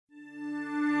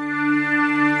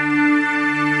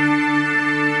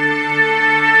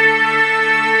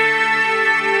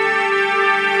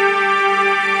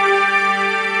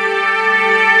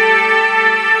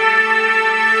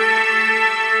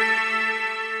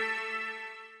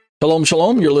Shalom,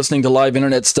 shalom. You're listening to Live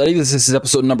Internet Study. This is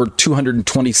episode number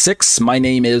 226. My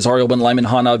name is Ariel Ben Lyman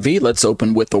Hanavi. Let's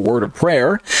open with a word of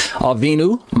prayer.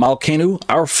 Avinu, Malkenu,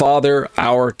 our Father,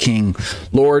 our King.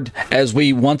 Lord, as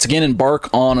we once again embark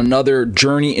on another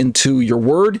journey into your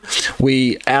word,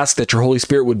 we ask that your Holy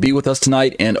Spirit would be with us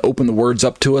tonight and open the words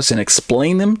up to us and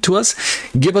explain them to us.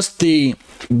 Give us the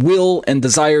will and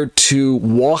desire to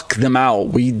walk them out.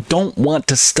 We don't want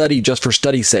to study just for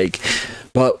study's sake,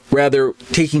 but rather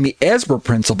taking the Esber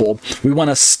principle, we want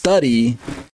to study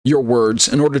your words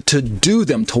in order to do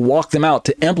them, to walk them out,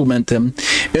 to implement them,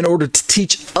 in order to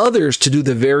teach others to do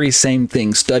the very same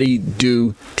thing. Study,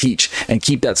 do, teach, and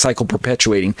keep that cycle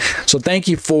perpetuating. So thank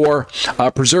you for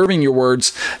preserving your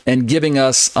words and giving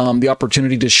us the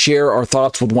opportunity to share our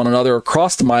thoughts with one another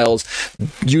across the miles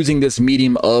using this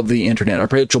medium of the internet. I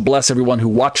pray that you'll bless everyone who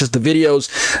watches the videos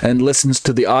and listens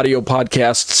to the audio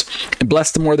podcasts, and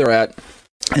bless them where they're at,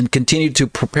 and continue to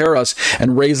prepare us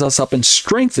and raise us up and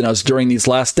strengthen us during these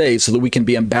last days so that we can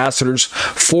be ambassadors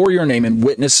for your name and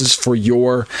witnesses for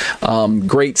your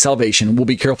great salvation. We'll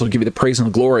be careful to give you the praise and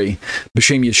the glory.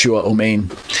 B'Shem Yeshua, Amen.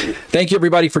 Thank you,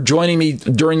 everybody, for joining me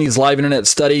during these live internet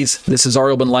studies. This is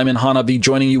Ariel Ben Lyman Hanavi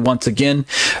joining you once again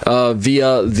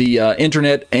via the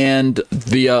internet and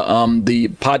via the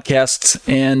podcasts.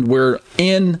 And we're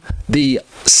in the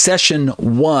segment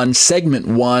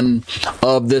one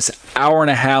of this hour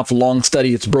and a half long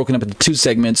study. It's broken up into two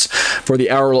segments for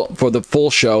the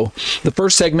full show. The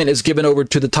first segment is given over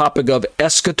to the topic of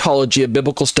eschatology, a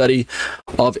biblical study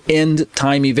of end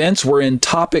time events. We're in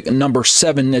topic number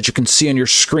 7, as you can see on your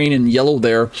screen in yellow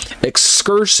there,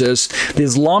 Excursus, the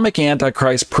Islamic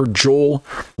Antichrist, per Joel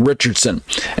Richardson.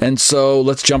 And so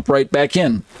let's jump right back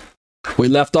in. We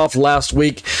left off last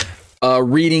week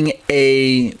reading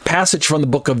a passage from the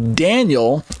book of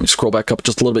Daniel. Let me scroll back up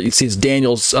just a little bit. You see it's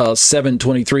Daniel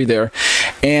 7:23 there.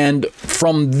 And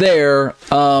from there,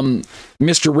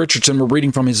 Mr. Richardson, we're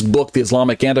reading from his book, The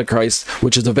Islamic Antichrist,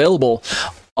 which is available.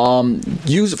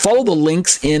 Follow the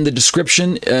links in the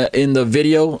description in the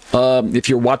video. If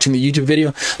you're watching the YouTube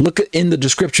video, look in the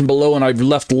description below, and I've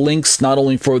left links not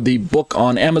only for the book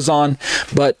on Amazon,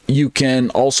 but you can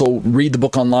also read the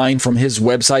book online from his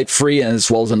website free,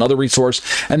 as well as another resource.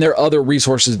 And there are other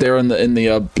resources there in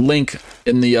the link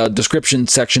in the description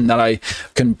section that I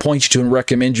can point you to and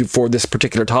recommend you for this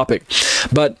particular topic.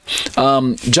 But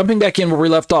jumping back in where we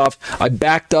left off, I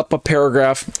backed up a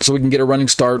paragraph so we can get a running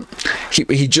start.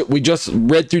 We just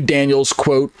read through Daniel's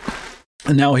quote.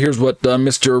 And now here's what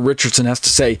Mr. Richardson has to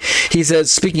say. He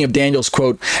says, speaking of Daniel's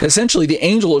quote, essentially the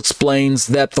angel explains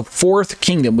that the fourth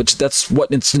kingdom, which that's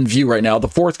what it's in view right now, the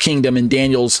fourth kingdom in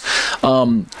Daniel's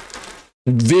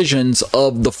visions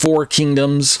of the four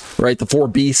kingdoms, right? The four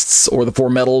beasts or the four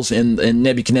metals in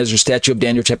Nebuchadnezzar's statue of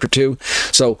Daniel chapter 2.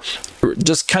 So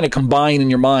just kind of combine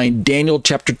in your mind Daniel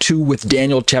chapter 2 with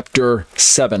Daniel chapter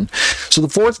 7. So the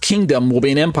fourth kingdom will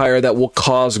be an empire that will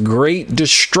cause great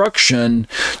destruction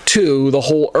to the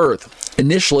whole earth.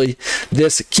 Initially,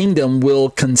 this kingdom will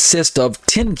consist of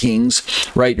 10 kings,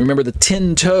 right? Remember the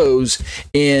 10 toes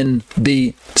in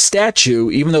the statue,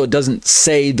 even though it doesn't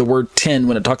say the word 10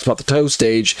 when it talks about the toe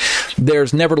stage,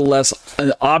 there's nevertheless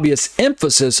an obvious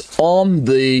emphasis on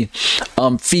the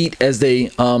feet as they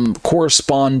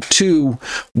correspond to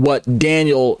what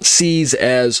Daniel sees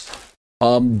as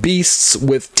beasts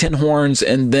with 10 horns,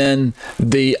 and then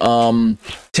the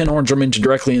 10 horns are mentioned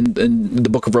directly in the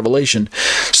book of Revelation.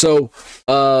 So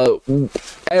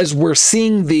as we're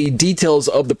seeing the details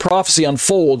of the prophecy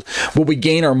unfold, what we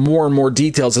gain are more and more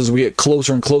details as we get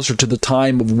closer and closer to the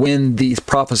time of when these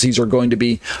prophecies are going to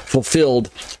be fulfilled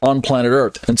on planet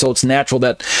Earth. And so it's natural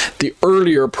that the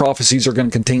earlier prophecies are going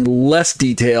to contain less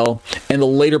detail, and the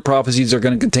later prophecies are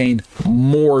going to contain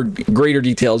greater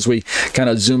detail as we kind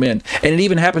of zoom in. And it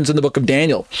even happens in the book of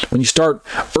Daniel. When you start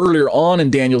earlier on in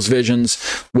Daniel's visions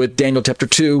with Daniel chapter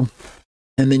 2,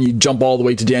 and then you jump all the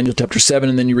way to Daniel chapter 7,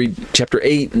 and then you read chapter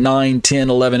 8, 9, 10,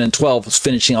 11, and 12,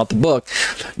 finishing out the book,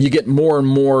 you get more and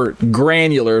more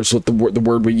granular is what the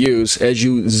word we use. As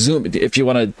you zoom, if you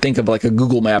want to think of like a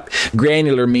Google map,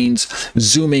 granular means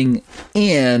zooming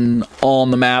in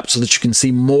on the map so that you can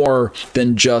see more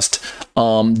than just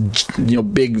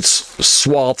big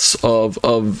swaths of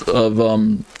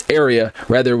area.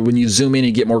 Rather, when you zoom in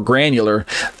and get more granular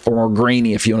or more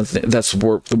grainy, if you want to that's the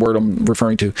word I'm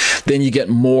referring to, then you get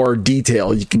more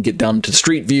detail. You can get down to the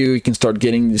street view. You can start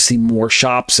getting to see more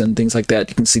shops and things like that.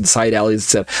 You can see the side alleys,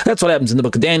 etc. That's what happens in the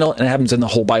book of Daniel, and it happens in the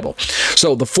whole Bible.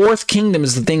 So the fourth kingdom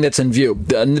is the thing that's in view.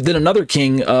 Then another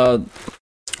king,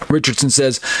 Richardson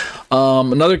says,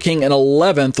 Another king, an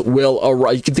 11th, will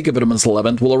arise. You can think of him as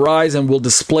 11th, will arise and will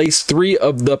displace 3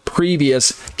 of the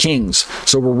previous kings.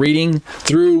 So we're reading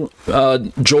through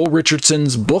Joel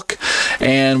Richardson's book,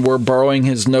 and we're borrowing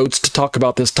his notes to talk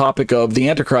about this topic of the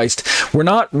Antichrist. We're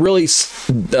not really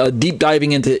deep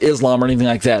diving into Islam or anything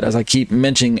like that, as I keep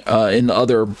mentioning in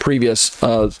other previous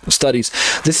studies.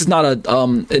 This is not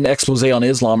an expose on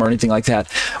Islam or anything like that.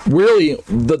 Really,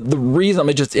 the reason, let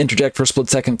me just interject for a split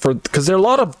second, because there are a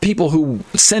lot of people who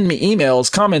send me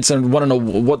emails, comments, and want to know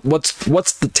what's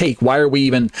the take. Why are we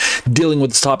even dealing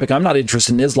with this topic? I'm not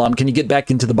interested in Islam. Can you get back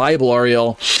into the Bible,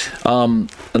 Ariel? Some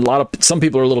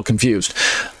people are a little confused.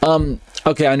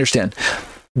 Okay, I understand.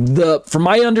 From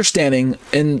my understanding,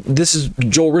 and this is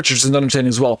Joel Richardson's understanding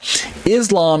as well,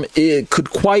 Islam, it could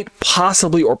quite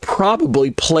possibly or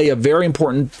probably play a very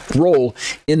important role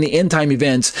in the end time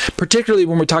events, particularly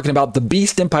when we're talking about the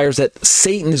beast empires that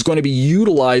Satan is going to be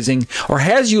utilizing or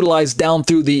has utilized down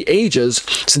through the ages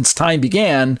since time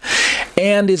began,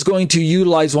 and is going to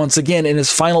utilize once again in his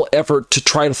final effort to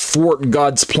try to thwart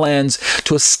God's plans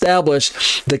to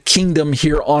establish the kingdom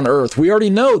here on earth. We already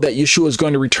know that Yeshua is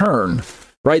going to return.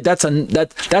 Right? That's going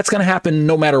to happen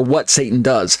no matter what Satan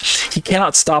does. He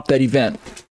cannot stop that event.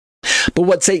 But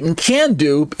what Satan can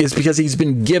do is, because he's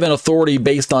been given authority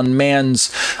based on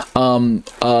man's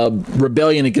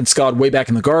rebellion against God way back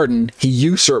in the garden, he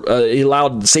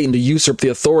allowed Satan to usurp the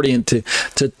authority and to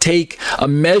take a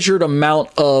measured amount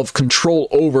of control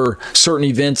over certain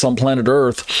events on planet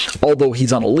Earth, although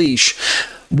he's on a leash.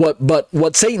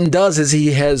 What Satan does is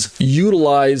he has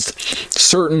utilized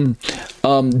certain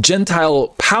Gentile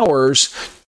powers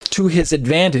to his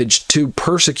advantage to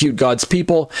persecute God's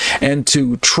people and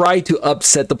to try to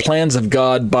upset the plans of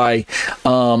God by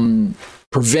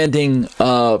preventing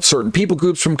certain people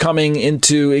groups from coming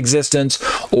into existence,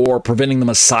 or preventing the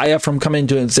Messiah from coming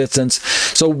into existence.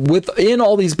 So within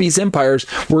all these beast empires,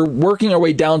 we're working our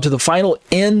way down to the final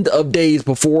end of days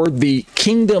before the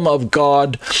kingdom of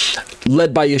God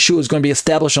led by Yeshua is going to be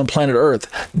established on planet Earth.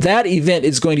 That event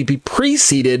is going to be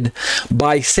preceded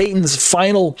by Satan's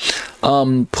final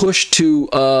push to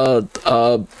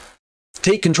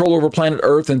take control over planet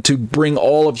Earth and to bring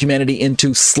all of humanity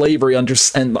into slavery under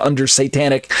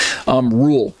satanic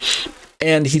rule.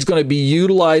 And he's going to be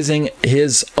utilizing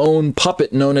his own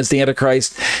puppet known as the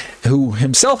Antichrist, who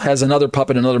himself has another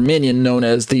puppet, another minion known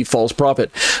as the false prophet.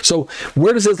 So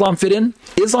where does Islam fit in?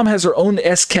 Islam has their own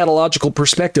eschatological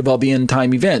perspective of the end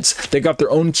time events. They got their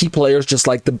own key players, just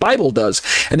like the Bible does.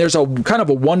 And there's a kind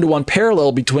of a one-to-one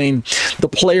parallel between the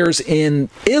players in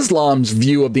Islam's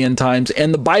view of the end times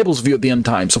and the Bible's view of the end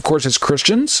times. Of course, as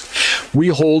Christians, we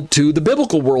hold to the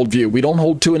biblical worldview. We don't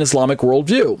hold to an Islamic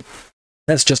worldview.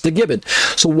 That's just a given.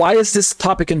 So why is this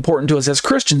topic important to us as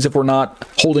Christians if we're not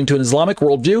holding to an Islamic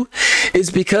worldview? Is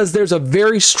because there's a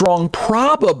very strong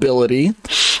probability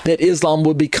that Islam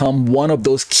will become one of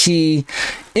those key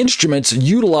instruments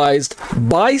utilized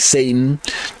by Satan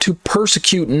to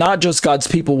persecute not just God's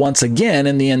people once again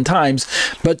in the end times,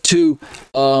 but to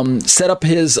set up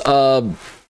his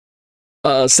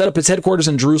headquarters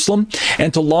in Jerusalem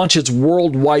and to launch its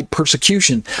worldwide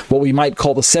persecution, what we might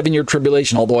call the 7-year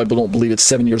tribulation, although I don't believe it's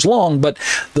 7 years long, but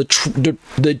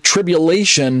the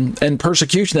tribulation and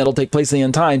persecution that'll take place in the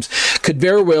end times could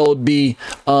very well be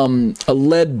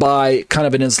led by kind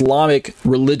of an Islamic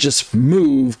religious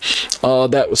move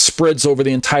that spreads over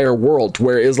the entire world,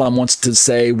 where Islam wants to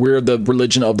say, we're the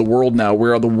religion of the world now, we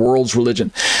are the world's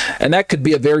religion. And that could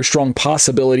be a very strong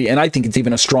possibility, and I think it's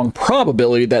even a strong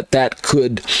probability that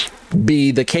could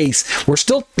be the case. We're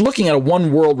still looking at a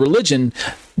one world religion,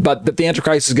 but that the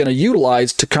Antichrist is going to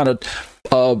utilize to kind of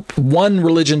one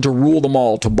religion to rule them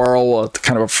all, to borrow a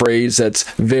kind of a phrase that's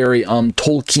very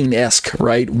Tolkien-esque,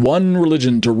 right? One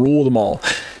religion to rule them all,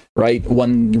 right?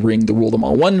 One ring to rule them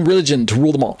all. One religion to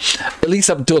rule them all. At least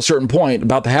up to a certain point,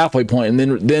 about the halfway point,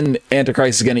 and then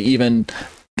Antichrist is going to even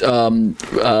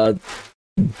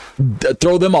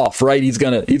throw them off, right? He's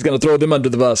gonna throw them under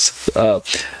the bus,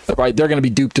 right? They're gonna be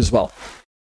duped as well.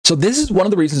 So this is one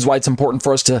of the reasons why it's important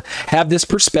for us to have this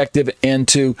perspective and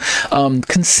to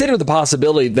consider the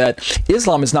possibility that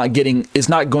Islam is not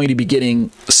going to be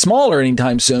getting smaller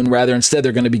anytime soon. Rather, instead,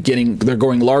 they're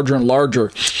going larger and larger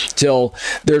till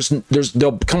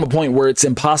there'll come a point where it's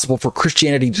impossible for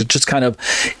Christianity to just kind of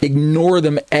ignore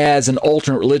them as an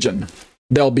alternate religion.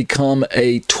 they'll become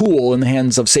a tool in the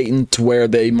hands of Satan, to where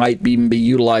they might even be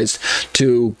utilized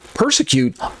to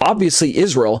persecute, obviously,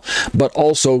 Israel, but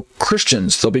also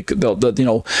Christians.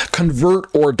 They'll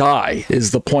convert or die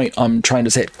is the point I'm trying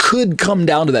to say. It could come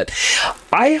down to that.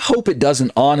 I hope it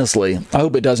doesn't, honestly. I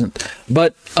hope it doesn't.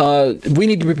 But we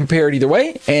need to be prepared either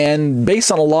way. And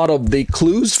based on a lot of the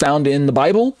clues found in the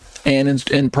Bible and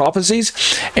in prophecies,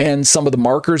 and some of the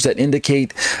markers that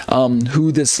indicate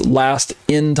who this last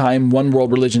end-time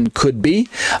one-world religion could be,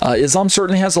 Islam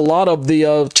certainly has a lot of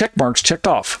the check marks checked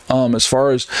off as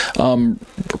far as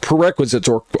prerequisites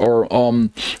or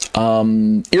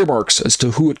earmarks as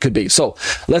to who it could be. So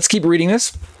let's keep reading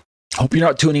this. Hope you're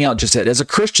not tuning out just yet. As a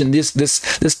Christian, this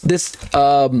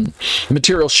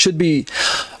material should be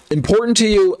important to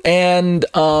you, and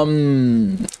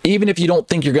even if you don't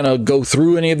think you're going to go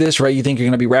through any of this, right? You think you're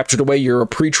going to be raptured away, you're a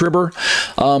pre-tribber,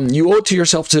 you owe it to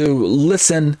yourself to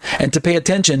listen and to pay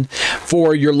attention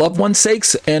for your loved ones'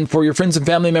 sakes and for your friends and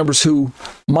family members who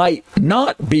might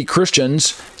not be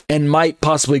Christians and might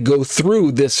possibly go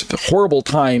through this horrible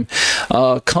time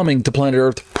coming to planet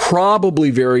Earth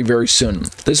probably very, very soon.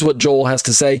 This is what Joel has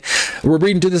to say. We're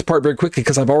reading to this part very quickly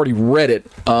because I've already read it,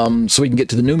 so we can get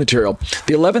to the new material.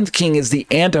 The 11th king is the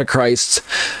Antichrist,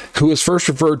 who is first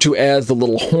referred to as the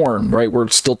little horn, right? We're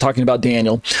still talking about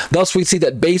Daniel. Thus, we see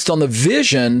that based on the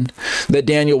vision that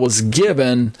Daniel was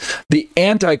given, the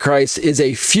Antichrist is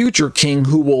a future king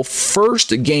who will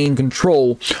first gain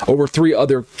control over 3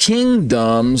 other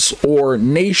kingdoms or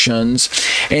nations,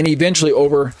 and eventually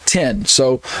over 10.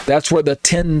 So that's where the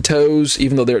 10 toes,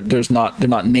 even though they're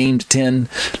not named 10,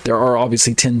 there are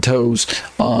obviously 10 toes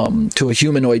to a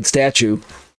humanoid statue.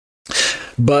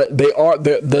 But they are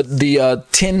the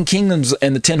 10 kingdoms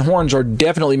and the 10 horns are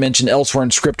definitely mentioned elsewhere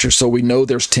in Scripture, so we know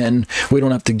there's 10. We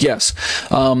don't have to guess.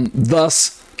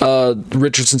 Thus,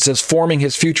 Richardson says, forming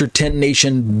his future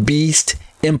 10-nation beast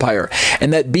empire.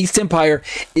 And that beast empire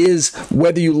is,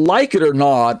 whether you like it or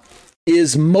not,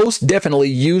 is most definitely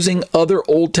using other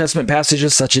Old Testament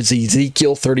passages such as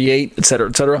Ezekiel 38,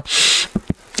 etc.,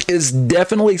 is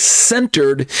definitely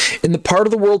centered in the part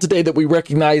of the world today that we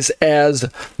recognize as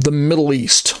the Middle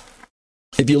East.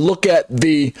 If you look at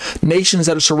the nations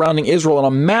that are surrounding Israel on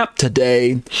a map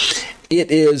today, it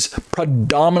is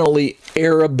predominantly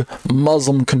Arab,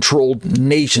 Muslim-controlled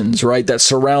nations, right, that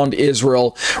surround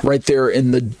Israel right there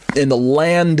in the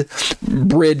land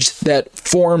bridge that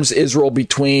forms Israel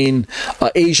between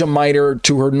Asia Minor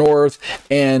to her north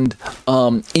and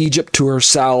Egypt to her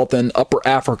south and Upper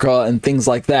Africa and things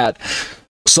like that.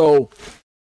 So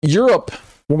Europe,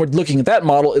 when we're looking at that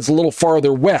model, is a little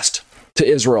farther west to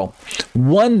Israel.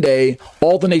 One day,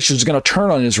 all the nations are going to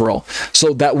turn on Israel.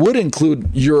 So that would include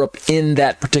Europe in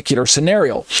that particular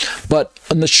scenario. But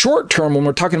in the short term, when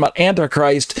we're talking about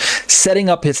Antichrist setting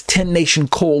up his 10-nation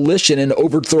coalition and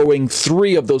overthrowing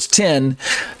 3 of those 10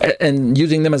 and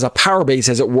using them as a power base,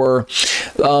 as it were,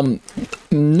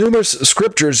 numerous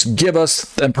scriptures give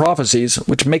us, and prophecies,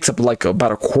 which makes up like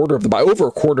about a quarter of the Bible, over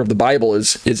a quarter of the Bible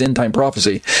is end-time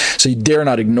prophecy. So you dare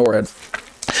not ignore it.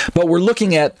 But we're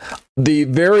looking at the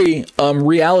very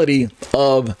reality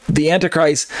of the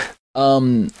Antichrist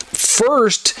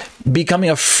first becoming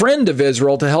a friend of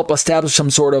Israel to help establish some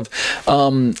sort of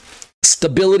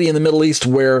stability in the Middle East,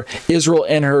 where Israel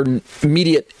and her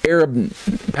immediate Arab,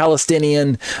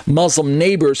 Palestinian, Muslim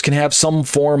neighbors can have some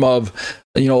form of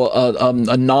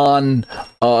a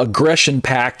non-aggression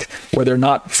pact where they're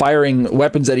not firing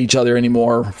weapons at each other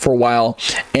anymore for a while,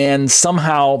 and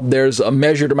somehow there's a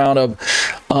measured amount of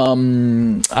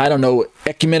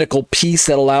ecumenical peace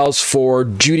that allows for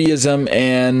Judaism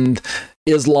and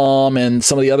Islam and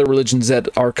some of the other religions that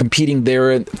are competing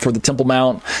there for the Temple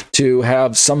Mount to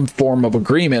have some form of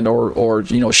agreement or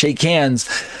shake hands.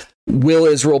 Will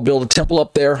Israel build a temple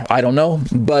up there? I don't know.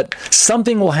 But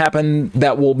something will happen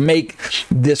that will make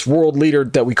this world leader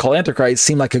that we call Antichrist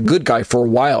seem like a good guy for a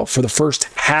while, for the first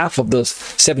half of the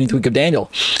 70th week of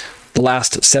Daniel, the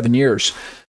last 7 years.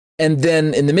 And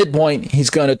then in the midpoint,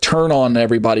 he's going to turn on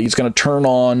everybody. He's going to turn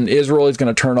on Israel. He's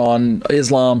going to turn on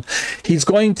Islam. He's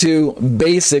going to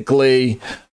basically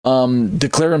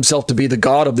declare himself to be the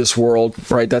God of this world,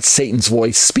 right? That's Satan's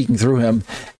voice speaking through him.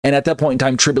 And at that point in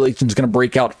time, tribulation is going to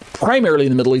break out primarily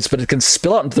in the Middle East, but it can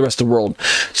spill out into the rest of the world.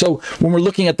 So when we're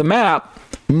looking at the map,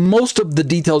 most of the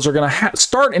details are going to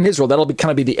start in Israel. That'll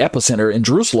kind of be the epicenter in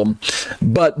Jerusalem,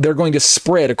 but they're going to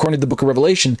spread. According to the book of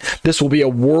Revelation, this will be a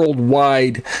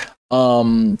worldwide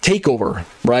takeover,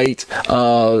 right?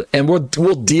 And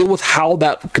we'll deal with how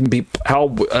that can be,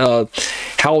 how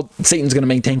Satan's going to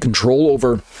maintain control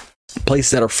over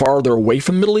places that are farther away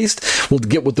from the Middle East. We'll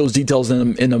get with those details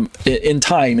in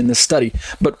time in this study.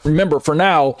 But remember, for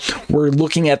now, we're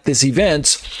looking at this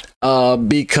event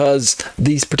because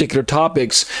these particular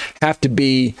topics have to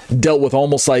be dealt with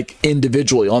almost like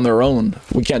individually on their own.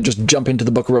 We can't just jump into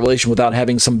the book of Revelation without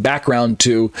having some background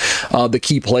to the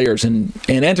key players. And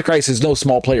Antichrist is no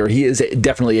small player. He is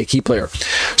definitely a key player.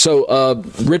 So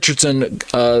Richardson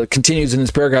continues in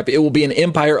this paragraph, it will be an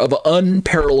empire of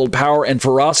unparalleled power and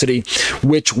ferocity,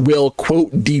 which will,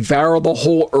 quote, devour the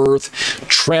whole earth,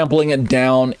 trampling it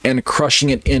down and crushing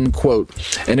it, end quote.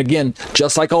 And again,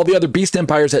 just like all the other beast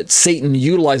empires that Satan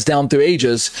utilized down through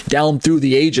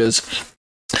the ages,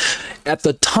 at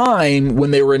the time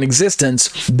when they were in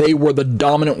existence, they were the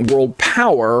dominant world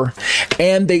power,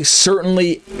 and they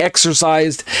certainly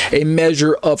exercised a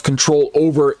measure of control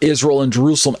over Israel and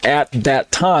Jerusalem at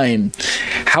that time.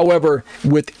 However,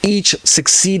 with each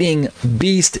succeeding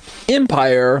beast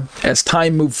empire, as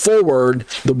time moved forward,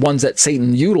 the ones that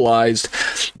Satan utilized,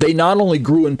 they not only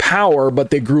grew in power, but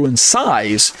they grew in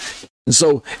size. And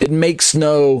so it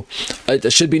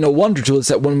should be no wonder to us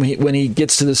that when he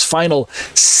gets to this final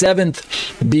seventh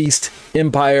beast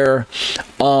empire,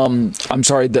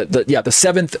 the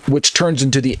seventh, which turns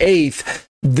into the eighth,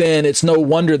 then it's no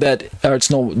wonder that, or it's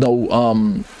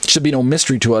should be no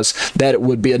mystery to us that it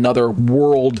would be another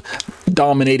world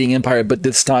dominating empire, but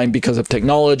this time because of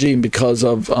technology and because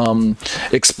of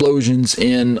explosions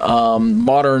in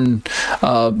modern,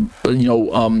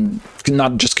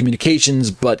 not just communications,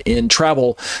 but in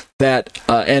travel, that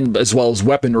and as well as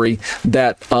weaponry,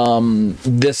 that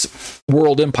this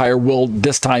world empire will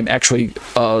this time actually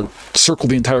circle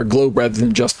the entire globe rather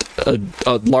than just a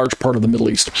large part of the Middle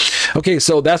East. Okay,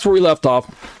 so that's where we left off.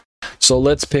 So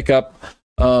let's pick up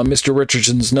Mr.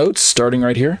 Richardson's notes, starting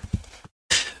right here.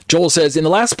 Joel says, in the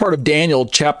last part of Daniel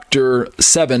chapter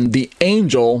 7, the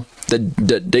angel that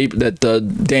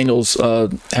Daniel's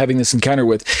having this encounter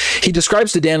with, he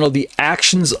describes to Daniel the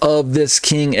actions of this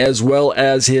king as well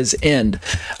as his end.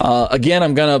 Again,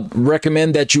 I'm going to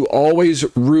recommend that you always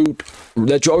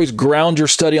ground your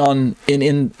study on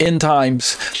in end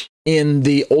times in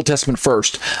the Old Testament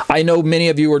first. I know many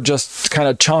of you are just kind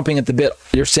of chomping at the bit.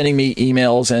 You're sending me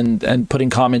emails and putting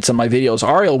comments on my videos.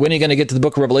 Ariel, when are you going to get to the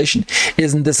book of Revelation?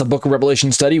 Isn't this a book of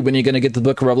Revelation study? When are you going to get to the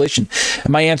book of Revelation? And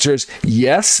my answer is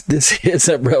yes, this is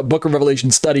a book of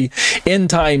Revelation study. End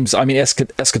times,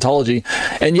 eschatology.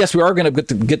 And yes, we are going to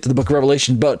get to the book of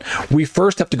Revelation, but we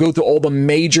first have to go through all the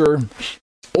major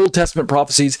Old Testament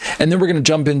prophecies, and then we're going to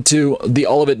jump into the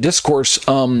Olivet Discourse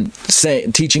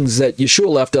teachings that Yeshua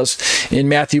left us in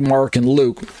Matthew, Mark, and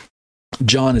Luke.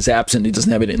 John is absent. He doesn't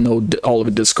have no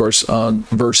Olivet Discourse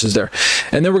verses there.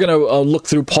 And then we're going to look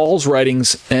through Paul's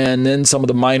writings, and then some of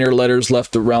the minor letters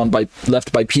left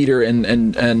by Peter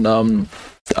and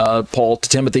Paul to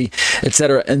Timothy,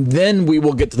 etc. And then we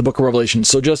will get to the book of Revelation.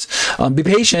 So just be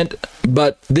patient,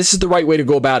 but this is the right way to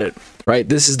go about it, right?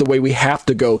 This is the way we have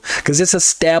to go, because this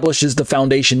establishes the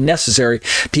foundation necessary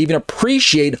to even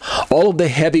appreciate all of the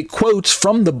heavy quotes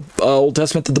from the Old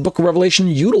Testament that the book of Revelation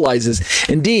utilizes.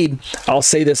 Indeed, I'll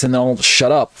say this and then I'll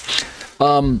shut up.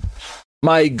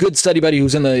 My good study buddy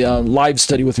who's in the live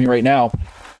study with me right now,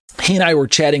 he and I were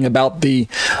chatting about the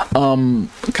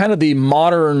kind of the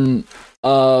modern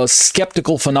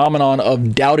skeptical phenomenon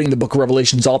of doubting the book of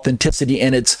Revelation's authenticity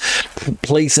and its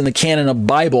place in the canon of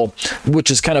Bible,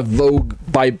 which is kind of vogue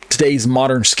by today's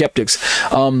modern skeptics.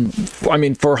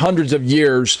 For hundreds of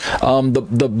years,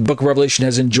 the book of Revelation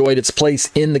has enjoyed its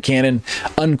place in the canon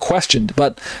unquestioned,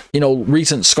 but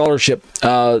recent scholarship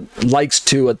likes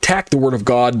to attack the Word of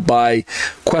God by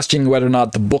questioning whether or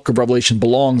not the book of Revelation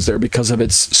belongs there because of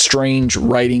its strange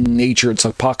writing nature, its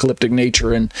apocalyptic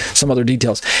nature, and some other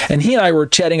details. And he and I were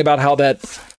chatting about how that,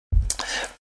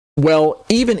 well,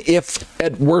 even if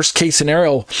at worst case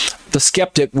scenario, the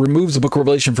skeptic removes the book of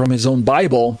Revelation from his own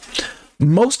Bible,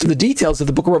 most of the details that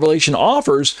the book of Revelation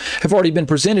offers have already been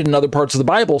presented in other parts of the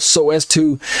Bible so as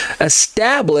to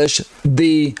establish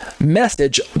the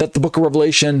message that the book of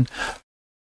Revelation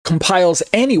compiles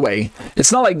anyway.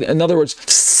 It's not like, in other words,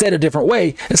 said a different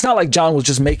way, it's not like John was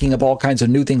just making up all kinds of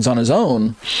new things on his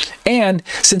own. And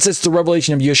since it's the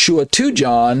revelation of Yeshua to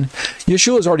John,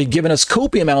 Yeshua has already given us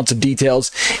copious amounts of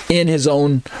details in his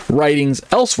own writings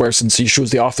elsewhere, since Yeshua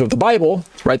is the author of the Bible,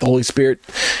 right? The Holy Spirit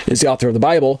is the author of the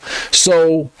Bible.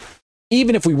 So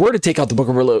even if we were to take out the book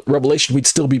of Revelation, we'd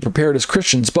still be prepared as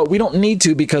Christians, but we don't need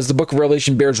to, because the book of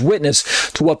Revelation bears witness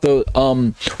to what the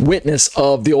witness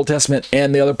of the Old Testament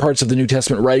and the other parts of the New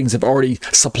Testament writings have already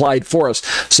supplied for us,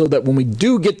 so that when we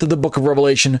do get to the book of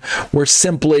Revelation, we're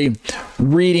simply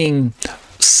reading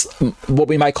what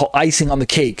we might call icing on the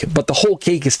cake, but the whole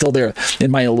cake is still there.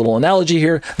 In my little analogy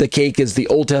here, the cake is the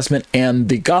Old Testament and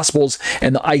the Gospels,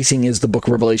 and the icing is the book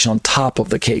of Revelation on top of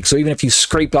the cake. So even if you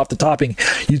scraped off the topping,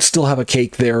 you'd still have a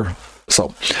cake there. So,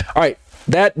 all right,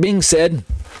 that being said,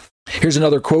 here's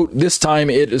another quote. This time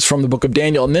it is from the book of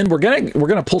Daniel, and then we're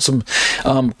gonna pull some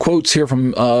quotes here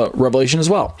from Revelation as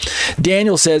well.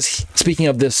 Daniel says, speaking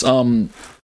of this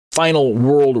final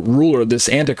world ruler, this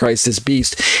Antichrist, this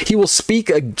beast, he will speak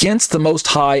against the Most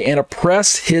High and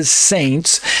oppress his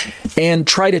saints and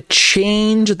try to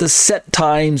change the set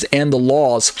times and the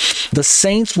laws. The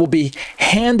saints will be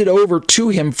handed over to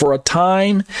him for a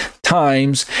time,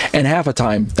 times, and half a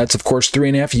time. That's, of course,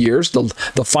 3.5 years,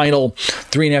 the final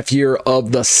 3.5 year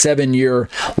of the 7-year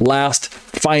last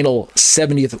final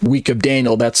 70th week of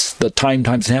Daniel. That's the time,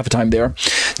 times, and half a time there.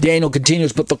 Daniel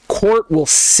continues, but the court will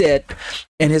sit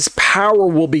and his power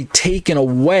will be taken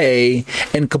away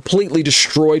and completely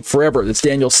destroyed forever. That's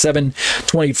Daniel 7,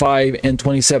 25 and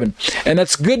 27. And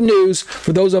that's good news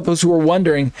for those of us who are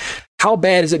wondering, how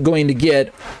bad is it going to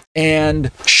get?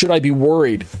 And should I be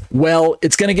worried? Well,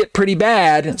 it's going to get pretty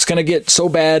bad. It's going to get so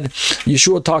bad.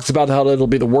 Yeshua talks about how it'll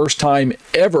be the worst time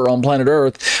ever on planet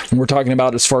Earth when we're talking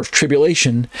about as far as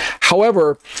tribulation.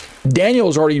 However, Daniel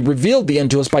has already revealed the end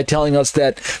to us by telling us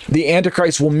that the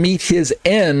Antichrist will meet his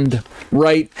end,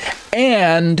 right?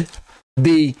 And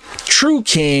the true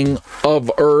king of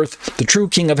earth, the true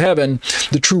king of heaven,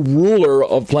 the true ruler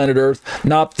of planet Earth,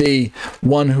 not the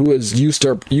one who has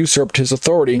usurped his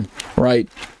authority, right?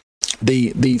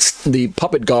 The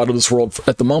puppet god of this world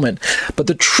at the moment. But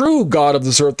the true God of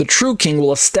this earth, the true king,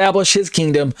 will establish his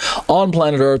kingdom on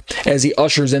planet Earth as he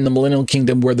ushers in the millennial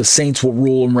kingdom where the saints will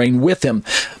rule and reign with him.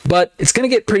 But it's going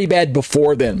to get pretty bad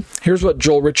before then. Here's what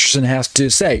Joel Richardson has to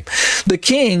say. The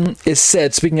king is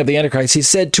said, speaking of the Antichrist, he's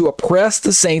said to oppress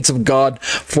the saints of God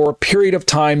for a period of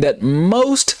time that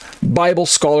most Bible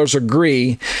scholars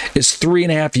agree is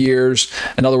 3.5 years.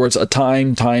 In other words, a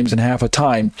time, times, and half a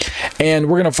time. And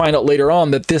we're going to find out later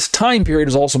on that this time period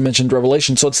is also mentioned in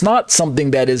Revelation. So it's not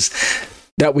something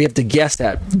that we have to guess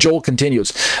at. Joel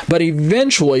continues. But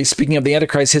eventually, speaking of the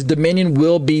Antichrist, his dominion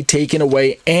will be taken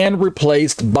away and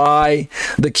replaced by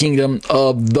the kingdom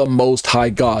of the Most High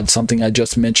God, something I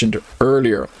just mentioned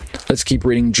earlier. Let's keep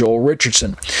reading Joel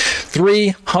Richardson.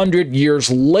 300 years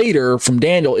later from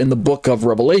Daniel in the book of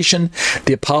Revelation,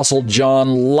 the Apostle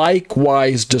John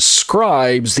likewise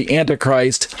describes the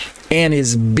Antichrist and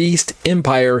his beast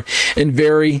empire in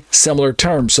very similar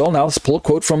terms. So now let's pull a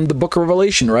quote from the book of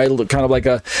Revelation, right? Kind of like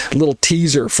a little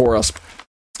teaser for us.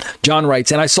 John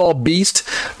writes, and I saw a beast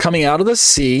coming out of the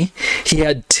sea. He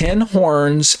had 10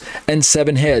 horns and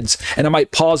 7 heads. And I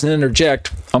might pause and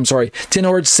interject. 10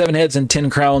 horns, 7 heads, and 10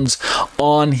 crowns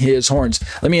on his horns.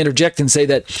 Let me interject and say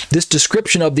that this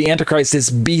description of the Antichrist, this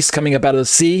beast coming up out of the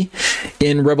sea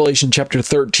in Revelation chapter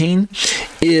 13,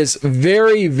 is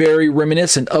very, very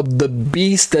reminiscent of the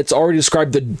beast that's already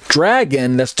described, the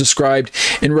dragon that's described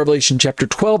in Revelation chapter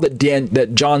 12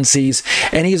 that John sees.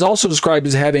 And he's also described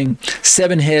as having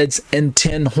 7 heads and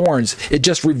 10 horns. It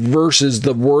just reverses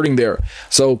the wording there.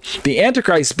 So the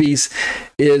Antichrist beast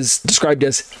is described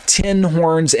as 10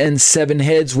 horns and 7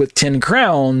 heads with 10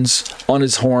 crowns on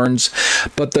his horns.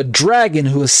 But the dragon,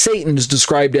 who is Satan, is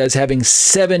described as having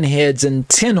 7 heads and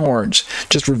 10 horns.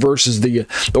 Just reverses the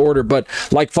order. But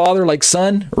like father, like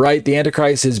son, right? The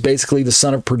Antichrist is basically the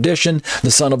son of perdition,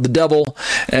 the son of the devil.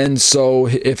 And so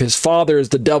if his father is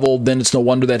the devil, then it's no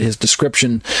wonder that his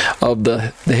description of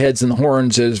the heads and the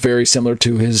horns is very similar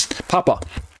to his papa.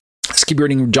 Let's keep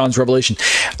reading John's revelation,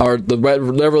 or the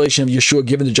revelation of Yeshua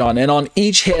given to John. And on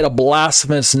each head a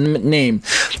blasphemous name.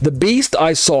 The beast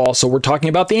I saw, so we're talking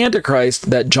about the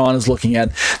Antichrist that John is looking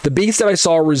at. The beast that I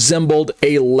saw resembled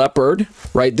a leopard,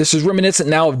 right? This is reminiscent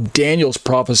now of Daniel's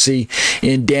prophecy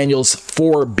in Daniel's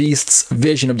 4 beasts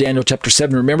vision of Daniel chapter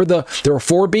 7. Remember, there were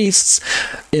 4 beasts.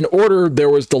 In order, there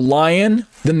was the lion,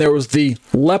 then there was the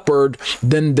leopard,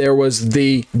 then there was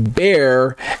the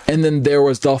bear, and then there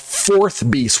was the 4th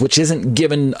beast, which isn't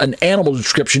given an animal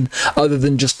description other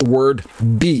than just the word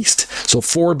beast. So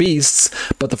 4 beasts,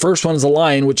 but the first one is the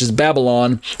lion, which is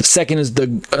Babylon. The second is the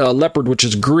leopard, which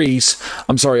is Greece.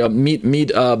 The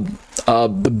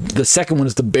second one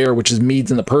is the bear, which is Medes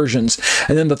and the Persians.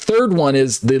 And then the third one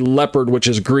is the leopard, which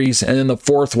is Greece. And then the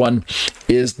 4th one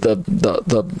is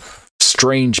the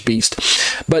strange beast.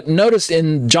 But notice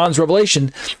in John's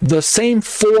revelation, the same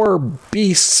 4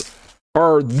 beasts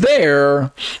are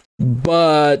there,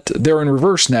 but they're in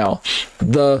reverse now.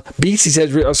 The beast, he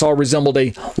said, I saw resembled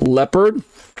a leopard.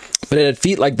 but it had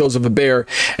feet like those of a bear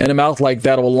and a mouth like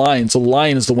that of a lion. So the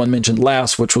lion is the one mentioned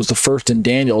last, which was the first in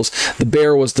Daniel's. The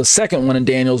bear was the second one in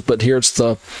Daniel's, but here it's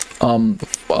the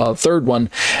third one.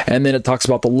 And then it talks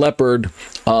about the leopard,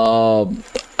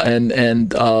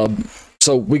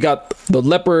 so we got the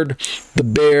leopard, the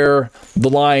bear, the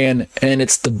lion, and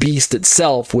it's the beast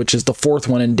itself, which is the fourth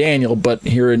one in Daniel, but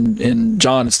here in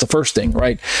John, it's the first thing,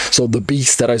 right? So the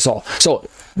beast that I saw. So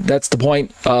that's the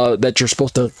point that you're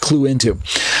supposed to clue into.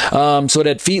 So it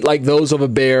had feet like those of a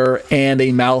bear and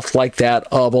a mouth like that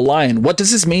of a lion. What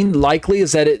does this mean? Likely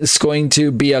is that it's going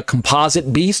to be a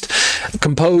composite beast,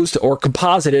 composed or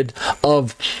composited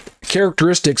of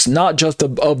characteristics not just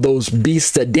of those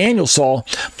beasts that Daniel saw,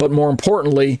 but more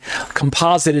importantly,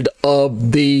 composited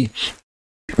of the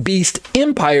beast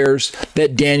empires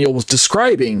that Daniel was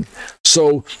describing.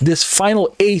 So this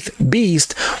final eighth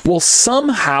beast will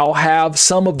somehow have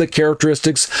some of the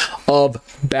characteristics of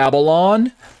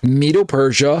Babylon,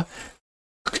 Medo-Persia,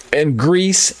 and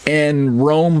Greece and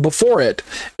Rome before it.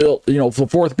 The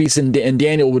fourth beast in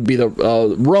Daniel would be the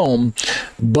Rome,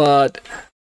 but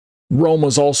Rome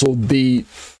was also the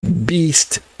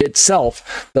beast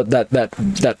itself,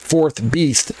 that fourth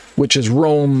beast, which is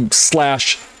Rome /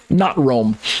 not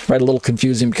Rome, right? A little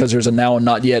confusing because there's a now and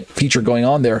not yet feature going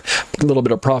on there. A little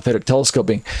bit of prophetic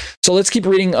telescoping. So let's keep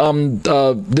reading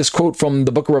this quote from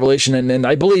the book of Revelation, and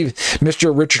I believe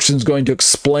Mr. Richardson's going to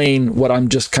explain what I'm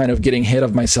just kind of getting ahead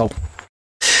of myself.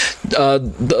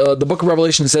 The book of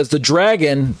Revelation says, the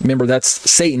dragon, remember that's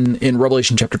Satan in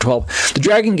Revelation chapter 12, the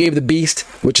dragon gave the beast,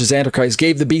 which is Antichrist,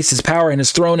 gave the beast his power and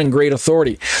his throne and great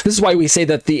authority. This is why we say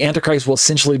that the Antichrist will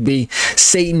essentially be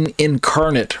Satan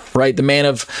incarnate, right? The man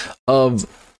of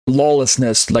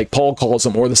lawlessness, like Paul calls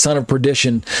him, or the son of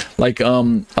perdition, like I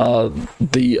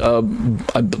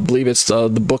believe it's the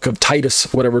book of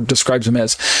Titus, whatever describes him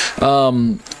as,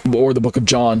 or the book of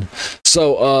John.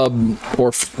 So,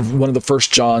 or one of the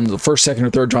first John, the first, second, or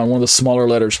third John, one of the smaller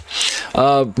letters.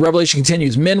 Revelation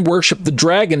continues, men worship the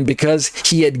dragon because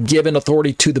he had given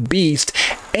authority to the beast,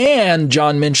 and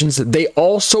John mentions that they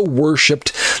also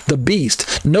worshipped the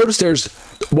beast. Notice there's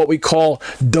what we call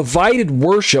divided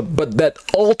worship, but that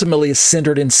ultimately is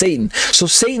centered in Satan. So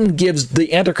Satan gives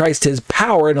the Antichrist his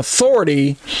power and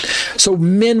authority, so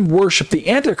men worship the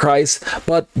Antichrist,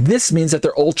 but this means that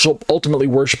they're ultimately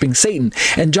worshiping Satan.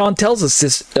 And John tells us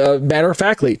this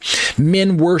matter-of-factly.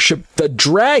 Men worship the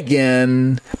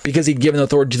dragon because he'd given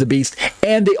authority to the beast,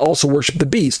 and they also worship the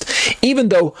beast. Even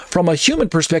though from a human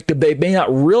perspective, they may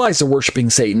not realize they're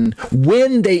worshiping Satan,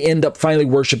 when they end up finally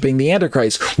worshiping the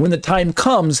Antichrist, when the time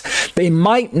comes, they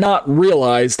might not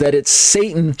realize that it's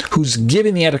Satan who's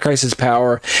giving the Antichrist his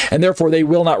power, and therefore they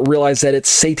will not realize that it's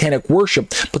satanic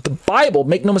worship. But the Bible,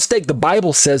 make no mistake, the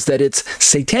Bible says that it's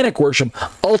satanic worship.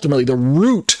 Ultimately, the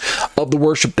root of the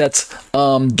worship that's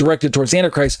directed towards the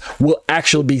Antichrist will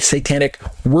actually be satanic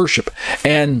worship.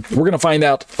 And we're going to find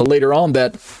out later on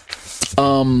that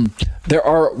there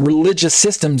are religious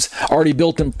systems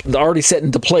already set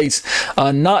into place,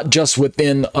 not just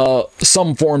within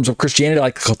some forms of Christianity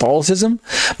like Catholicism,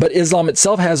 but Islam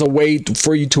itself has a way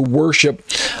for you to worship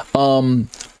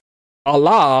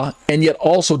Allah and yet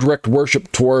also direct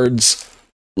worship towards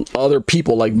other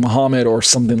people like Muhammad or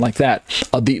something like that.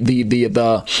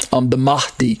 The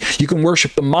Mahdi. You can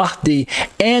worship the Mahdi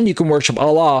and you can worship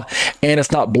Allah, and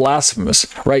it's not blasphemous,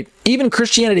 right? Even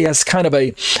Christianity has kind of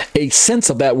a sense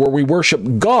of that, where we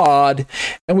worship God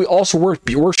and we also worship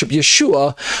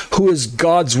Yeshua, who is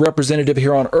God's representative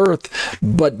here on earth,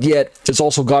 but yet is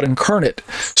also God incarnate.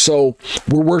 So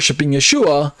we're worshiping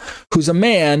Yeshua, who's a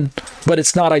man, but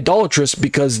it's not idolatrous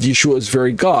because Yeshua is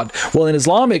very God. Well, in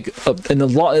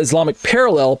the Islamic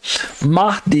parallel,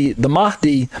 the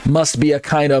Mahdi must be a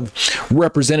kind of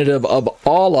representative of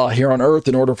Allah here on earth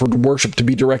in order for worship to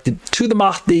be directed to the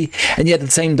Mahdi, and yet at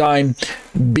the same time,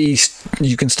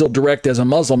 you can still direct as a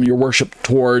Muslim your worship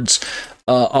towards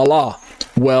Allah.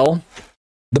 Well,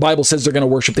 the Bible says they're going to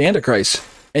worship the Antichrist,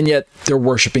 and yet they're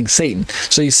worshiping Satan.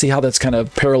 So you see how that's kind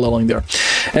of paralleling there.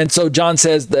 And so John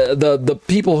says the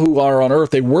people who are on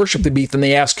earth, they worship the beast, and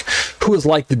they ask, who is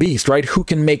like the beast, right? Who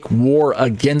can make war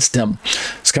against him?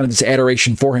 It's kind of this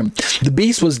adoration for him. The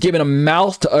beast was given a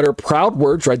mouth to utter proud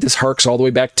words, right? This harks all the way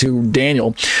back to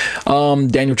Daniel.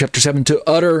 Daniel chapter 7, to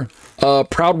utter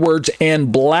proud words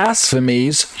and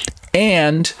blasphemies.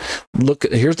 And look,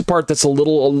 here's the part that's a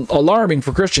little alarming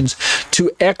for Christians: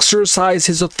 to exercise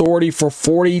his authority for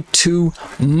 42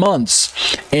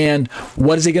 months. And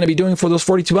what is he going to be doing for those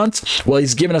 42 months? Well,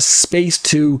 he's given us space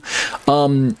to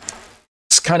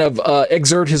kind of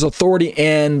exert his authority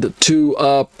and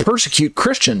to persecute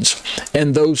Christians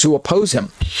and those who oppose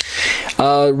him.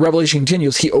 Revelation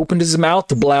continues, he opened his mouth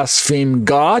to blaspheme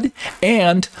God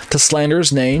and to slander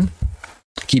his name.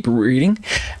 Keep reading.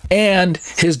 And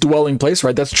his dwelling place,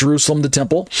 right? That's Jerusalem, the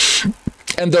temple.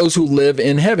 And those who live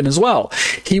in heaven as well.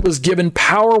 He was given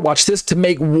power, watch this, to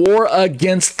make war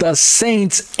against the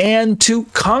saints and to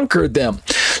conquer them.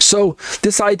 So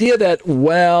this idea that,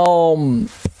 well,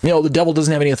 the devil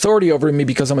doesn't have any authority over me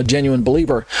because I'm a genuine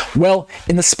believer. Well,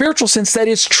 in the spiritual sense, that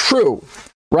is true,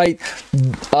 right?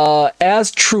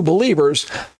 As true believers,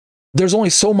 there's only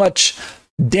so much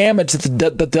damage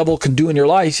that the devil can do in your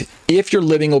life if you're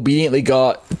living obediently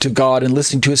to God and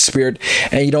listening to his spirit,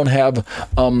 and you don't have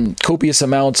copious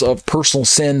amounts of personal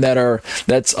sin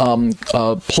that's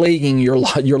plaguing your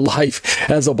life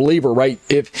as a believer, right?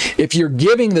 If you're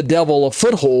giving the devil a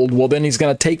foothold, well, then he's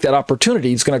going to take that opportunity.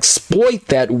 He's going to exploit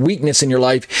that weakness in your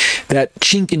life, that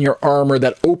chink in your armor,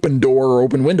 that open door or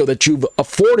open window that you've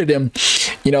afforded him.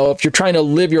 If you're trying to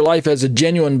live your life as a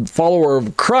genuine follower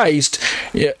of Christ,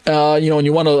 and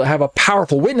you want to have a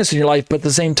powerful witness in your life, but at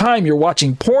the same time you're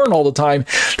watching porn all the time,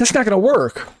 that's not going to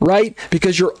work, right?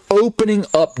 Because you're opening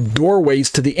up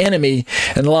doorways to the enemy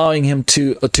and allowing him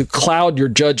to cloud your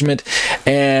judgment,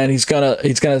 and he's gonna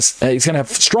have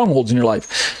strongholds in your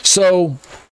life. So,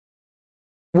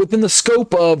 within the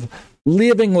scope of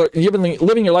living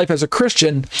your life as a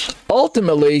Christian,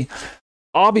 ultimately,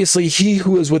 obviously, he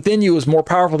who is within you is more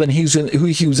powerful than he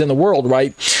who's in the world,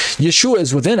 right? Yeshua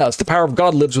is within us. The power of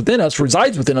God lives within us,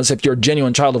 resides within us if you're a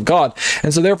genuine child of God.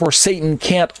 And so therefore, Satan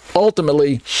can't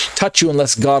ultimately touch you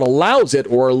unless God allows it,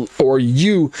 or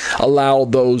you allow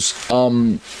those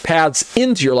paths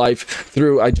into your life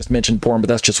through, I just mentioned porn, but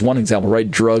that's just one example,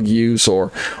 right? Drug use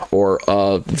or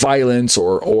violence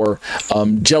or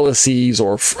jealousies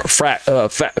or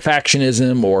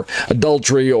factionism or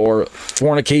adultery or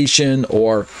fornication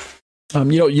or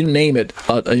you name it,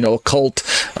 occult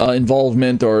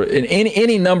involvement, or in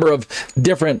any number of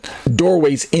different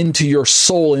doorways into your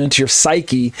soul and into your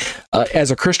psyche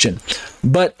as a Christian.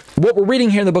 But what we're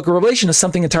reading here in the book of Revelation is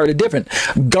something entirely different.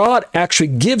 God actually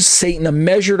gives Satan a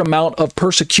measured amount of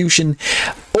persecution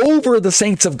over the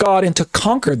saints of God and to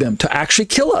conquer them, to actually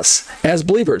kill us as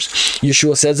believers.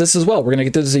 Yeshua says this as well. We're going to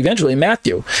get to this eventually in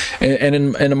Matthew and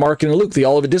in Mark and Luke, the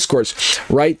Olivet Discourse,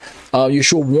 right?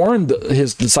 Yeshua warned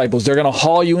his disciples, they're going to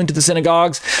haul you into the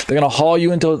synagogues, they're going to haul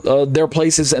you into their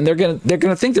places, and they're going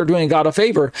to think they're doing God a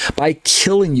favor by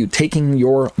killing you, taking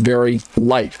your very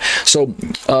life. So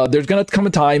there's going to come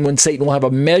a time when Satan will have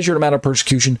a measured amount of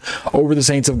persecution over the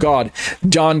saints of God.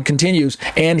 John continues,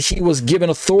 and he was given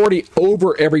authority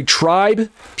over every tribe,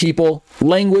 people,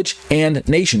 language, and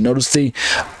nation. Notice the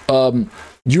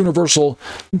universal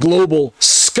global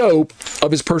scope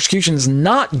of his persecution is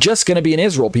not just going to be in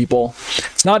Israel, people.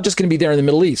 It's not just going to be there in the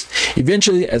Middle East.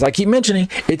 Eventually, as I keep mentioning,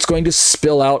 it's going to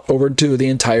spill out over to the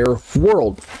entire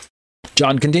world.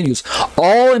 John continues,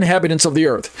 all inhabitants of the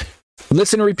earth.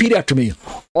 Listen and repeat after me.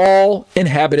 All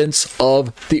inhabitants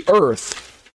of the earth.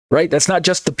 Right? That's not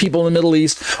just the people in the Middle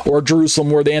East or Jerusalem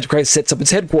where the Antichrist sets up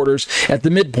its headquarters at the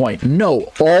midpoint.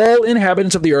 No, all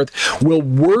inhabitants of the earth will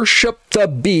worship the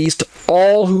beast,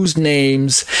 all whose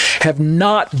names have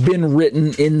not been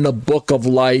written in the book of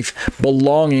life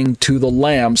belonging to the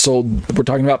Lamb. So we're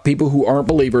talking about people who aren't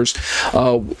believers.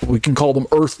 We can call them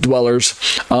earth dwellers.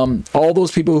 All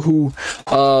those people who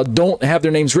don't have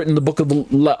their names written in the book of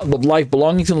life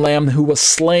belonging to the Lamb who was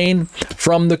slain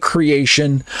from the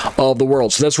creation of the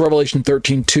world. So that's Revelation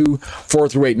 13:2,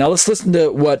 4-8. Now let's listen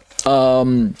to what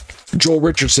Joel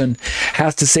Richardson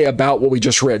has to say about what we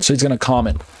just read. So he's going to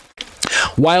comment.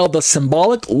 While the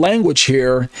symbolic language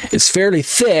here is fairly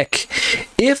thick,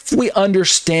 if we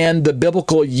understand the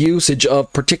biblical usage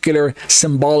of particular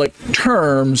symbolic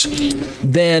terms,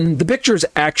 then the picture is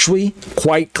actually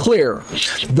quite clear.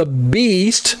 The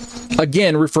beast,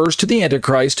 again, refers to the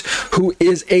Antichrist, who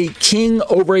is a king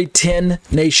over a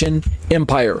 10-nation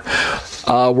empire.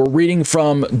 We're reading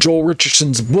from Joel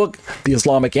Richardson's book, The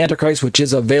Islamic Antichrist, which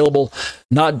is available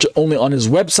not only on his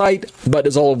website, but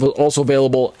is also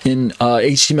available in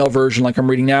HTML version like I'm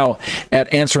reading now at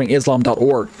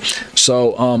answeringislam.org.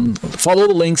 So follow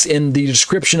the links in the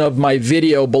description of my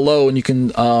video below, and you can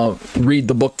read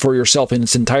the book for yourself in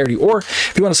its entirety. Or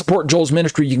if you want to support Joel's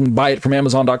ministry, you can buy it from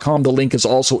Amazon.com. The link is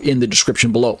also in the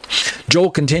description below.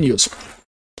 Joel continues.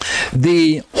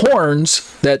 The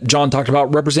horns that John talked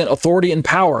about represent authority and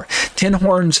power. 10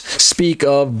 horns speak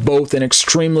of both an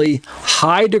extremely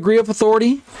high degree of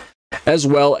authority as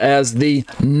well as the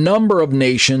number of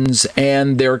nations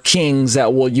and their kings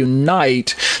that will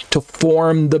unite to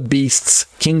form the beast's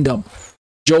kingdom.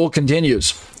 Joel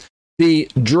continues. The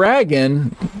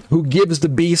dragon who gives the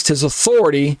beast his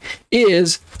authority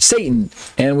is Satan.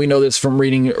 And we know this from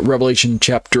reading Revelation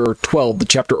chapter 12, the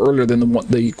chapter earlier than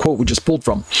the quote we just pulled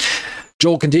from.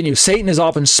 Joel continues, Satan is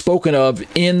often spoken of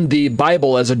in the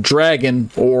Bible as a dragon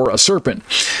or a serpent.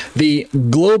 The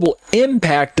global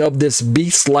impact of this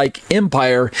beast-like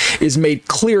empire is made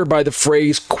clear by the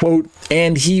phrase, quote,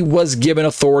 and he was given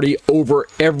authority over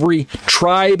every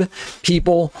tribe,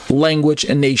 people, language,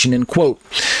 and nation, end quote.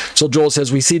 So Joel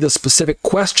says we see the specific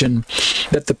question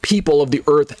that the people of the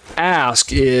earth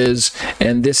ask is,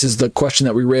 and this is the question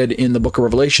that we read in the book of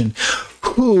Revelation,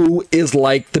 who is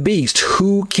like the beast?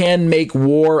 Who can make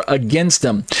war against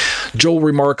him? Joel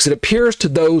remarks, it appears to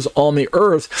those on the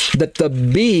earth that the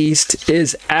beast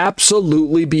is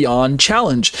absolutely beyond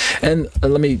challenge. And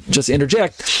let me just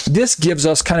interject. This gives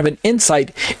us kind of an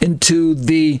insight into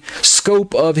the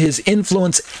scope of his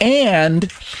influence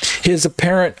and his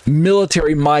apparent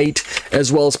military might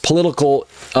as well as political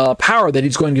power that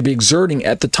he's going to be exerting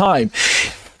at the time.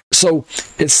 So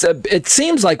it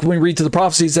seems like when we read to the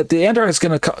prophecies that the Antichrist is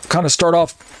going to kind of start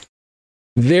off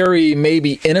very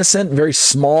maybe innocent, very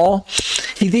small.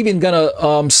 He's even going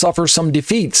to suffer some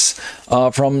defeats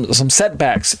from some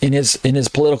setbacks in his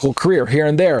political career here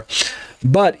and there.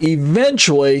 But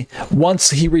eventually, once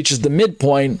he reaches the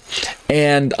midpoint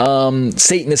and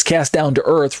Satan is cast down to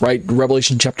earth, right?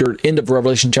 End of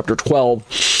Revelation chapter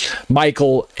 12,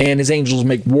 Michael and his angels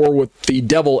make war with the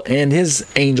devil and his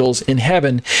angels in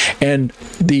heaven, and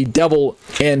the devil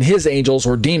and his angels,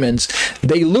 or demons,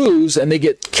 they lose and they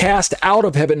get cast out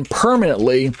of heaven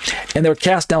permanently, and they're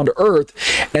cast down to earth.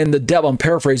 And the devil, I'm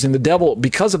paraphrasing, the devil,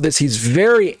 because of this, he's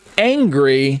very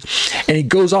angry, and he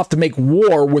goes off to make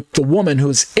war with the woman who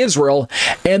is Israel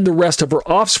and the rest of her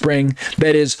offspring,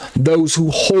 that is, those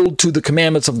who hold to the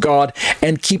commandments of God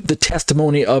and keep the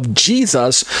testimony of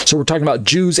Jesus. So we're talking about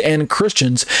Jews and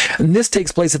Christians, and this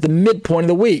takes place at the midpoint of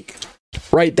the week.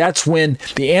 Right, that's when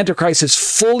the Antichrist is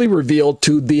fully revealed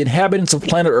to the inhabitants of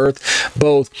planet Earth,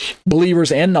 both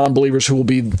believers and non-believers who will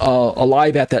be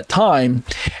alive at that time,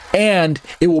 and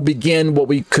it will begin what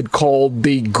we could call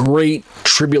the Great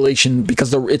Tribulation,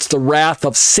 because it's the wrath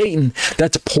of Satan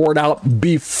that's poured out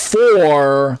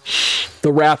before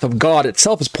the wrath of God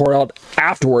itself is poured out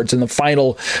afterwards in the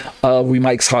final, we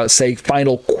might say,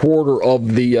 final quarter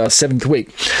of the seventh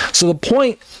week. So the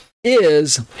point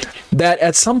is that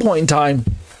at some point in time,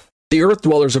 the earth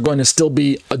dwellers are going to still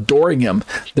be adoring him.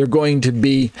 They're going to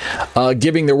be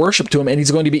giving their worship to him, and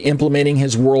he's going to be implementing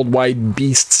his worldwide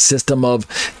beast system of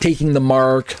taking the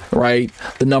mark, right,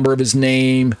 the number of his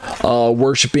name,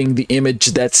 worshiping the image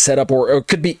that's set up, or it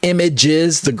could be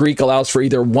images. The Greek allows for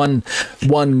either one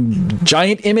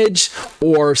giant image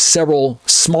or several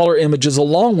smaller images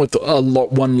along with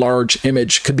one large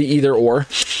image. Could be either or.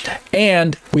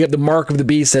 And we have the mark of the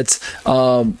beast that's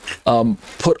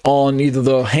put on either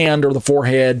the hand or the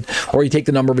forehead, or you take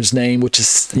the number of his name, which is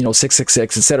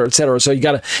 666, etc., etc. So you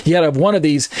gotta have one of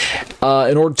these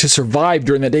in order to survive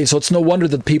during that day. So it's no wonder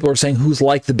that people are saying, who's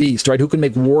like the beast, right? Who can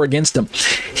make war against him?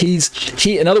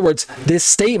 In other words, this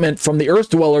statement from the earth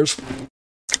dwellers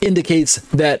indicates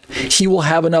that he will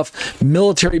have enough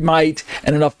military might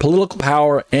and enough political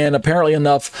power and apparently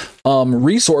enough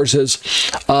resources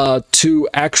to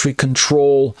actually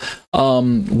control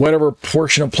whatever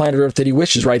portion of planet Earth that he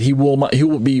wishes, right? He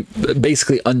will be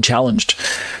basically unchallenged.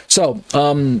 So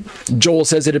Joel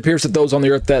says it appears that those on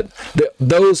the earth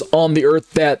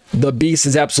that the beast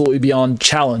is absolutely beyond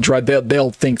challenge, right?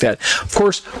 They'll think that. Of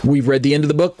course, we've read the end of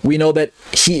the book. We know that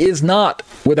he is not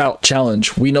without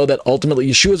challenge. We know that ultimately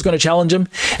Yeshua is going to challenge him,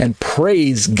 and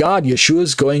praise God, Yeshua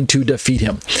is going to defeat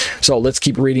him. So let's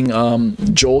keep reading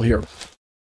Joel here.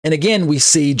 And again, we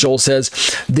see, Joel says,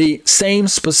 the same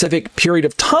specific period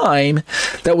of time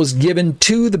that was given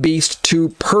to the beast to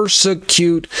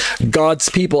persecute God's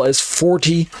people as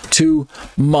 42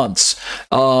 months.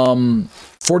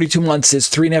 42 months is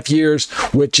 3.5 years,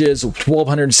 which is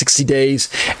 1,260 days.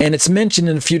 And it's mentioned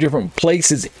in a few different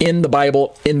places in the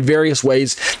Bible in various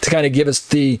ways to kind of give us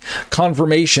the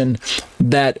confirmation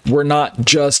that we're not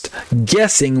just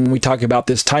guessing when we talk about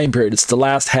this time period. It's the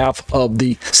last half of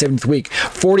the seventh week.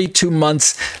 42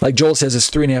 months, like Joel says, is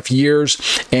 3.5 years.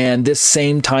 And this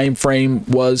same time frame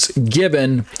was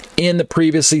given in the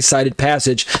previously cited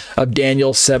passage of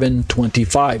Daniel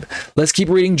 7:25. Let's keep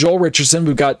reading Joel Richardson.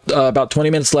 We've got about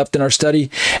 20 minutes left in our study,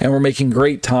 and we're making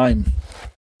great time.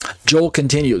 Joel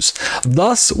continues,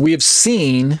 thus we have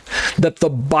seen that the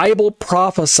Bible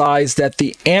prophesies that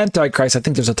the Antichrist, I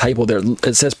think there's a typo there,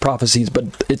 it says prophecies, but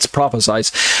it's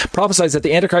prophesies that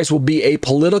the Antichrist will be a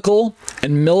political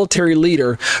and military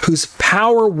leader whose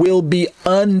power will be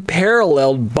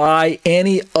unparalleled by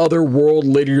any other world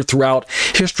leader throughout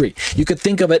history. You could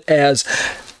think of it as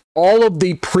all of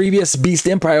the previous beast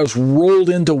empires rolled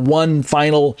into one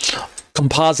final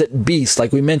composite beast.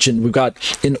 Like we mentioned, we've got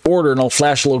in order, and I'll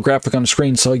flash a little graphic on the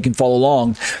screen so you can follow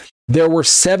along. There were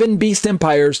 7 beast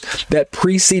empires that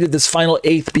preceded this final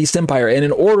 8th beast empire, and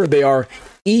in order they are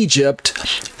Egypt,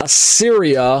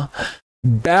 Assyria,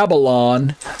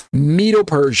 Babylon,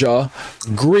 Medo-Persia,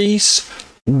 Greece,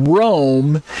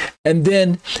 Rome, and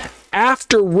then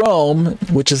after Rome,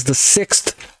 which is the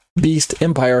 6th beast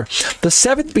empire, the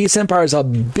 7th beast empire is a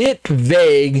bit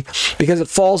vague because it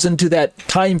falls into that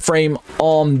time frame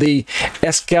on the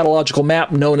eschatological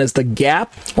map known as the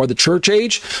gap or the church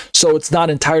age. So it's not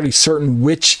entirely certain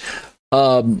which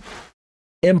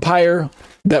empire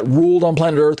that ruled on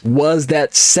planet Earth was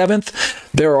that 7th.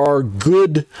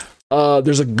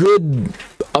 There's a good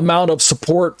amount of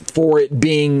support for it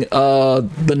being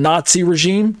the Nazi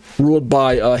regime ruled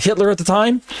by Hitler at the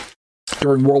time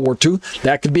during World War II.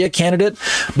 That could be a candidate,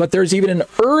 but there's even an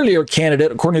earlier candidate,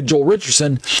 according to Joel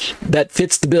Richardson, that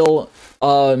fits the bill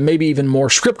maybe even more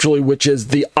scripturally, which is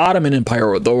the Ottoman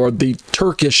Empire or the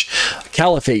Turkish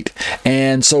Caliphate,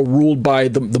 and so ruled by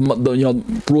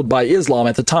ruled by Islam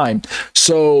at the time.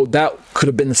 So that could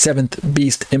have been the 7th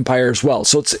beast empire as well.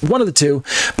 So it's one of the two,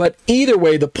 but either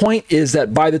way, the point is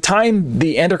that by the time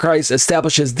the Antichrist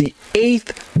establishes the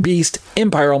 8th beast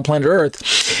empire on planet Earth,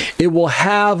 it will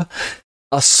have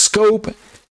a scope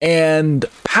and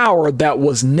power that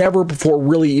was never before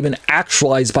really even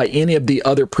actualized by any of the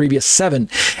other previous 7.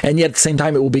 And yet at the same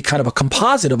time, it will be kind of a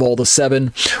composite of all the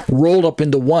 7 rolled up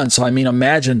into one. So, I mean,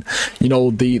 imagine,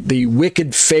 the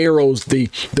wicked pharaohs, the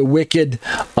wicked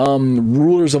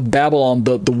rulers of Babylon,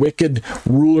 the wicked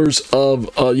rulers of,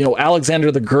 Alexander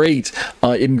the Great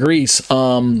in Greece,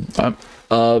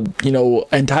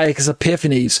 Antiochus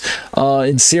Epiphanes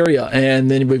in Syria.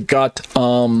 And then we've got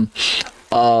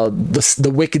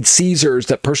the wicked Caesars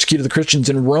that persecuted the Christians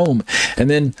in Rome. And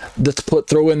then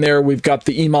throw in there, we've got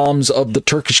the imams of the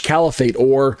Turkish Caliphate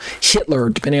or Hitler,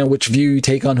 depending on which view you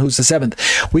take on who's the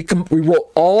 7th. We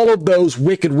roll all of those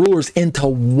wicked rulers into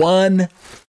one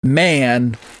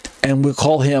man, and we'll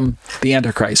call him the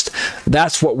Antichrist.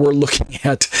 That's what we're looking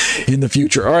at in the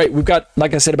future. All right, we've got,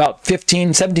 like I said, about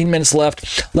 17 minutes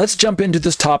left. Let's jump into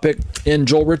this topic in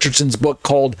Joel Richardson's book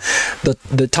called,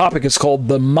 the topic is called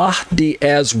The Mahdi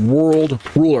as World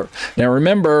Ruler. Now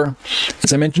remember,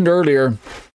 as I mentioned earlier,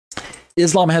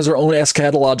 Islam has their own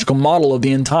eschatological model of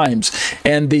the end times.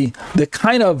 And the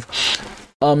kind of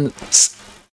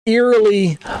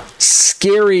eerily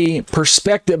scary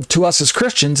perspective to us as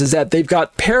Christians is that they've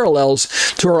got parallels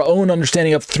to our own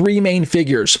understanding of 3 main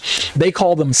figures. They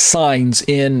call them signs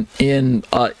in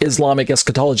Islamic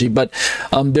eschatology, but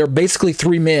they're basically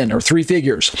 3 men or 3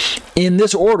 figures in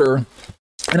this order.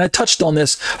 And I touched on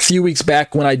this a few weeks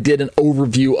back when I did an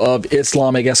overview of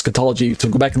Islamic eschatology, so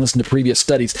go back and listen to previous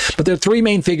studies. But there are 3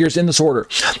 main figures in this order.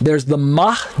 There's the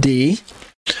Mahdi,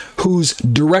 whose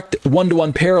direct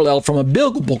one-to-one parallel from a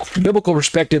biblical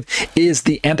perspective is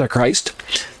the Antichrist.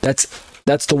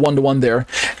 That's the one-to-one there.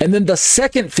 And then the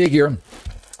second figure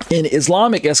in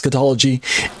Islamic eschatology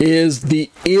is the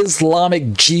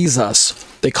Islamic Jesus.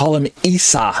 They call him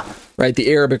Isa, right? The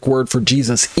Arabic word for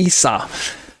Jesus, Isa.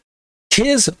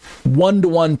 His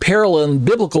one-to-one parallel in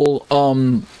biblical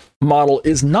model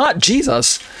is not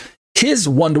Jesus. His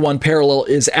one-to-one parallel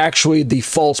is actually the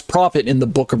false prophet in the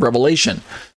book of Revelation,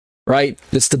 right?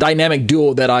 It's the dynamic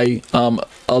duo that I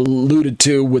alluded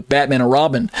to with Batman and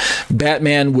Robin.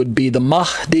 Batman would be the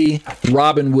Mahdi,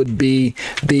 Robin would be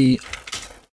the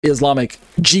Islamic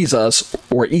Jesus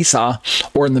or Isa,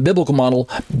 or in the biblical model,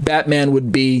 Batman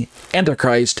would be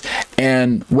Antichrist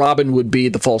and Robin would be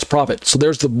the false prophet. So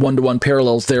there's the one-to-one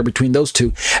parallels there between those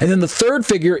two. And then the third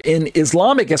figure in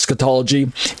Islamic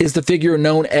eschatology is the figure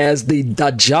known as the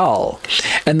Dajjal.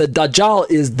 And the Dajjal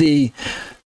is the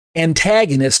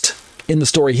antagonist in the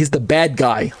story. He's the bad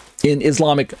guy in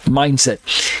Islamic mindset.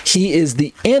 He is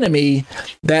the enemy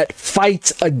that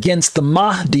fights against the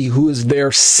Mahdi, who is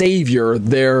their savior,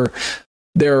 their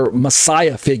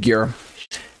Messiah figure.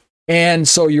 And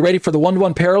so you ready for the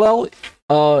one-to-one parallel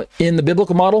in the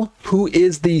biblical model? Who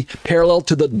is the parallel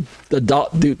to the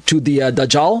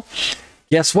Dajjal?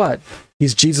 Guess what?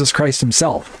 He's Jesus Christ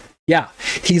himself. Yeah,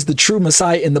 he's the true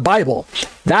Messiah in the Bible.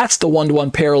 That's the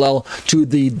one-to-one parallel to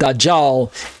the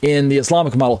Dajjal in the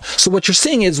Islamic model. So what you're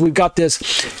seeing is we've got this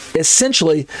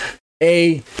essentially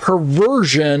a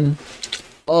perversion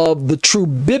of the true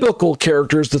biblical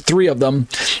characters, the three of them,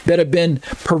 that have been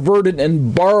perverted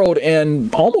and borrowed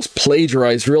and almost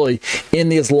plagiarized, really, in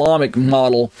the Islamic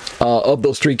model of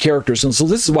those three characters. And so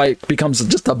this is why it becomes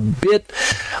just a bit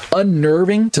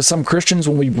unnerving to some Christians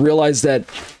when we realize that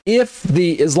if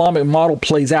the Islamic model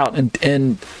plays out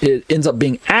and it ends up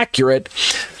being accurate,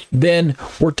 then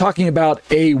we're talking about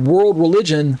a world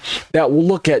religion that will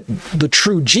look at the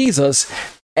true Jesus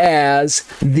as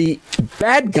the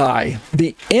bad guy,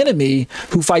 the enemy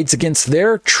who fights against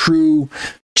their true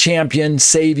champion,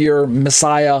 savior,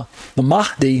 Messiah, the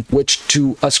Mahdi, which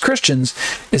to us Christians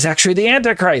is actually the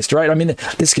Antichrist, right? I mean,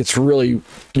 this gets really,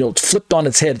 flipped on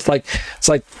its head. It's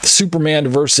like Superman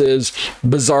versus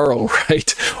Bizarro,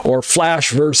 right? Or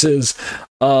Flash versus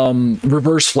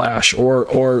Reverse Flash,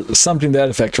 or something to that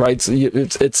effect, right? So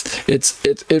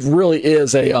it really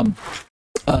is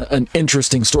an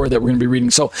interesting story that we're going to be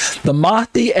reading. So the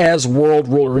Mahdi as world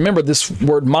ruler. Remember, this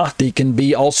word Mahdi can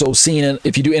be also seen in,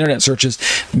 if you do internet searches,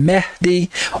 Mehdi,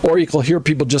 or you can hear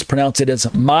people just pronounce it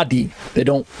as Mahdi. They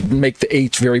don't make the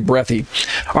H very breathy.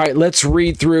 All right, let's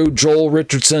read through Joel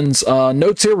Richardson's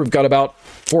notes here. We've got about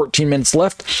 14 minutes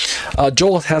left.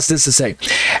 Joel has this to say: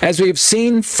 as we have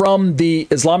seen from the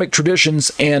Islamic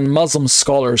traditions and Muslim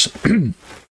scholars,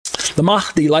 the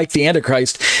Mahdi, like the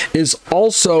Antichrist, is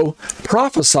also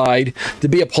prophesied to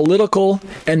be a political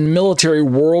and military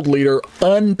world leader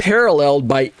unparalleled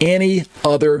by any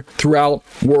other throughout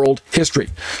world history.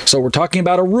 So we're talking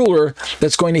about a ruler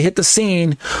that's going to hit the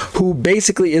scene who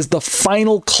basically is the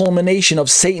final culmination of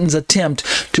Satan's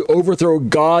attempt to overthrow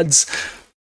God's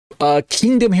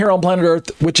kingdom here on planet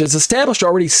Earth, which is established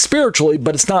already spiritually,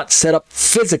 but it's not set up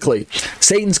physically.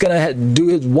 Satan's going to do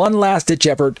his one last-ditch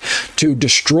effort to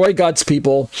destroy God's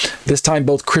people, this time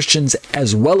both Christians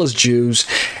as well as Jews,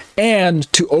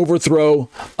 and to overthrow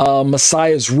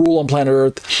Messiah's rule on planet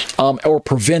Earth, or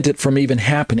prevent it from even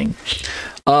happening.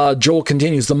 Joel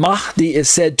continues, the Mahdi is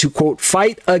said to, quote,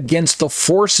 fight against the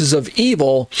forces of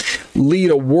evil,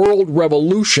 lead a world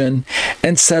revolution,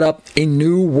 and set up a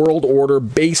new world order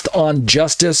based on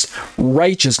justice,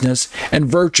 righteousness, and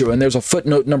virtue. And there's a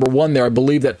footnote number 1 there, I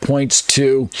believe, that points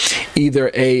to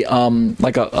either a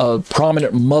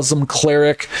prominent Muslim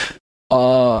cleric.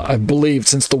 I believe,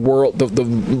 since the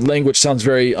language sounds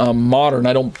very modern,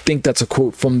 I don't think that's a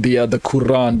quote from the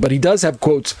Quran, but he does have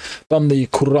quotes from the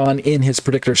Quran in his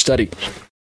particular study.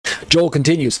 Joel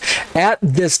continues, at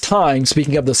this time,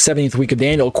 speaking of the 70th week of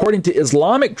Daniel, according to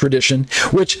Islamic tradition,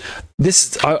 which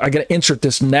I got to insert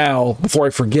this now before I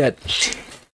forget.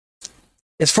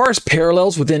 As far as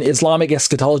parallels within Islamic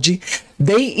eschatology,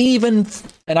 they even,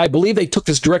 and I believe they took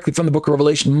this directly from the Book of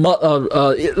Revelation.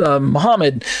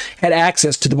 Muhammad had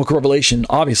access to the Book of Revelation,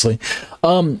 obviously.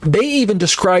 They even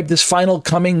describe this final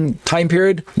coming time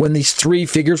period when these three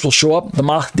figures will show up, the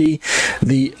Mahdi,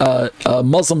 the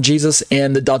Muslim Jesus,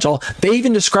 and the Dajjal. They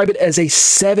even describe it as a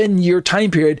 7-year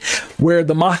time period where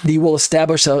the Mahdi will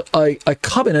establish a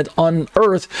covenant on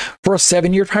earth for a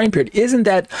 7-year time period. Isn't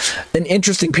that an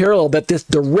interesting parallel, that this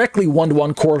directly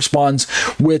one-to-one corresponds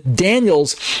with Daniel's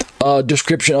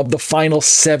description of the final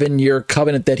 7-year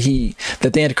covenant that the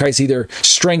Antichrist either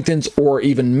strengthens or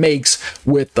even makes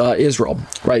with Israel.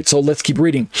 Right, so let's keep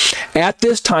reading. At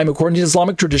this time, according to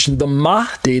Islamic tradition, the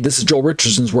Mahdi, this is Joel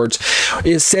Richardson's words,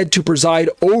 is said to preside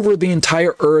over the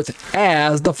entire earth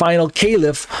as the final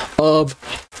caliph of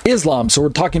Islam. So we're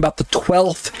talking about the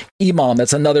 12th Imam.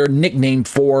 That's another nickname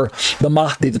for the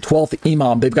Mahdi, the 12th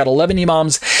Imam. They've got 11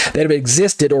 Imams that have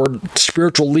existed, or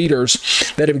spiritual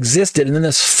leaders that have existed, and then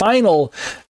this final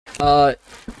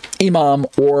Imam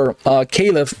or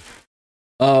Caliph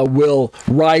will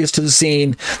rise to the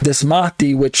scene. This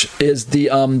Mahdi, which is the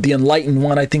enlightened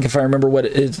one, I think, if I remember what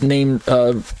his name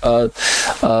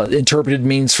interpreted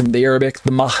means from the Arabic,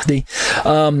 the Mahdi.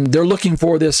 They're looking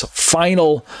for this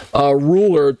final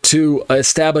ruler to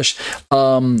establish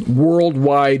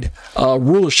worldwide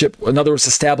rulership. In other words,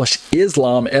 establish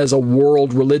Islam as a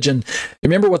world religion.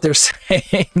 Remember what they're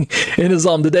saying in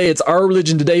Islam today. It's our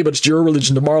religion today, but it's your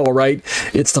religion tomorrow, right?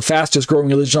 It's the fastest growing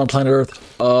religion on planet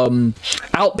Earth.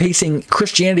 Outpacing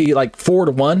Christianity like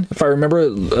 4-1, if I remember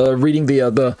reading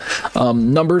the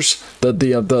numbers,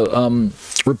 the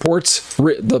reports,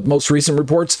 the most recent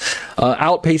reports,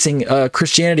 outpacing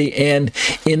Christianity, and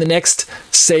in the next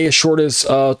say as short as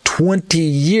 20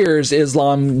 years,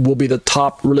 Islam will be the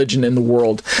top religion in the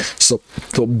world. So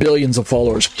billions of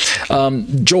followers.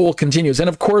 Joel continues. And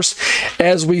of course,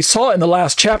 as we saw in the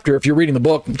last chapter, if you're reading the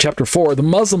book, chapter 4, the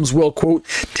Muslims will, quote,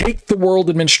 take the world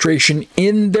administration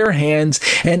in their hands,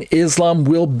 and Islam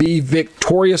will be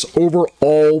victorious over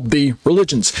all the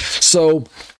religions. So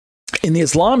in the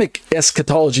Islamic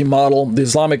eschatology model, the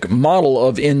Islamic model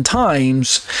of end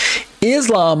times,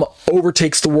 Islam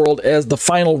overtakes the world as the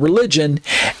final religion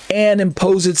and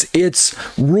imposes its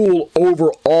rule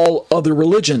over all other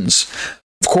religions.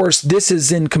 Of course, this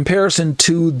is in comparison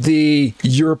to the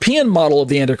European model of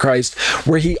the Antichrist,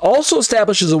 where he also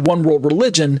establishes a one-world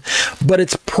religion, but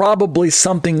it's probably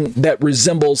something that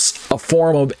resembles a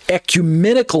form of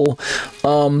ecumenical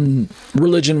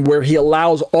religion, where he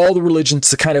allows all the religions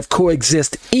to kind of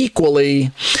coexist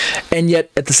equally, and yet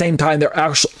at the same time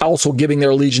they're also giving their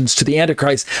allegiance to the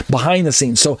Antichrist behind the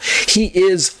scenes. So he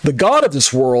is the God of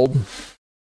this world,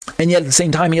 and yet at the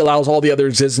same time, he allows all the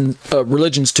other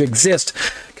religions to exist,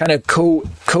 kind of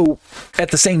at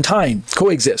the same time,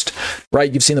 coexist,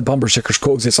 right? You've seen the bumper stickers,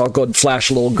 coexist. I'll go ahead and flash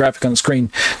a little graphic on the screen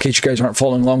in case you guys aren't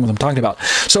following along with what I'm talking about.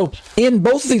 So in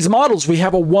both of these models, we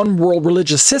have a one world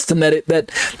religious system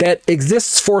that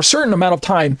exists for a certain amount of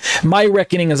time. My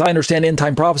reckoning, as I understand end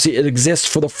time prophecy, it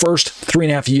exists for the first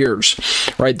 3.5 years,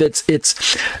 right?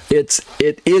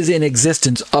 It is in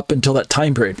existence up until that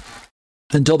time period,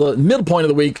 until the middle point of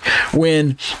the week,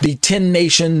 when the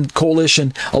 10-nation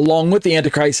coalition, along with the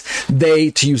Antichrist,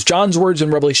 they, to use John's words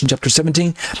in Revelation chapter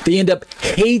 17, they end up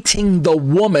hating the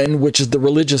woman, which is the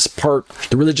religious part,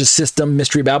 the religious system,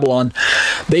 Mystery Babylon.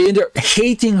 They end up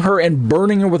hating her and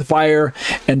burning her with fire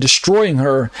and destroying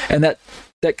her, and that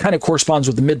kind of corresponds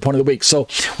with the midpoint of the week. So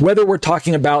whether we're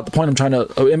talking about, the point I'm trying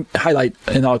to highlight,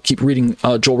 and I'll keep reading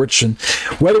Joel Richardson,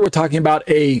 whether we're talking about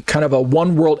a kind of a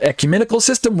one world ecumenical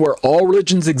system where all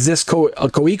religions exist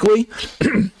co-equally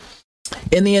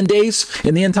in the end days,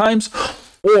 in the end times,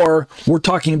 or we're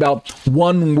talking about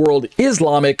one world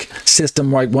Islamic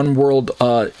system, right? One world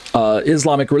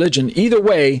Islamic religion. Either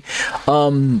way,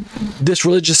 this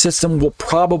religious system will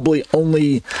probably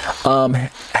only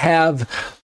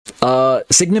have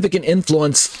significant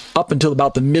influence up until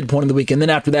about the midpoint of the week, and then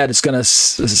after that, it's going to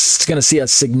see a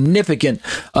significant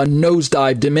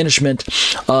nosedive diminishment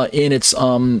in its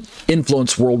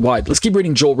influence worldwide. Let's keep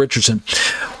reading Joel Richardson.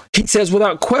 He says,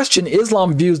 without question,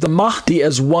 Islam views the Mahdi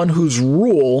as one whose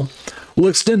rule will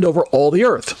extend over all the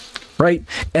earth. Right?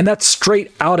 And that's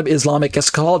straight out of Islamic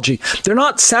eschatology. They're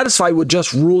not satisfied with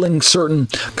just ruling certain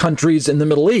countries in the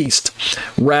Middle East.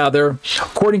 Rather,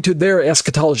 according to their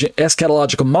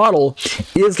eschatological model,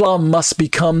 Islam must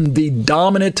become the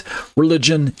dominant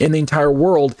religion in the entire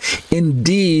world.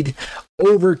 Indeed,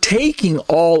 overtaking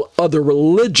all other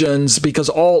religions, because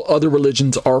all other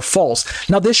religions are false.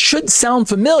 Now, this should sound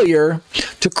familiar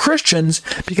to Christians,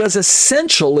 because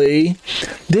essentially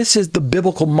this is the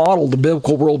biblical model, the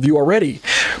biblical worldview already.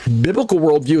 Biblical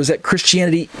worldview is that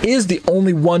Christianity is the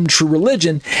only one true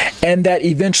religion, and that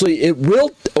eventually it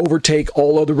will overtake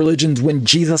all other religions when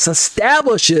Jesus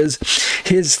establishes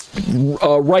his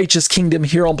righteous kingdom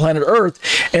here on planet Earth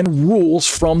and rules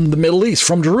from the Middle East,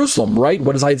 from Jerusalem, right?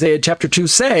 What does Isaiah chapter 2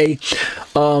 say?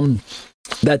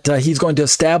 That he's going to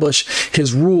establish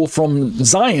his rule from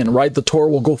Zion, right? The Torah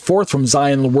will go forth from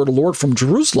Zion, the word of the Lord from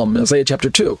Jerusalem, Isaiah chapter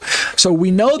 2. So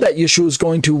we know that Yeshua is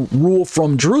going to rule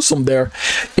from Jerusalem there.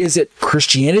 Is it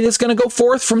Christianity that's going to go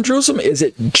forth from Jerusalem? Is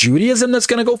it Judaism that's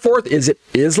going to go forth? Is it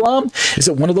Islam? Is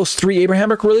it one of those three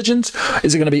Abrahamic religions?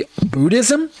 Is it going to be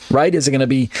Buddhism, right? Is it going to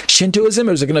be Shintoism?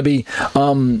 Or is it going to be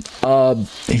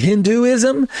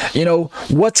Hinduism? You know,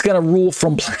 what's going to rule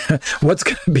from, what's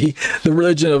going to be the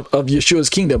religion of Yeshua's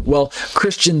kingdom? Well,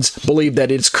 Christians believe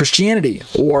that it's Christianity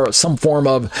or some form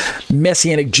of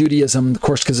Messianic Judaism, of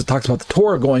course, because it talks about the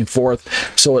Torah going forth.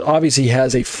 So it obviously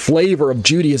has a flavor of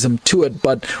Judaism to it,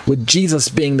 but with Jesus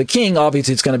being the king,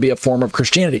 obviously it's going to be a form of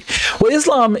Christianity. Well,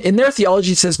 Islam, in their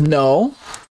theology, says no,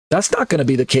 that's not going to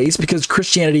be the case, because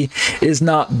Christianity is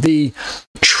not the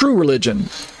true religion.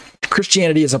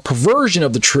 Christianity is a perversion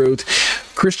of the truth.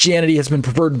 Christianity has been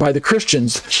perverted by the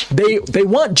Christians. They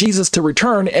want Jesus to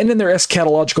return, and in their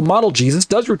eschatological model, Jesus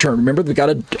does return. Remember, they got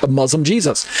a Muslim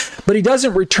Jesus. But he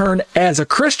doesn't return as a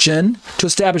Christian to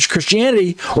establish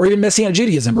Christianity or even Messianic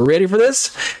Judaism. Are you ready for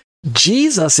this?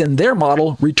 Jesus, in their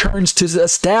model, returns to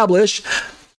establish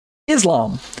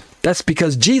Islam. That's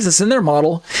because Jesus, in their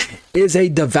model, is a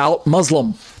devout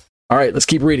Muslim. All right, let's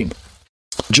keep reading.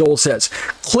 Joel says,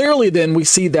 clearly then we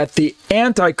see that the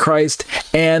Antichrist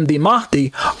and the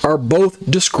Mahdi are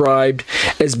both described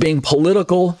as being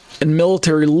political and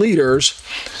military leaders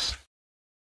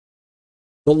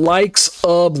the likes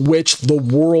of which the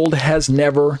world has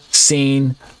never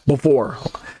seen before.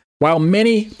 While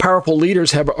many powerful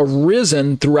leaders have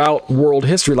arisen throughout world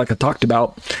history, like I talked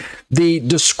about, the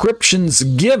descriptions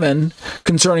given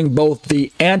concerning both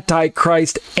the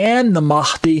Antichrist and the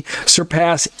Mahdi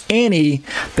surpass any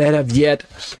that have yet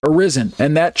arisen.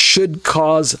 And that should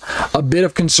cause a bit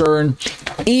of concern,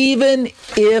 even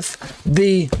if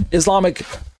the Islamic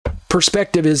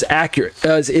perspective is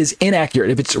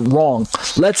inaccurate, if it's wrong.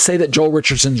 Let's say that Joel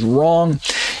Richardson's wrong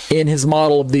in his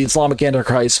model of the Islamic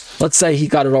Antichrist. Let's say he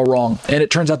got it all wrong, and it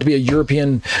turns out to be a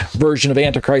European version of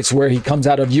Antichrist, where he comes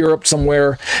out of Europe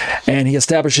somewhere and he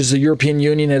establishes the European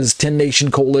Union as a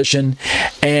 10-nation coalition,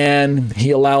 and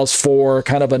he allows for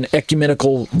kind of an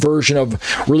ecumenical version of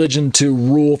religion to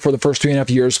rule for the first 3.5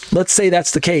 years. Let's say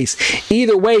that's the case.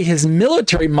 Either way, his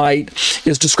military might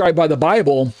is described by the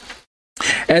Bible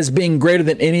as being greater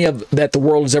than any of that the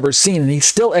world has ever seen. And he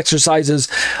still exercises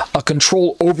a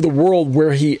control over the world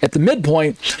where he, at the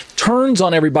midpoint, turns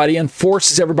on everybody and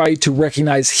forces everybody to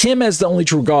recognize him as the only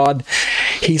true God.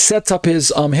 He sets up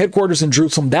his headquarters in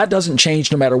Jerusalem. That doesn't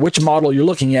change no matter which model you're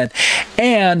looking at.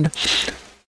 And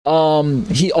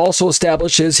he also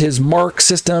establishes his mark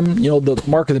system, the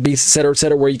mark of the beast, et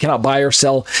cetera, where you cannot buy or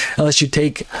sell unless you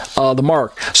take the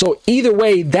mark. So either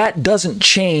way, that doesn't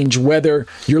change whether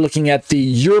you're looking at the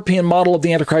European model of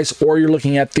the Antichrist or you're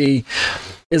looking at the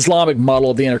Islamic model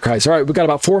of the Antichrist. All right, we've got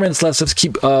about 4 minutes left. Let's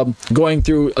keep going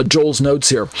through Joel's notes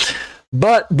here.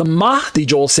 But the Mahdi,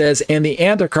 Joel says, and the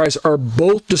Antichrist are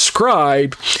both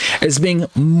described as being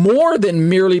more than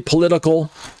merely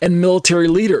political and military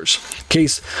leaders. In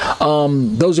case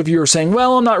those of you who are saying,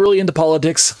 well, I'm not really into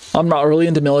politics, I'm not really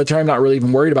into military, I'm not really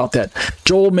even worried about that.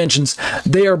 Joel mentions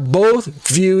they are both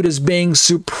viewed as being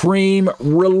supreme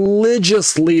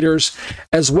religious leaders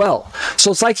as well.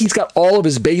 So it's like he's got all of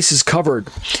his bases covered.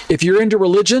 If you're into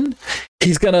religion,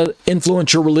 he's going to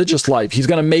influence your religious life. He's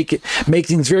going to make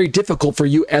things very difficult for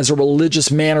you as a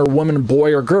religious man or woman,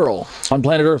 boy or girl on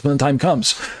planet Earth when the time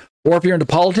comes. Or if you're into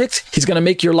politics, he's going to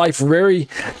make your life very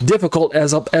difficult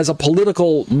as a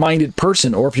political-minded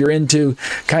person. Or if you're into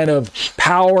kind of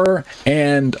power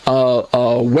and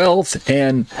wealth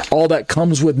and all that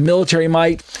comes with military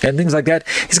might and things like that,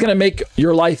 he's going to make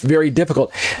your life very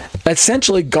difficult.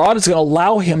 Essentially, God is going to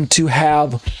allow him to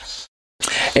have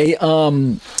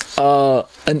an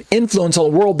influence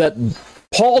on the world that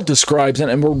Paul describes,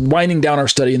 and we're winding down our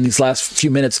study in these last few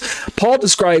minutes, Paul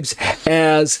describes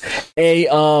as a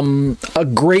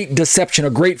great deception, a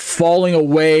great falling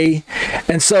away.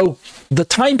 And so the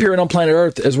time period on planet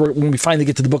Earth, when we finally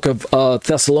get to the book of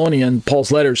Thessalonians,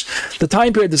 Paul's letters, the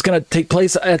time period that's going to take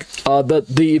place at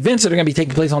the events that are going to be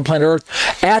taking place on planet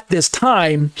Earth at this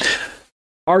time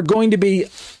are going to be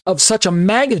of such a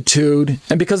magnitude,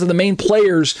 and because of the main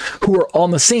players who are on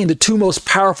the scene, the two most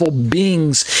powerful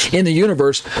beings in the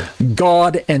universe,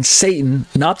 God and Satan,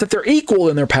 not that they're equal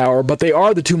in their power, but they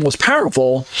are the two most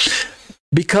powerful,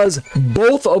 because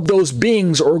both of those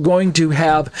beings are going to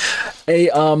have a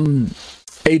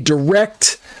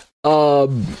direct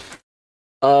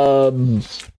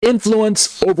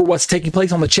influence over what's taking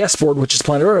place on the chessboard, which is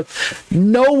planet Earth.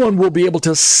 No one will be able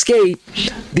to escape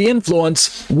the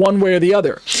influence one way or the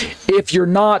other. If you're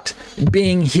not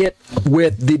being hit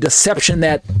with the deception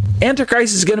that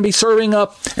Antichrist is going to be serving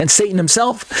up and Satan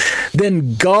himself,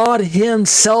 then God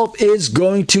himself is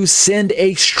going to send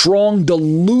a strong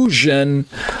delusion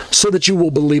so that you will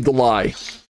believe the lie.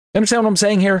 You understand what I'm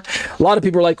saying here? A lot of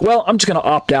people are like, well, I'm just going to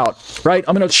opt out, right?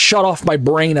 I'm going to shut off my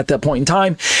brain at that point in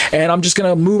time, and I'm just going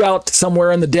to move out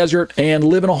somewhere in the desert and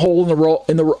live in a hole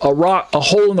in the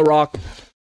rock,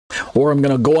 or I'm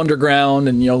going to go underground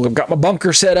and, I've got my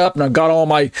bunker set up and I've got all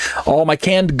my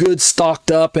canned goods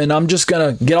stocked up, and I'm just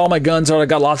going to get all my guns out. I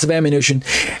got lots of ammunition,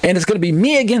 and it's going to be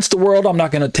me against the world. I'm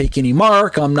not going to take any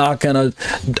mark. I'm not going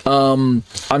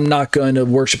to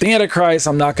worship the Antichrist.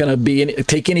 I'm not going to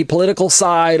take any political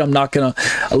side. I'm not going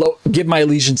to give my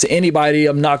allegiance to anybody.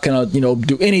 I'm not going to,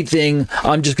 do anything.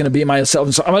 I'm just going to be myself.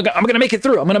 And so I'm going to make it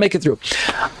through. I'm going to make it through.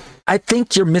 I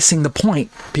think you're missing the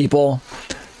point, people.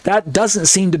 That doesn't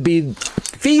seem to be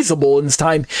feasible in this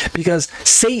time, because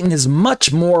Satan is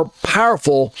much more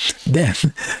powerful than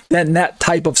that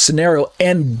type of scenario.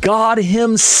 And God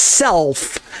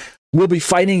himself will be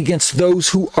fighting against those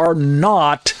who are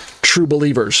not true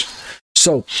believers.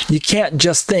 So you can't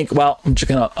just think, well, I'm just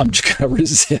gonna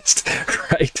resist,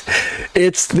 right?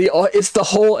 It's the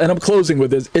whole, and I'm closing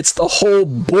with this, it's the whole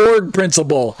Borg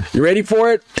principle. You ready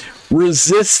for it?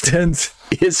 Resistance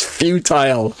is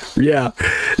futile. Yeah.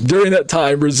 During that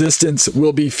time, resistance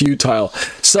will be futile.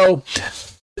 So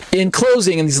in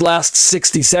closing, in these last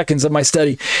 60 seconds of my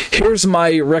study, here's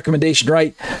my recommendation,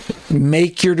 right?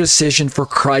 Make your decision for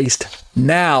Christ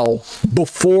now,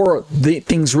 before the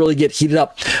things really get heated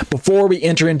up, before we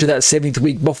enter into that 70th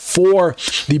week, before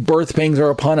the birth pangs are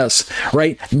upon us,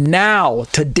 right? Now,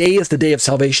 today is the day of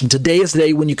salvation. Today is the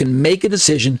day when you can make a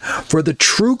decision for the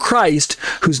true Christ,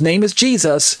 whose name is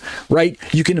Jesus, right?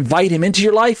 You can invite him into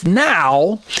your life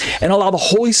now and allow the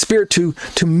Holy Spirit to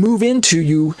move into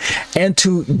you and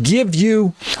to give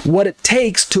you what it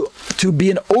takes to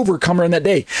be an overcomer in that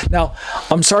day. Now,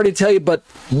 I'm sorry to tell you, but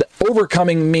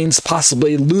overcoming means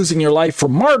possibly losing your life for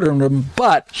martyrdom,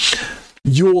 but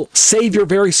you'll save your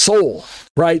very soul,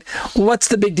 right? What's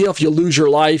the big deal if you lose your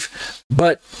life,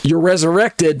 but you're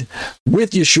resurrected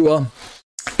with Yeshua,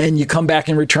 and you come back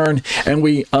in return, and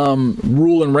we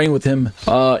rule and reign with him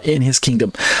in his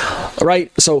kingdom. All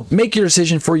right, so make your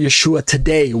decision for Yeshua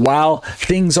today while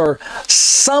things are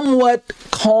somewhat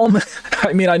calm.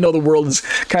 I mean, I know the world is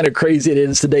kind of crazy, it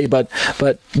is today, but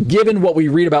given what we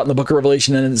read about in the book of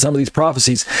Revelation and in some of these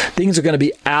prophecies, things are going to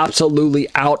be absolutely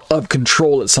out of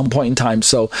control at some point in time.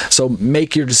 So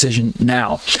make your decision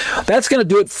now. That's going to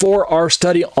do it for our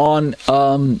study on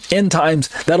end times.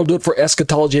 That'll do it for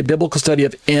Eschatology, a biblical study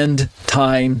of end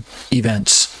time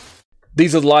events.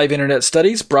 These are the live internet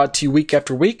studies brought to you week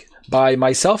after week by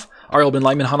myself, Ariel Ben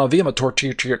Lyman Hanavi. I'm a Torah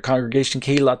teacher at Congregation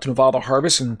Kehillat Nevada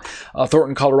Harvest in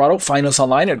Thornton, Colorado. Find us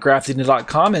online at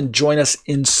grafted.com and join us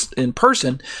in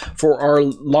person for our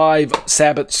live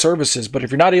Sabbath services. But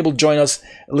if you're not able to join us,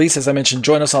 at least as I mentioned,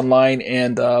 join us online,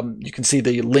 and you can see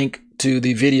the link to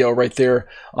the video right there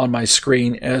on my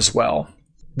screen as well.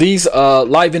 These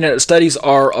live internet studies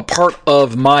are a part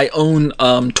of my own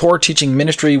Torah teaching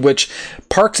ministry, which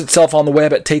parks itself on the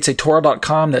web at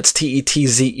tetzetorah.com. That's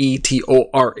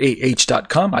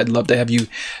tetzetorah.com. I'd love to have you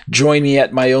join me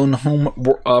at my own home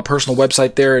personal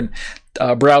website there and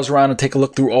browse around and take a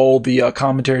look through all the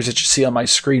commentaries that you see on my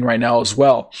screen right now as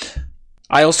well.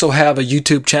 I also have a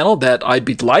YouTube channel that I'd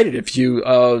be delighted if you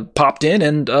popped in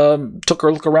and took a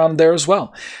look around there as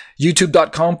well.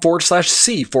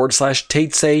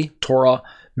 YouTube.com/C/Tetze Torah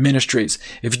Ministries.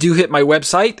 If you do hit my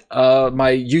website,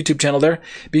 my YouTube channel there,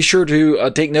 be sure to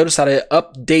take notice that I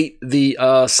update the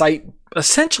site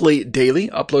essentially daily,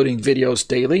 uploading videos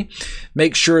daily.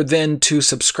 Make sure then to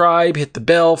subscribe, hit the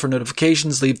bell for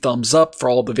notifications, leave thumbs up for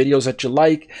all the videos that you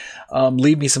like.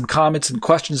 Leave me some comments and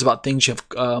questions about things you have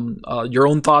your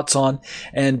own thoughts on,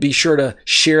 and be sure to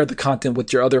share the content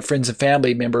with your other friends and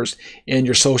family members in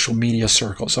your social media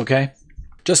circles, okay?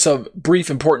 Just some brief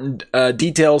important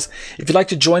details. If you'd like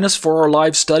to join us for our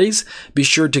live studies, be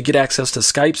sure to get access to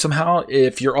Skype somehow.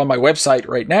 If you're on my website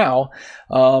right now,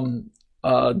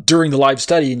 during the live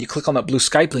study and you click on that blue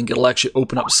Skype link, it'll actually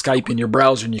open up Skype in your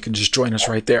browser and you can just join us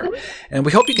right there. And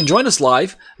we hope you can join us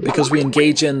live, because we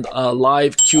engage in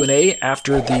live Q&A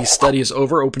after the study is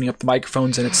over, opening up the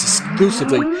microphones, and it's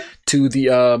exclusively to the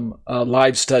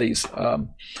live studies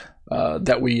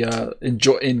that we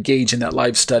engage in that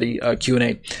live study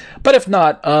Q&A. But if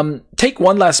not, take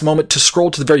one last moment to scroll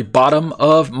to the very bottom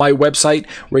of my website,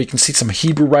 where you can see some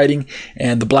Hebrew writing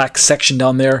and the black section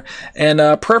down there, and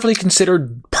prayerfully consider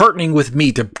partnering with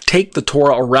me to take the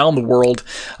Torah around the world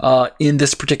in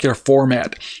this particular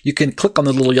format. You can click on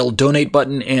the little yellow donate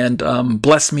button and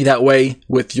bless me that way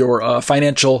with your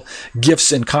financial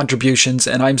gifts and contributions,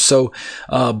 and I'm so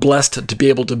blessed to be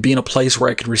able to be in a place where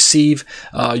I can receive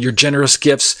your generous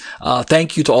gifts.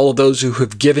 Thank you to all of those who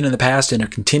have given in the past and are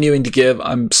continuing to give.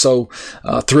 I'm so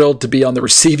thrilled to be on the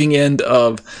receiving end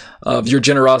of your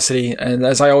generosity. And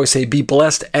as I always say, be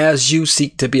blessed as you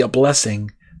seek to be a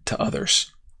blessing to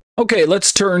others. Okay,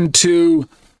 let's turn to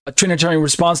a Trinitarian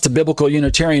response to biblical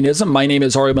Unitarianism. My name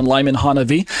is Ariel Ben Lyman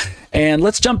Hanavi, and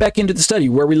let's jump back into the study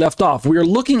where we left off. We are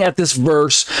looking at this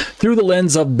verse through the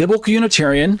lens of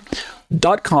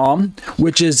biblicalunitarian.com,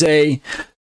 which is a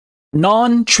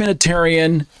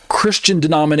non-Trinitarian Christian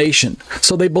denomination.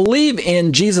 So they believe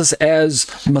in Jesus as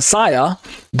Messiah.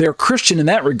 They're Christian in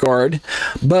that regard,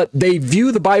 but they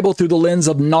view the Bible through the lens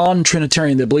of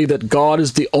non-Trinitarian. They believe that God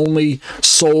is the only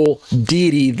sole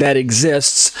deity that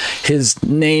exists. His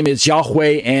name is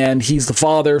Yahweh, and he's the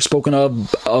Father spoken of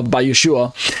by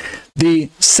Yeshua. The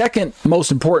second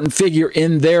most important figure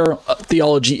in their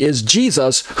theology is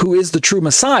Jesus, who is the true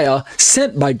Messiah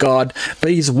sent by God, but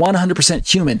he's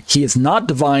 100% human. He is not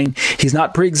divine. He's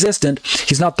not pre-existent.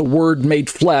 He's not the Word made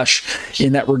flesh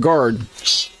in that regard.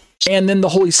 And then the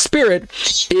Holy Spirit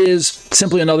is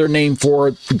simply another name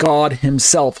for God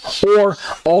himself, or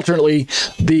alternately,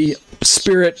 the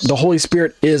Spirit, the Holy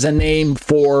Spirit, is a name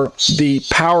for the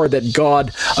power that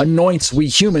God anoints we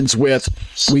humans with,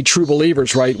 we true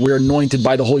believers, right? We're anointed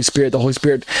by the Holy Spirit. The Holy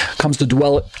Spirit comes to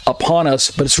dwell upon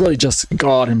us, but it's really just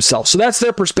God himself. So that's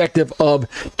their perspective of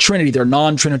Trinity. They're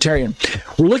non-Trinitarian.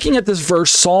 We're looking at this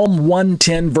verse, Psalm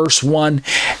 110, verse 1,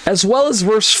 as well as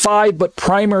verse 5, but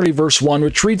primarily verse 1,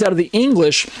 which reads out of the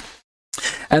English,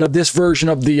 out of this version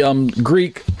of the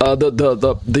Greek,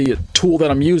 the tool that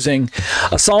I'm using.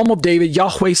 A Psalm of David,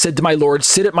 Yahweh said to my Lord,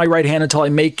 sit at my right hand until I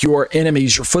make your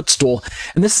enemies your footstool.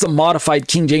 And this is a modified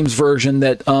King James version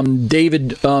that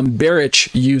David Berich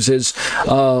uses,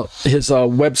 his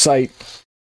website.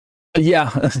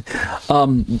 Yeah,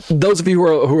 those of you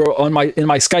who are in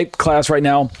my Skype class right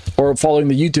now or following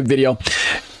the YouTube video,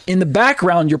 in the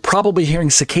background, you're probably hearing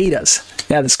cicadas.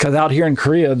 Yeah, that's because out here in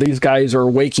Korea, these guys are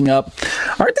waking up.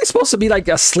 Aren't they supposed to be like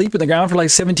asleep in the ground for like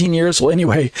 17 years? Well,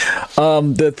 anyway,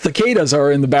 the cicadas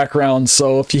are in the background.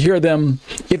 So if you hear them,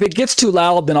 if it gets too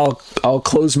loud, then I'll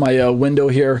close my window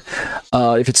here.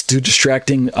 If it's too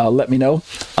distracting, let me know.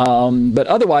 But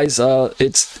otherwise,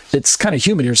 it's kind of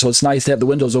humid here, so it's nice to have the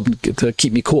windows open to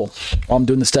keep me cool while I'm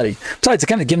doing the study. Besides, it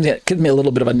kind of gives me a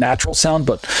little bit of a natural sound,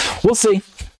 but we'll see.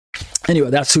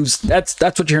 Anyway, that's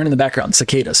what you're hearing in the background,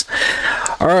 cicadas.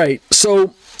 All right,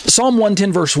 so Psalm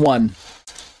 110, verse 1.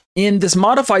 In this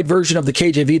modified version of the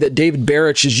KJV that David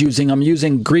Berich is using, I'm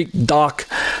using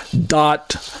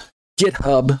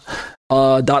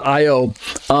greek.github.io.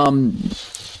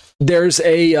 There's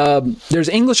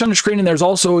English on the screen, and there's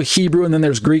also Hebrew, and then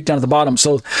there's Greek down at the bottom.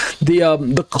 So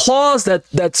the clause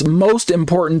that's most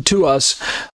important to us,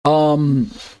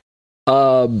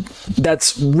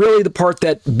 that's really the part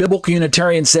that Biblical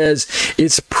Unitarian says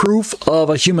is proof of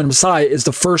a human Messiah, is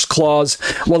the first clause.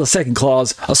 Well, the second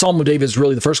clause, a Psalm of David is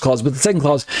really the first clause, but the second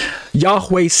clause,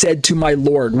 Yahweh said to my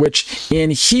Lord, which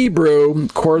in Hebrew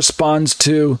corresponds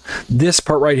to this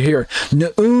part right here.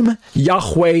 Ne'um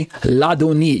Yahweh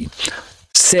Ladoni,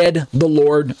 said the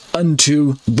Lord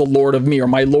unto the Lord of me, or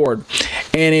my Lord.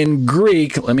 And in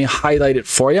Greek, let me highlight it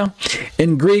for you.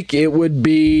 In Greek, it would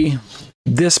be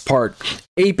this part,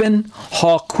 Apen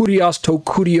ha kurios to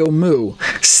kurio mu,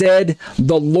 said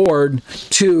the Lord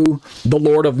to the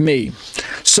Lord of me.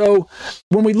 So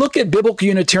when we look at Biblical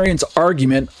Unitarians'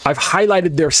 argument, I've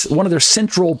highlighted one of their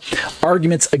central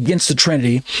arguments against the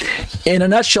Trinity. In a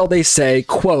nutshell, they say,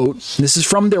 quote, this is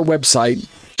from their website,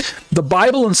 the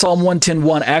Bible in Psalm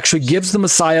 110:1 actually gives the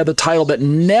Messiah the title that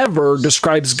never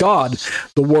describes God.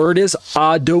 The word is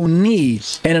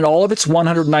Adoni, and in all of its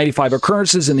 195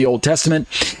 occurrences in the Old Testament,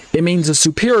 it means a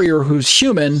superior who's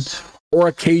human or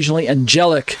occasionally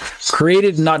angelic,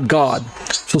 created, not God.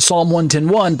 So Psalm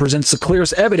 110:1 presents the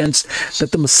clearest evidence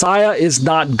that the Messiah is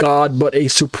not God, but a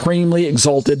supremely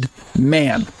exalted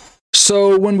man.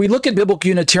 So when we look at Biblical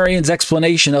Unitarians'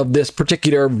 explanation of this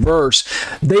particular verse,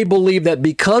 they believe that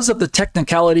because of the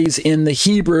technicalities in the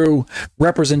Hebrew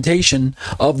representation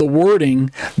of the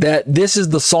wording, that this is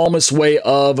the psalmist's way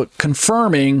of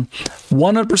confirming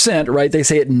 100%, right? They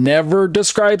say it never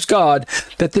describes God,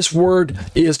 that this word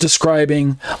is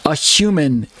describing a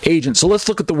human agent. So let's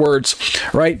look at the words,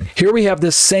 right? Here we have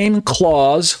this same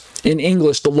clause in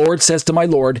English, the Lord says to my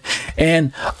Lord,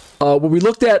 and what we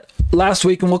looked at last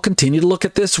week, and we'll continue to look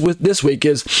at this week,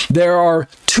 is there are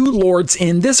two Lords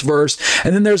in this verse,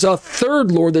 and then there's a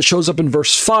third Lord that shows up in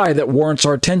verse 5 that warrants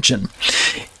our attention.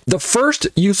 The first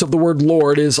use of the word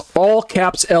Lord is all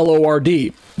caps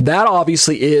L-O-R-D. That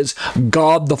obviously is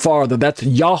God the Father. That's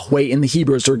Yahweh in the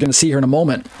Hebrew, as we're going to see here in a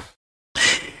moment.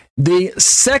 The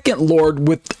second Lord,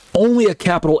 with only a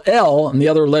capital L and the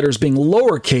other letters being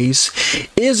lowercase,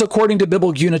 is, according to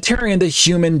Biblical Unitarian, the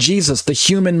human Jesus, the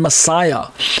human Messiah.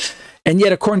 And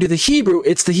yet, according to the Hebrew,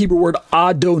 it's the Hebrew word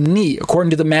Adoni, according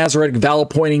to the Masoretic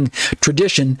vowel-pointing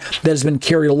tradition that has been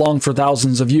carried along for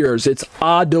thousands of years. It's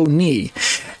Adoni.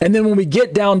 And then when we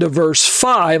get down to verse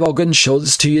 5, I'll go ahead and show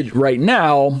this to you right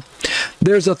now.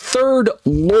 There's a third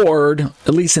Lord,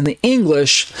 at least in the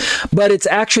English, but it's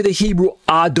actually the Hebrew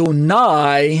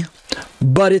Adonai,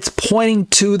 but it's pointing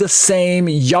to the same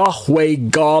Yahweh,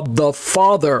 God the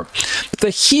Father. The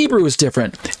Hebrew is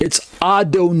different. It's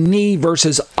Adoni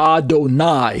versus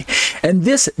Adonai. And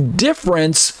this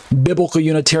difference, Biblical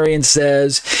Unitarian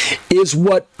says, is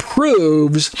what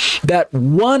proves that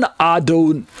one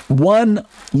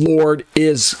Lord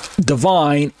is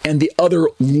divine and the other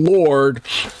Lord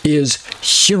is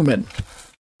human.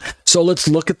 So let's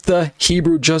look at the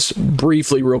Hebrew just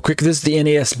briefly real quick. This is the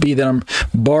NASB that I'm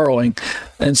borrowing.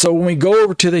 And so when we go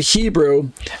over to the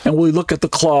Hebrew and we look at the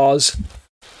clause,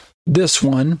 this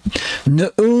one,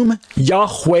 Ne'um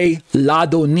Yahweh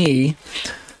Ladoni,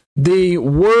 The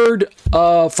word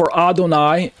for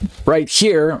Adonai right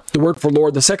here, the word for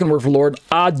Lord, the second word for Lord,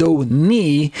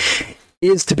 Adoni,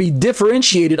 is to be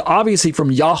differentiated, obviously,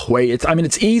 from Yahweh.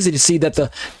 It's easy to see that the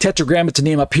tetragrammaton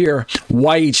name up here,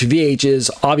 YHVH,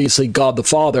 is obviously God the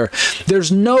Father.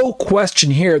 There's no question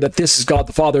here that this is God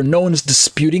the Father. No one is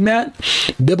disputing that.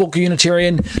 Biblical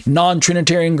Unitarian,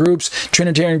 non-Trinitarian groups,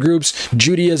 Trinitarian groups,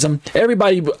 Judaism,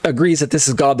 everybody agrees that this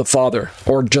is God the Father,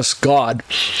 or just God.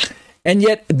 And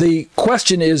yet the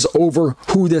question is over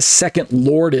who this second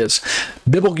Lord is.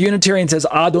 Biblical Unitarian says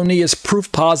Adoni is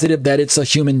proof positive that it's a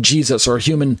human Jesus, or a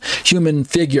human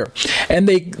figure. And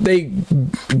they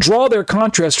draw their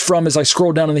contrast from, as I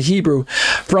scroll down in the Hebrew,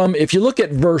 from, if you look at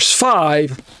verse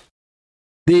 5,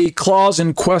 the clause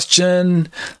in question,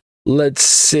 let's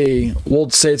see, we'll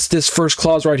say it's this first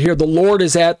clause right here. The Lord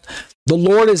is at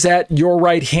your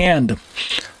right hand.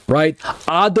 Right?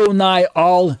 Adonai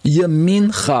al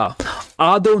yamincha.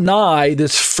 Adonai,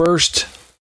 this first,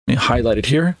 let me highlight it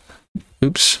here.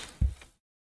 Oops.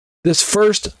 This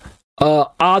first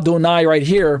Adonai right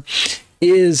here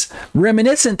is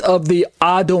reminiscent of the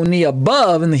Adoni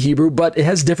above in the Hebrew, but it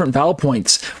has different vowel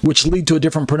points, which lead to a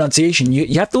different pronunciation.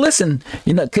 You have to listen,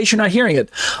 in case you're not hearing it.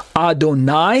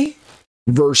 Adonai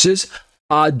versus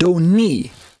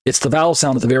Adoni. It's the vowel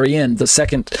sound at the very end, the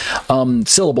second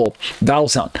syllable vowel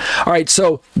sound. All right,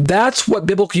 so that's what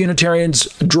Biblical Unitarians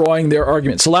drawing their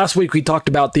argument. So last week we talked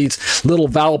about these little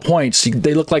vowel points.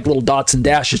 They look like little dots and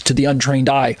dashes to the untrained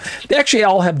eye. They actually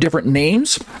all have different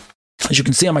names, as you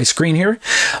can see on my screen here,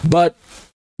 but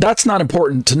that's not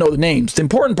important to know the names. The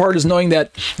important part is knowing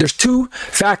that there's two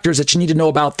factors that you need to know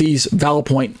about these vowel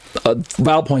points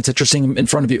that you're seeing in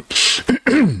front of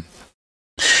you.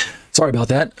 Sorry about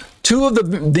that. Two of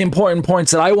the important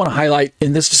points that I want to highlight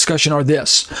in this discussion are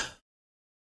this.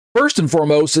 First and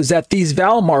foremost is that these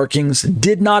vowel markings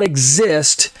did not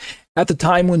exist at the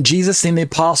time when Jesus and the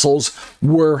apostles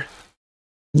were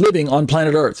living on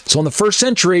planet Earth. So in the first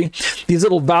century, these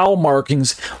little vowel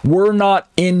markings were not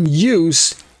in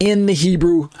use in the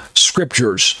Hebrew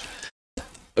scriptures.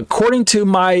 According to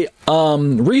my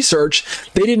research,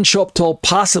 they didn't show up till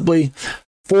possibly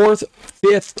 4th,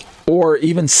 5th, or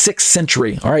even 6th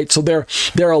century. All right, so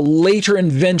they're a later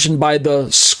invention by the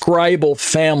scribal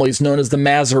families known as the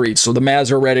Masoretes, so the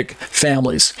Masoretic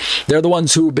families. They're the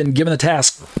ones who've been given the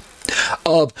task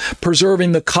of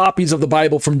preserving the copies of the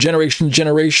Bible from generation to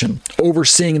generation,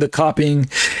 overseeing the copying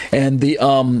and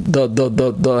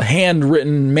the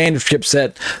handwritten manuscripts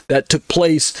that took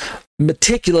place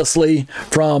meticulously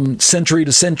from century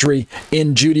to century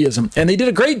in Judaism. And they did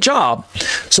a great job.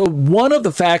 So one of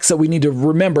the facts that we need to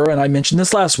remember, and I mentioned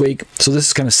this last week, so this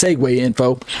is kind of segue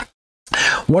info.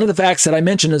 One of the facts that I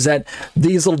mentioned is that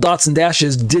these little dots and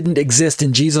dashes didn't exist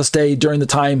in Jesus' day during the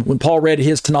time when Paul read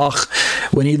his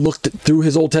Tanakh. When he looked through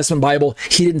his Old Testament Bible,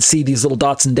 he didn't see these little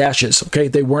dots and dashes. Okay,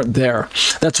 they weren't there.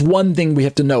 That's one thing we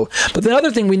have to know. But the other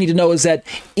thing we need to know is that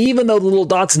even though the little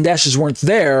dots and dashes weren't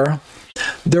there,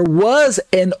 there was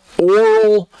an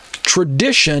oral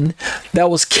tradition that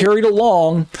was carried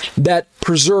along that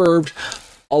preserved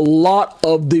a lot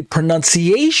of the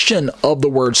pronunciation of the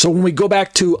word. So when we go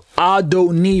back to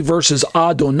Adoni versus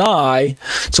Adonai,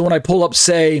 so when I pull up,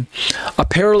 say, a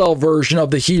parallel version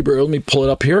of the Hebrew, let me pull it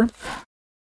up here.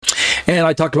 And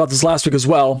I talked about this last week as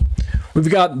well. We've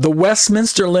got the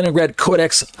Westminster Leningrad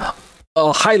Codex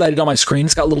highlighted on my screen.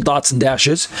 It's got little dots and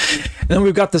dashes. And then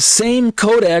we've got the same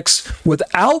codex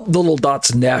without the little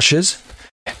dots and dashes.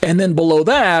 And then below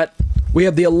that, we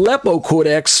have the Aleppo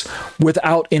Codex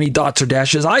without any dots or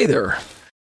dashes either.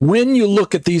 When you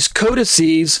look at these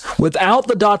codices without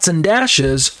the dots and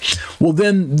dashes, well,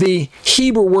 then the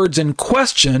Hebrew words in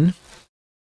question,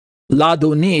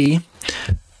 Ladoni,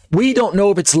 we don't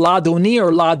know if it's Ladoni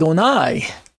or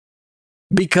Ladonai,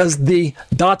 because the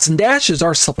dots and dashes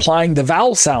are supplying the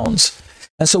vowel sounds.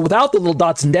 And so without the little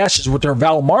dots and dashes, with their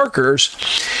vowel markers,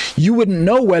 you wouldn't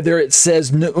know whether it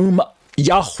says Ne'um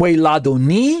Yahweh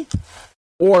Ladoni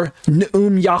or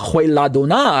Ne'um Yahweh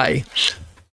Ladonai,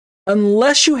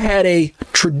 unless you had a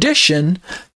tradition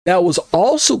that was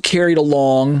also carried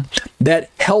along that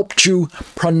helped you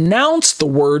pronounce the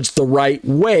words the right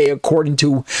way according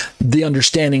to the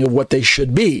understanding of what they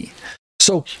should be.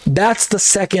 So that's the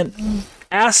second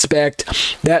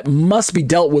aspect that must be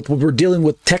dealt with when we're dealing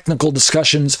with technical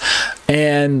discussions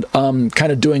and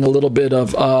kind of doing a little bit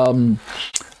of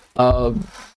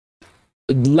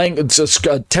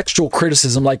textual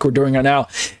criticism like we're doing right now.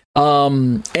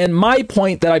 And my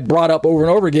point that I brought up over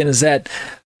and over again is that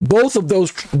both of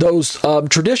those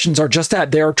traditions are just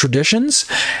that. They are traditions,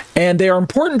 and they are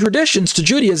important traditions to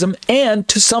Judaism, and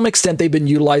to some extent they've been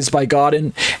utilized by God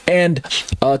and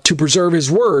to preserve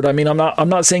His word. I mean, I'm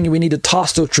not saying we need to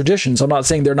toss those traditions. I'm not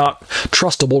saying they're not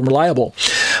trustable and reliable,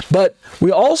 but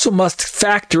we also must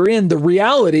factor in the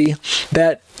reality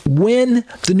that when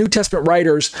the New Testament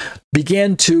writers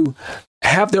began to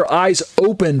have their eyes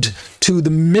opened to the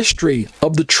mystery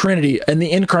of the Trinity and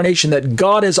the incarnation, that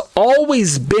God has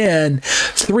always been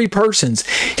three persons.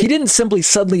 He didn't simply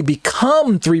suddenly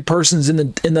become three persons in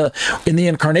the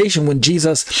incarnation when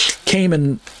Jesus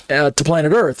came to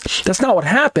planet Earth. That's not what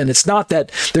happened. It's not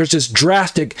that there's this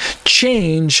dramatic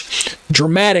change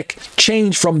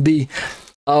from the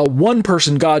one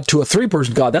person God to a three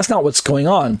person God. That's not what's going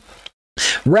on.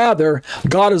 Rather,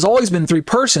 God has always been three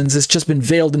persons. It's just been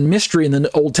veiled in mystery in the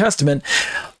Old Testament.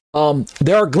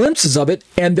 There are glimpses of it,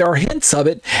 and there are hints of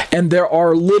it, and there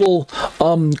are little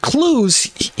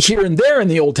clues here and there in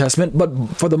the Old Testament, but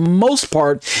for the most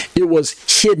part, it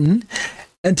was hidden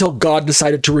until God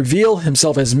decided to reveal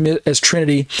Himself as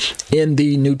Trinity in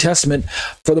the New Testament,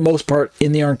 for the most part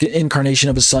in the incarnation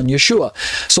of His Son, Yeshua.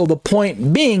 So the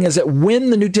point being is that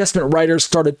when the New Testament writers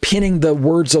started penning the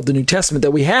words of the New Testament that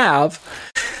we have,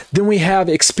 then we have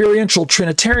experiential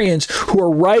Trinitarians who are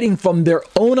writing from their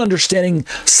own understanding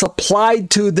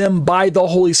supplied to them by the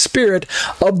Holy Spirit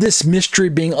of this mystery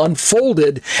being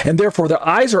unfolded, and therefore their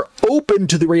eyes are open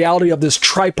to the reality of this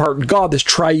tripart God, this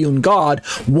triune God,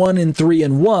 one in three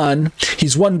and one.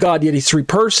 He's one God, yet He's three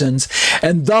persons.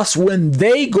 And thus, when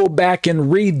they go back and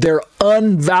read their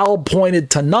unvowel-pointed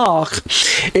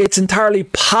Tanakh, it's entirely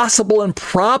possible and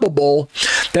probable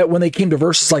that when they came to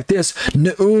verses like this,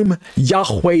 Ne'um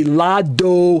Yahweh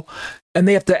Lado, and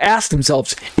they have to ask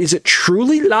themselves, is it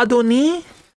truly Ladoni?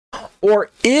 Or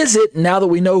is it, now that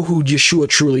we know who Yeshua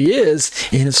truly is,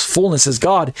 in His fullness as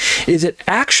God, is it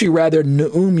actually rather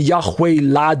Ne'um Yahweh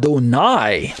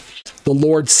Ladonai? The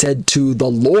Lord said to the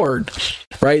Lord,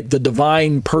 right? The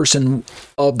divine person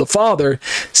of the Father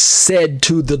said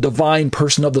to the divine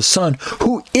person of the Son,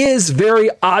 who is very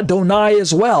Adonai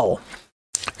as well.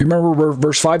 Remember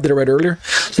verse 5 that I read earlier?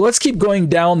 So let's keep going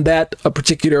down that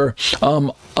particular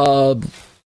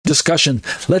discussion.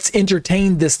 Let's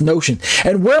entertain this notion.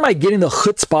 And where am I getting the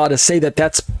chutzpah to say that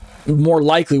that's more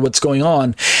likely what's going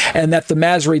on, and that the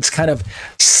Masoretes kind of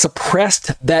suppressed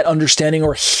that understanding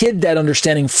or hid that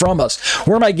understanding from us?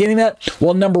 Where am I getting that?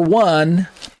 Well, number one,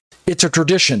 it's a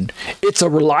tradition. It's a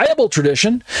reliable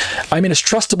tradition. I mean, it's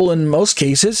trustable in most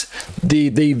cases,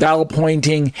 the vowel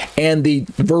pointing and the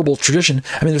verbal tradition.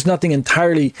 I mean, there's nothing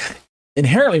inherently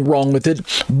wrong with it,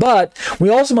 but we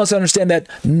also must understand that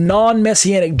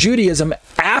non-Messianic Judaism,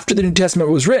 after the New Testament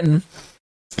was written,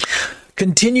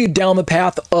 continued down the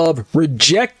path of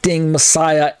rejecting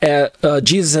Messiah,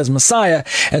 Jesus as Messiah,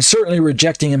 and certainly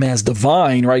rejecting Him as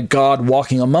divine, right? God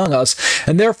walking among us.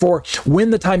 And therefore, when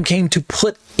the time came to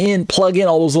plug in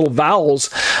all those little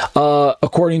vowels,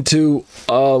 according to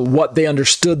what they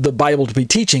understood the Bible to be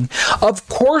teaching, of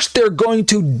course they're going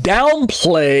to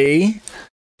downplay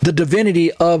the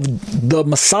divinity of the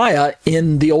Messiah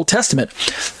in the Old Testament.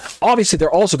 Obviously, they're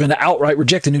also going to outright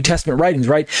reject the New Testament writings,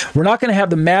 right? We're not going to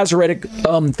have the Masoretic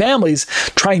families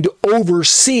trying to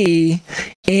oversee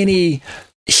any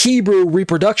Hebrew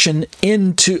reproduction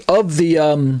of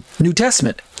the New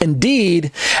Testament.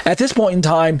 Indeed, at this point in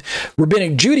time,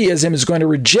 Rabbinic Judaism is going to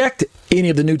reject any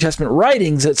of the New Testament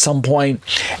writings at some point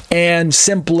and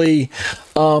simply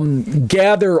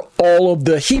gather all of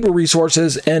the Hebrew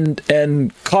resources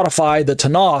and codify the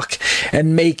Tanakh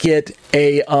and make it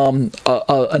an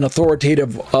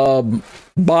authoritative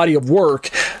body of work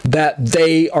that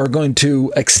they are going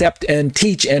to accept and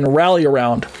teach and rally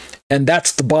around. And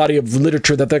that's the body of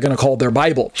literature that they're going to call their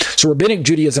Bible. So Rabbinic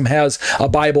Judaism has a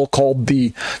Bible called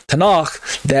the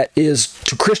Tanakh that is,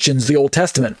 to Christians, the Old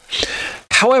Testament.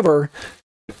 However,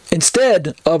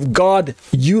 instead of God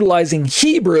utilizing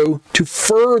Hebrew to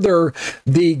further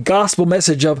the gospel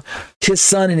message of His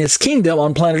Son and His kingdom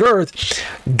on planet Earth,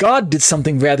 God did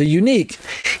something rather unique.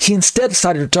 He instead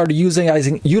started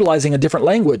utilizing a different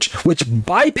language, which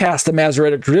bypassed the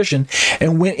Masoretic tradition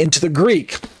and went into the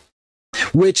Greek.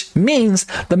 Which means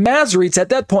the Masoretes at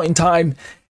that point in time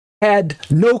had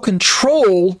no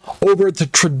control over the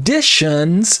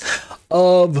traditions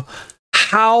of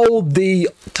how the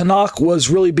Tanakh was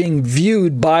really being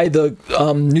viewed by the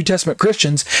New Testament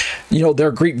Christians. You know, there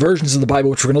are Greek versions of the Bible,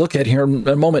 which we're going to look at here in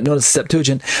a moment, known as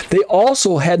Septuagint. They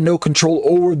also had no control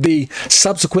over the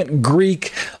subsequent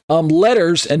Greek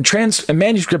letters and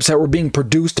manuscripts that were being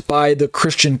produced by the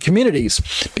Christian communities,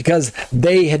 because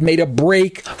they had made a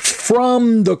break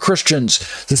from the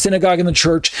Christians. The synagogue and the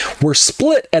church were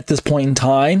split at this point in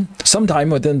time, sometime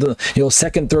within the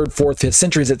 2nd, 3rd, 4th, 5th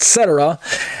centuries, etc.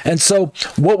 And so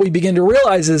what we begin to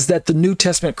realize is that the New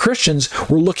Testament Christians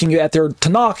were looking at their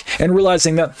Tanakh and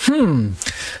realizing that,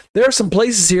 there are some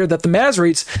places here that the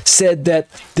Masoretes said that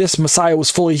this Messiah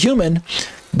was fully human,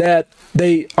 that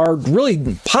they are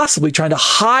really possibly trying to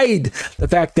hide the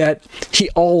fact that he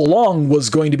all along was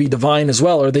going to be divine as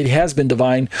well, or that he has been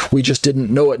divine. We just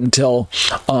didn't know it until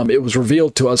it was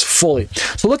revealed to us fully.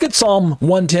 So look at Psalm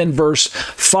 110, verse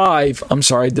 5. I'm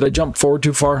sorry, did I jump forward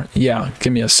too far? Yeah,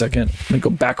 give me a second. Let me go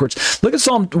backwards. Look at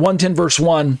Psalm 110, verse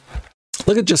 1.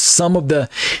 Look at just some of the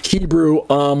Hebrew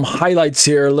highlights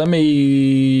here.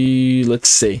 Let's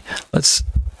see. Let's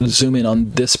zoom in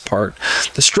on this part.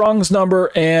 The Strong's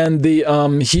number and the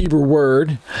Hebrew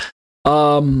word.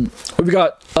 We've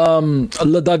got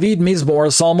Le David Mizmor,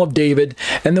 a Psalm of David,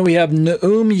 and then we have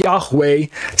Neum Yahweh,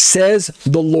 says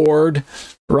the Lord,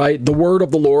 right? The word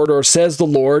of the Lord, or says the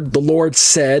Lord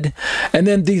said. And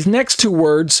then these next two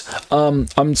words,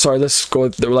 I'm sorry, let's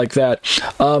go like that.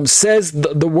 Says says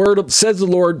the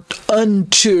Lord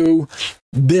unto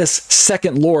this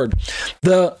second Lord.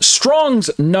 The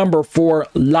Strong's number for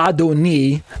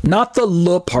Ladoni, not the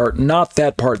L part, not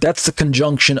that part. That's the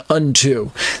conjunction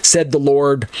unto. Said the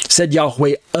Lord, said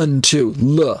Yahweh unto.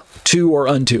 L, to or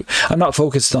unto. I'm not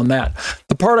focused on that.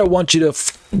 The part I want you to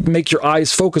make your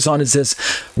eyes focus on is this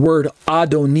word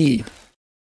Adoni.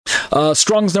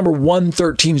 Strong's number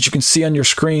 113, as you can see on your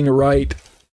screen right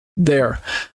there.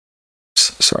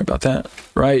 Sorry about that.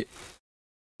 Right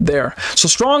there. So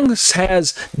Strong's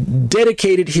has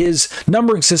dedicated his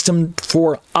numbering system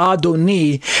for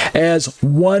Adoni as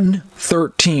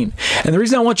 113. And the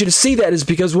reason I want you to see that is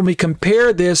because when we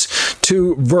compare this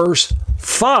to verse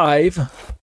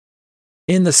 5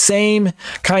 in the same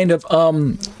kind of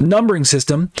numbering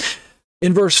system,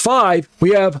 in verse 5, we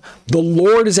have the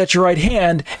Lord is at your right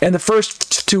hand, and the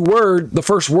first word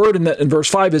in verse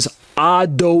 5 is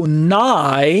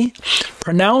Adonai,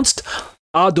 pronounced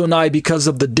Adonai because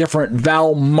of the different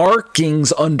vowel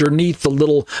markings underneath the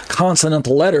little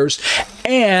consonantal letters,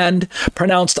 and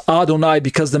pronounced Adonai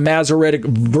because the Masoretic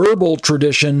verbal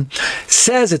tradition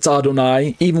says it's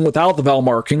Adonai, even without the vowel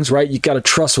markings, right? You got to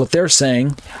trust what they're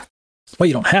saying. Well,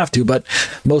 you don't have to, but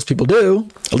most people do.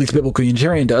 At least Biblical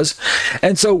Unitarian does.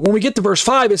 And so when we get to verse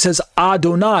 5, it says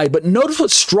Adonai. But notice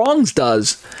what Strong's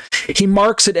does. He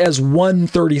marks it as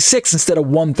 136 instead of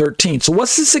 113. So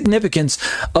what's the significance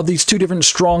of these two different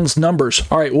Strong's numbers?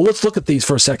 All right, well, let's look at these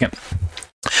for a second.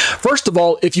 First of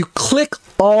all, if you click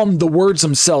on the words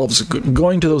themselves,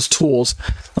 going to those tools,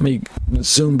 let me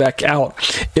zoom back out.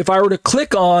 If I were to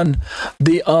click on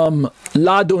the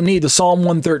Ladoni, the Psalm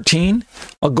 113,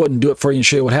 I'll go ahead and do it for you and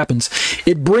show you what happens.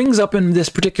 It brings up in this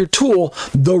particular tool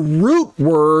the root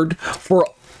word for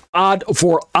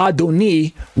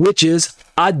Adoni, which is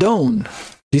Adon.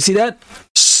 Do you see that?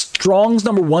 Strong's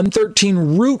number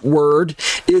 113 root word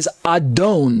is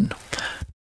Adon.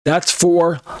 That's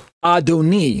for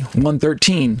Adoni,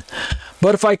 113.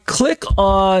 But if I click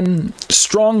on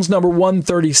Strong's number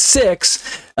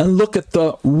 136 and look at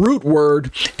the root word,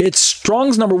 it's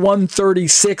Strong's number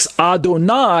 136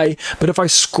 Adonai. But if I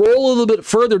scroll a little bit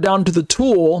further down to the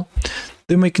tool,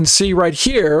 then we can see right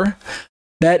here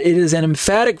that it is an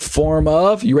emphatic form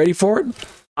of, you ready for it?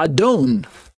 Adon.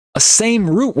 A same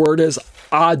root word as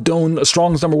Adon,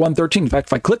 Strong's number 113. In fact,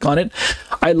 if I click on it,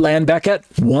 I land back at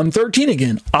 113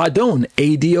 again. Adon,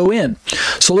 A-D-O-N.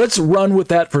 So let's run with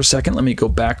that for a second. Let me go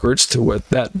backwards to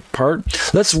that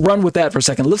part. Let's run with that for a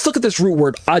second. Let's look at this root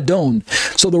word, Adon.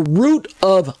 So the root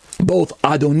of both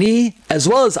Adoni as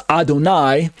well as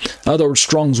Adonai, in other words,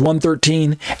 Strong's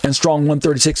 113 and Strong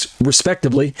 136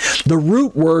 respectively, the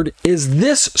root word is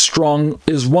this Strong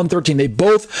is 113. They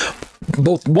both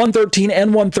 113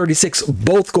 and 136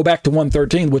 both go back to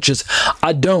 113, which is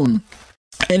Adon.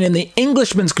 And in the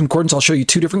Englishman's Concordance, I'll show you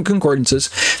two different concordances.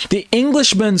 The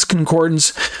Englishman's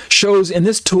Concordance shows in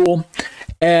this tool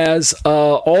as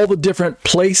all the different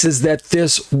places that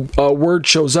this word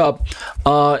shows up.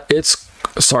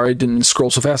 Sorry, I didn't scroll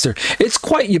so fast there. It's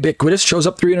quite ubiquitous. Shows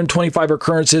up 325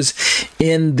 occurrences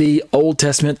in the Old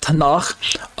Testament Tanakh,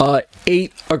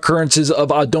 8 occurrences of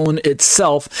Adon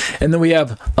itself. And then we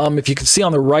have, if you can see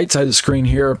on the right side of the screen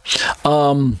here,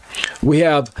 we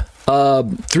have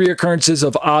 3 occurrences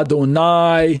of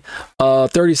Adonai,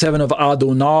 37 of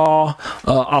Adonah,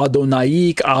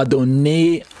 Adonaik,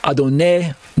 Adonai,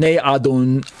 Adonai,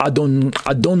 Adoncha,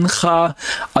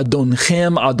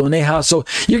 Adonchem, Adoneha. So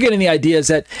you're getting the idea is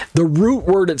that the root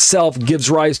word itself gives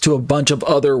rise to a bunch of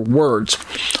other words.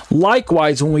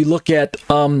 Likewise, when we look at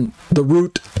the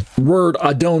root word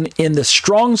Adon in the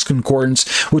Strong's Concordance,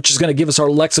 which is going to give us our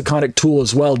lexiconic tool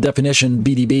as well, definition,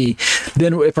 BDB.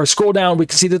 Then if I scroll down, we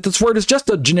can see that this word is just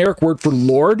a generic word for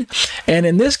Lord. And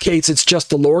in this case, it's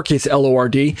just a lowercase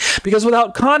L-O-R-D, because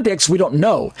without context, we don't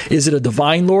know. Is it a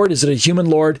divine Lord? Is it a human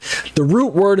Lord? The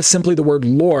root word is simply the word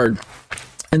Lord.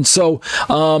 And so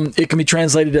it can be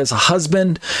translated as a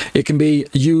husband. It can be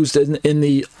used in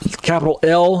the capital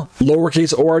L,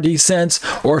 lowercase O-R-D sense,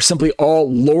 or simply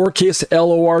all lowercase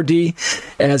L-O-R-D,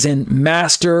 as in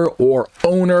master or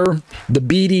owner. The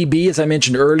BDB, as I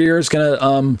mentioned earlier, is going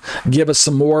to give us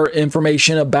some more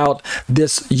information about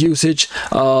this usage,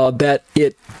 that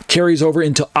it carries over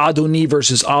into Adoni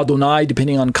versus Adonai,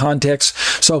 depending on context.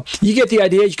 So you get the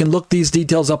idea. You can look these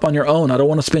details up on your own. I don't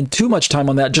want to spend too much time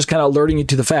on that, just kind of alerting you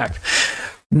to the fact.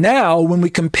 Now, when we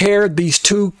compare these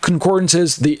two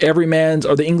concordances, the Everyman's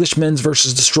or the Englishman's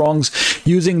versus the Strong's,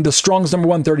 using the Strong's number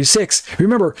 136,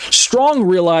 remember, Strong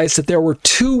realized that there were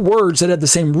two words that had the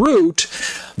same root,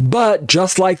 but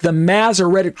just like the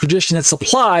Masoretic tradition had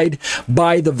supplied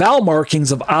by the vowel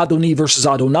markings of Adoni versus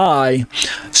Adonai,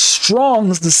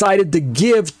 Strong's decided to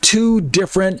give two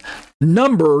different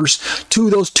numbers to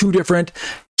those two different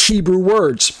Hebrew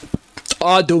words.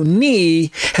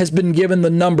 Adoni has been given the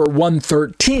number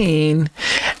 113,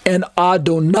 and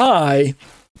Adonai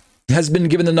has been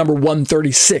given the number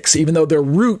 136, even though their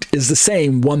root is the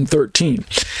same, 113.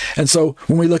 And so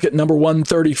when we look at number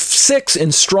 136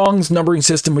 in Strong's numbering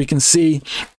system, we can see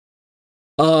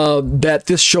that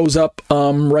this shows up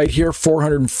right here,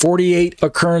 448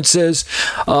 occurrences.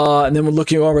 And then we're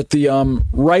looking over at the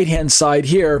right-hand side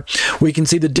here, we can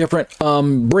see the different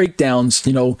breakdowns.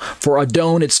 You know, for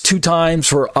Adon, it's 2 times.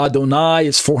 For Adonai,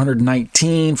 it's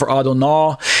 419. For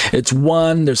Adonah, it's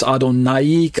 1. There's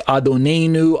Adonaik,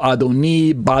 Adonenu,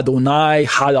 Adoni, Badonai,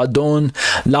 Hadadon,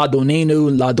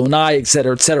 Ladonenu, Ladonai,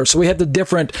 etc., etc. So we have the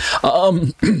different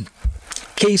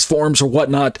case forms or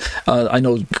whatnot. I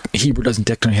know Hebrew doesn't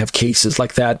technically have cases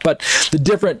like that, but the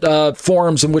different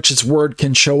forms in which this word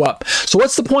can show up. So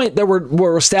what's the point that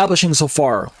we're establishing so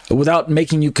far without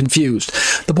making you confused?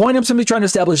 The point I'm simply trying to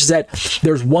establish is that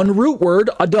there's one root word,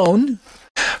 Adon,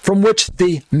 from which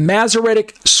the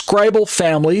Masoretic scribal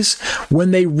families,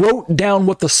 when they wrote down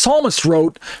what the psalmist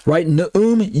wrote, right,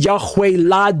 Neum Yahweh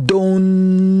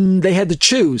Ladon, they had to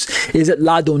choose. Is it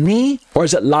Ladoni or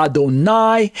is it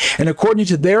Ladonai? And according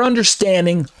to their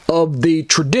understanding of the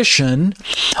tradition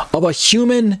of a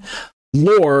human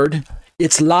Lord,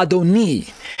 it's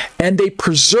Ladoni. And they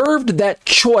preserved that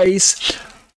choice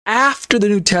after the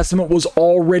New Testament was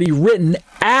already written,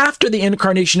 after the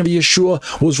incarnation of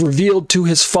Yeshua was revealed to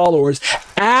his followers,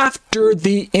 after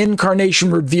the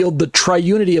incarnation revealed the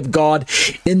triunity of God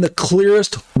in the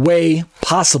clearest way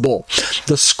possible.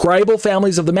 The scribal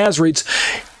families of the Masoretes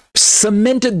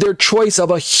cemented their choice of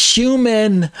a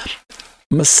human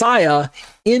Messiah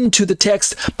into the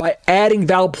text by adding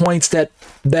vowel points that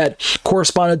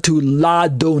corresponded to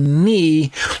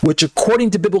Ladoni, which according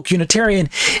to Biblical Unitarian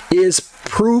is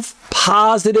proof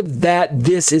positive that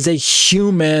this is a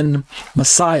human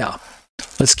Messiah.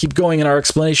 Let's keep going in our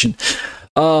explanation.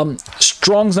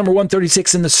 Strong's number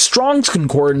 136 in the Strong's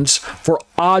Concordance for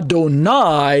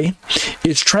Adonai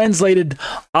is translated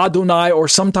Adonai, or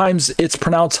sometimes it's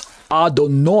pronounced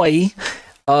Adonoi.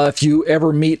 If you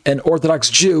ever meet an Orthodox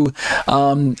Jew,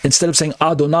 instead of saying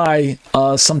Adonai,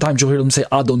 sometimes you'll hear them say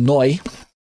Adonoi.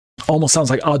 Almost sounds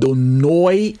like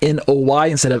Adonoi, N-O-Y,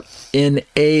 instead of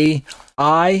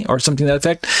N-A-I, or something to that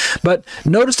effect. But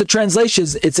notice the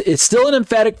translations, it's still an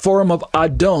emphatic form of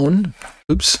Adon.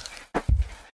 Oops.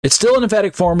 It's still an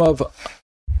emphatic form of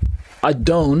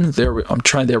Adon. There we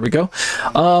go.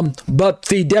 But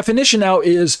the definition now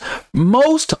is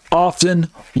most often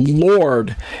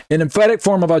Lord. An emphatic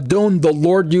form of Adon, the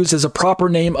Lord used as a proper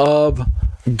name of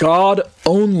God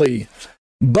only.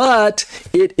 But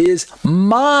it is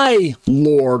my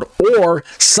Lord, or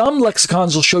some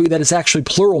lexicons will show you that it's actually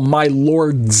plural, my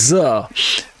lords.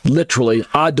 Literally,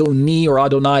 Adoni or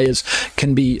Adonai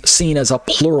can be seen as a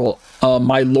plural,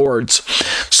 my lords.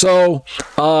 So,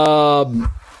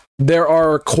 there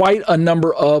are quite a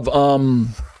number of,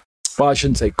 well, I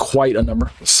shouldn't say quite a number.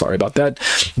 Sorry about that.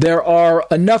 There are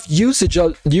enough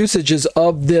usages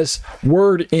of this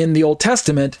word in the Old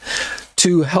Testament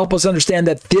to help us understand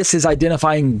that this is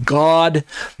identifying God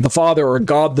the Father, or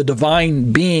God the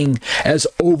divine being, as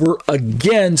over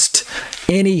against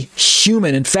any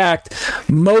human. In fact,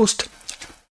 most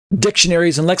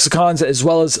dictionaries and lexicons, as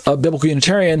well as Biblical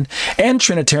Unitarian and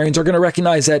Trinitarians, are going to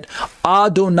recognize that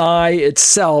Adonai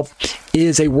itself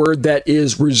is a word that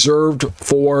is reserved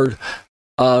for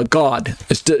God.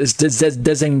 It's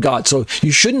designating God. So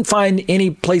you shouldn't find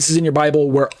any places in your Bible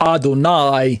where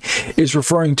Adonai is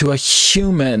referring to a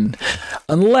human,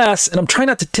 unless, and I'm trying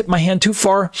not to tip my hand too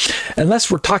far,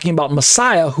 unless we're talking about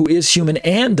Messiah, who is human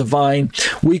and divine,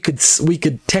 we could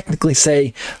technically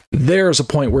say there's a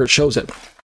point where it shows it.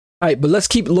 All right, but let's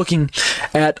keep looking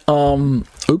at,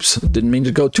 oops, didn't mean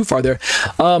to go too far there.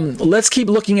 Let's keep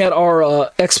looking at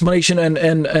our explanation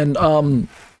and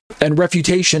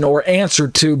refutation or answer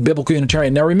to biblical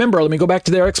Unitarian. Now remember, let me go back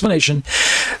to their explanation.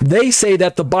 They say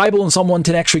that the Bible in Psalm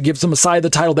 110 actually gives the Messiah the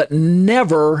title that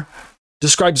never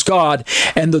describes God,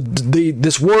 and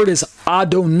this word is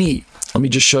Adoni. Let me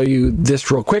just show you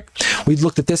this real quick. We've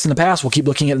looked at this in the past. We'll keep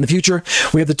looking at it in the future.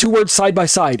 We have the two words side by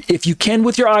side. If you can,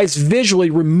 with your eyes, visually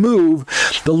remove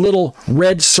the little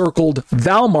red circled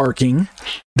vowel marking.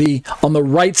 On the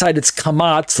right side, it's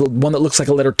kamat, the one that looks like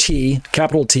a letter T,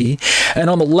 capital T. And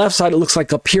on the left side, it looks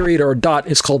like a period or a dot.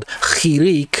 It's called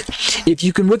chirik. If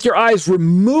you can, with your eyes,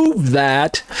 remove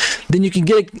that, then you can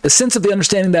get a sense of the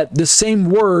understanding that the same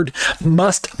word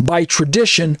must, by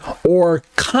tradition or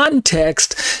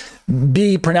context,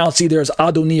 be pronounced either as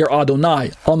Adoni or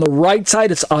Adonai. On the right side,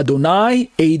 it's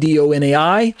Adonai,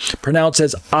 A-D-O-N-A-I, pronounced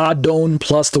as Adon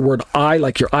plus the word I,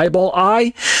 like your eyeball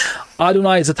eye.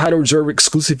 Adonai is a title reserved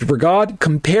exclusively for God.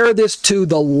 Compare this to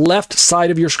the left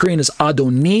side of your screen as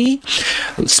Adoni,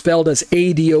 spelled as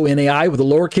A-D-O-N-A-I with a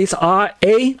lowercase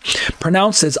a,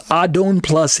 pronounced as Adon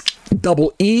plus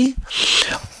double E.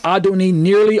 Adoni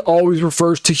nearly always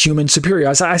refers to human superior.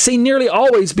 I say nearly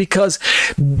always because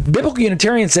biblical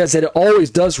Unitarian says that it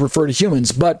always does refer to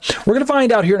humans, but we're going to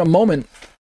find out here in a moment,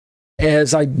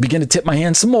 as I begin to tip my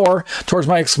hand some more towards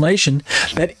my explanation,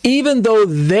 that even though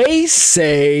they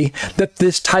say that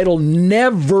this title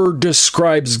never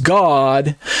describes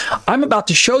God, I'm about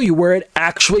to show you where it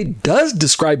actually does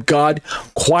describe God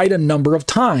quite a number of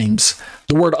times.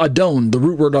 The word Adon, the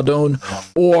root word Adon,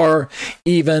 or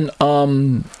even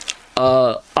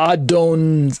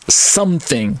Adon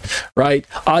something, right?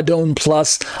 Adon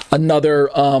plus another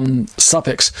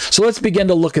suffix. So let's begin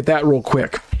to look at that real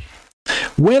quick.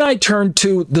 When I turn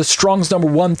to the Strong's number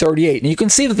 138, and you can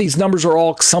see that these numbers are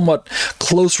all somewhat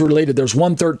close related. There's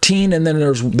 113, and then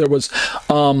there was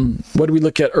what did we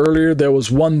look at earlier? There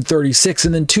was 136,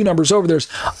 and then two numbers over, there's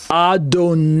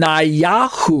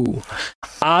Adoniyahu.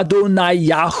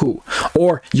 Adoniyahu.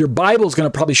 Or your Bible is going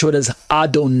to probably show it as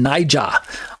Adonijah.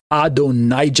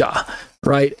 Adonijah,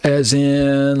 right? As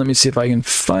in, let me see if I can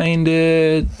find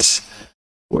it.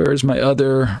 Where's my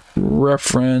other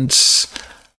reference?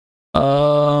 Okay,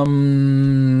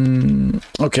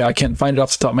 I can't find it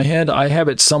off the top of my head. I have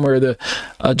it somewhere,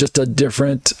 just a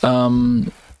different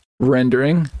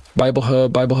rendering. Bible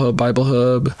Hub.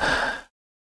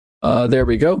 There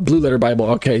we go. Blue Letter Bible.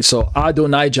 Okay, so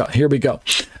Adonijah. Here we go.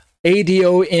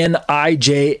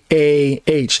 Adonijah.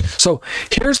 So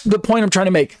here's the point I'm trying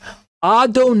to make.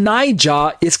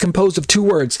 Adonijah is composed of two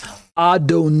words.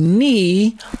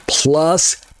 Adoni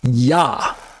plus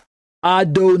Yah.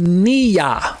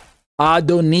 Adoniya.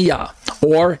 Adoniya,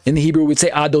 or in the Hebrew we'd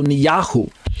say Adoniyahu.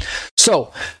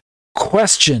 So,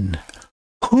 question: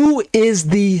 Who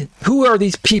are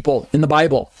these people in the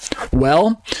Bible?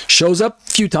 Well, shows up a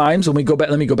few times. When we go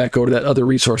back, let me go back over to that other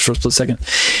resource for a split second.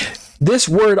 This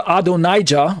word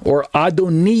Adonijah or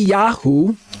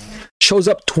Adoniyahu shows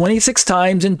up 26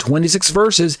 times in 26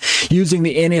 verses using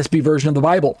the NASB version of the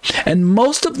Bible. And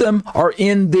most of them are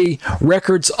in the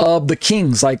records of the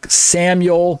kings, like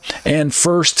Samuel and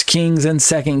 1 Kings and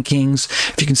 2 Kings.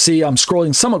 If you can see, I'm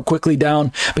scrolling somewhat quickly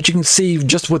down, but you can see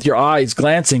just with your eyes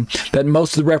glancing that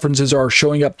most of the references are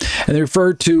showing up, and they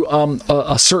refer to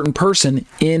a certain person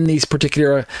in these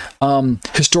particular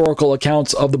historical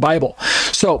accounts of the Bible.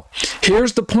 So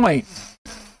here's the point.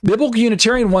 Biblical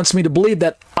Unitarian wants me to believe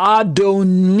that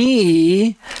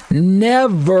Adoni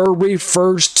never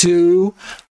refers to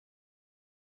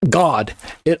God.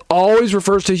 It always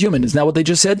refers to human. Isn't that what they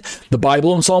just said? The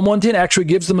Bible in Psalm 110 actually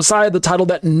gives the Messiah the title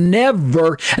that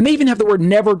never, and they even have the word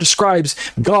never describes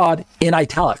God in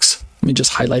italics. Let me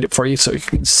just highlight it for you so you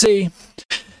can see.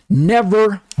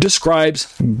 Never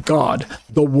describes God.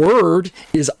 The word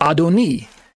is Adoni.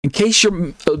 In case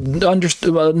you're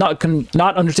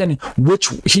not understanding which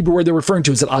Hebrew word they're referring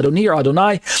to, is it Adoni or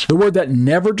Adonai? The word that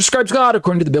never describes God,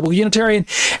 according to the Biblical Unitarian,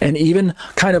 and even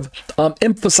kind of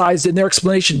emphasized in their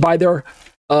explanation by their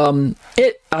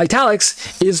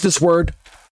italics, is this word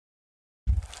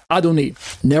Adoni.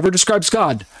 Never describes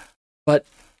God, but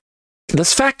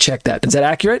Let's fact check that. Is that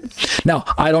accurate? Now,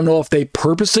 I don't know if they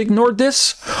purposely ignored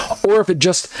this or if it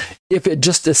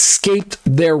just escaped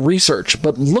their research.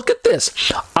 But look at this.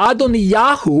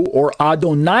 Adoniyahu or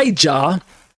Adonijah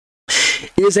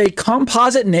is a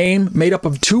composite name made up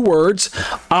of two words,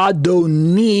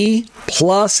 Adoni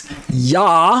plus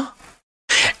Yah,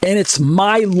 and it's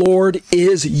my Lord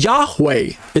is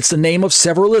Yahweh. It's the name of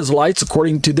several Israelites,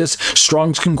 according to this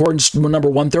Strong's Concordance number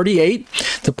 138.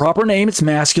 The proper name, it's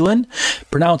masculine,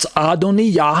 pronounced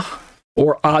Adonijah,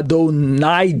 or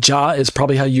Adonijah is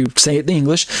probably how you say it in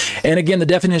English. And again, the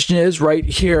definition is right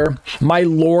here, my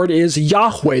Lord is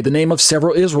Yahweh, the name of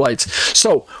several Israelites.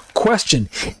 So, question,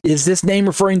 is this name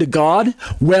referring to God?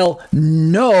 Well,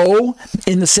 no,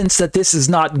 in the sense that this is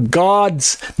not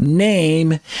God's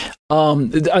name. In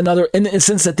the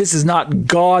sense that this is not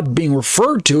God being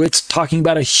referred to, it's talking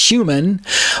about a human.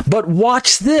 But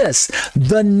watch this.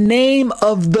 The name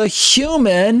of the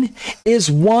human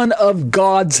is one of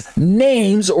God's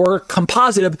names, or a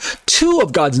composite of two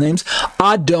of God's names.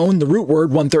 Adon, the root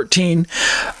word, 113,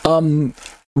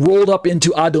 rolled up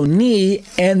into Adoni,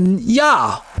 and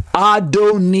Yah.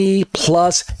 Adoni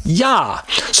plus Yah.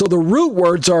 So the root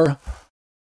words are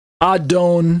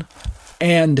Adon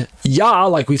and Yah,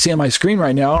 like we see on my screen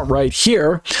right now, right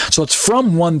here. So it's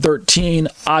from 113,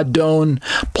 Adon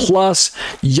plus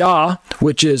Yah,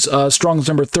 which is Strong's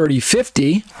number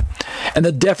 3050. And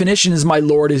the definition is my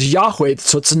Lord is Yahweh.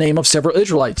 So it's the name of several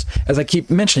Israelites, as I keep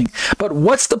mentioning. But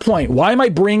what's the point? Why am I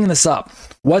bringing this up?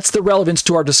 What's the relevance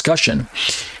to our discussion?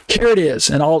 Here it is,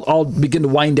 and I'll begin to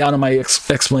wind down on my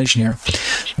explanation here.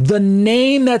 The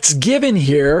name that's given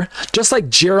here, just like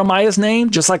Jeremiah's name,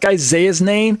 just like Isaiah's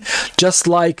name, just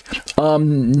like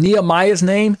Nehemiah's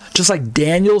name, just like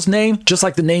Daniel's name, just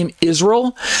like the name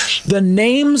Israel, the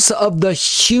names of the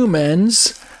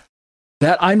humans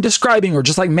that I'm describing, or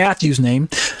just like Matthew's name,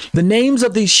 the names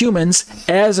of these humans,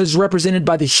 as is represented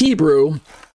by the Hebrew,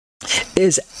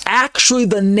 is actually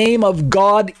the name of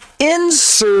God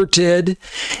inserted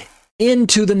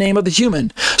into the name of the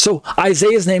human. So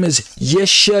Isaiah's name is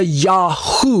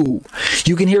Yeshayahu.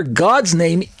 You can hear God's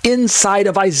name inside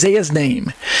of Isaiah's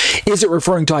name. Is it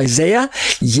referring to Isaiah?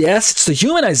 Yes, it's the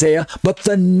human Isaiah, but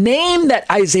the name that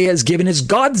Isaiah is given is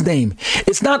God's name.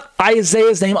 It's not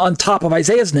Isaiah's name on top of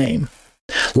Isaiah's name.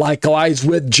 Likewise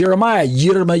with Jeremiah,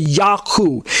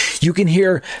 Yirmiyahu. You can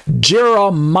hear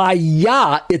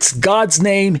Jeremiah, it's God's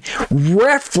name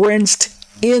referenced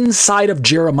inside of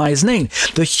Jeremiah's name.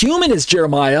 The human is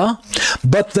Jeremiah,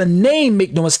 but the name,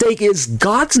 make no mistake, is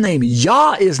God's name.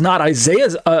 Yah is not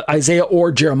Isaiah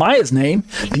or Jeremiah's name.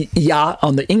 The Yah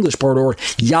on the English part, or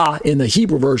Yah in the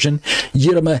Hebrew version,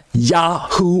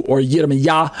 Yirmiyahu or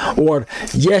Yirmiyah or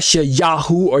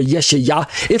Yeshayahu or Yeshayah.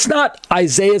 It's not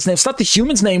Isaiah's name. It's not the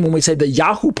human's name when we say the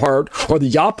Yahu part or the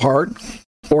Yah part,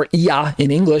 or Yah in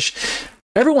English.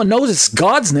 Everyone knows it's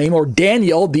God's name, or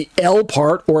Daniel, the L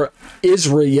part, or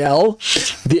Israel,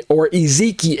 or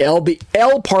Ezekiel, the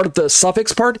L part of the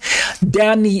suffix part,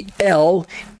 Daniel,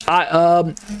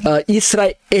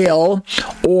 Israel,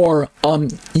 or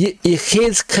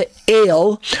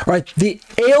Yehezkel, right? The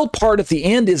L part at the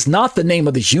end is not the name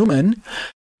of the human.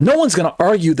 No one's going to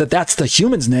argue that that's the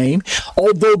human's name,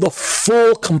 although the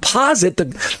full composite,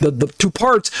 the two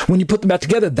parts, when you put them back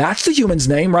together, that's the human's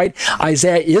name, right?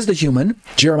 Isaiah is the human,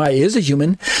 Jeremiah is the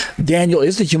human, Daniel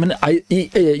is the human,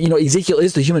 Ezekiel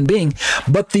is the human being,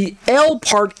 but the L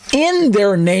part in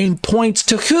their name points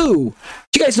to who?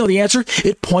 You guys know the answer.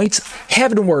 It points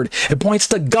heavenward. It points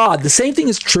to God. The same thing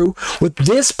is true with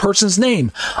this person's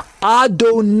name.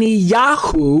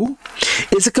 Adoniyahu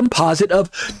is a composite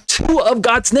of two of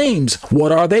God's names.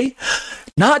 What are they?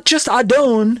 Not just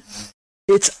Adon,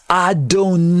 it's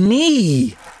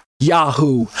Adoniyahu.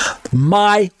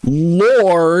 My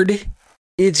Lord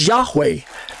is Yahweh.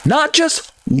 Not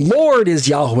just Lord is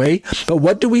Yahweh, but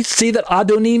what do we see that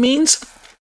Adoni means?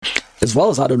 As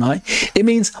well as Adonai, it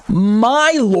means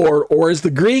my Lord, or is the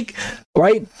Greek,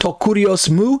 right? Tokurios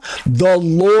mu, the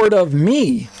Lord of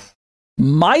me.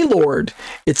 My Lord.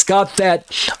 It's got that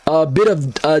bit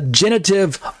of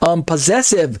genitive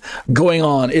possessive going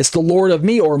on. It's the Lord of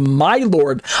me, or my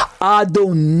Lord.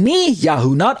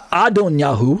 Adoniyahu, not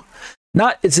Adonyahu.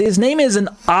 His name isn't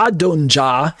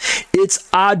Adonijah, it's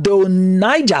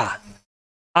Adonijah.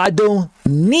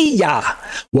 Adonijah.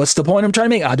 What's the point I'm trying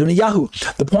to make?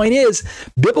 Adoniyahu. The point is,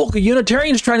 biblical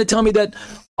Unitarian is trying to tell me that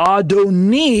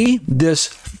Adoni, this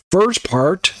first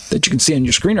part that you can see on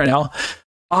your screen right now,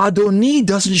 Adoni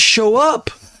doesn't show up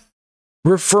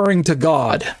referring to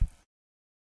God.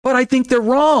 but I think they're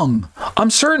wrong. I'm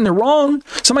certain they're wrong.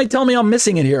 Somebody tell me I'm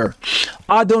missing it here.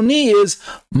 Adoni is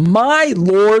my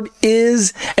Lord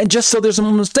is, and just so there's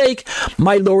no mistake,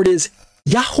 my Lord is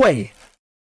Yahweh.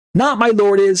 Not my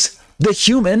Lord is the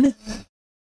human.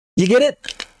 You get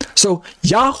it? So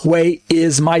Yahweh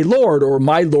is my Lord, or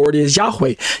my Lord is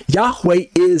Yahweh. Yahweh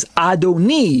is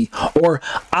Adoni, or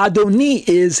Adoni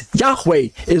is Yahweh,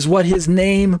 is what his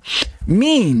name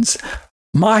means.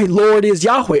 My Lord is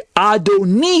Yahweh.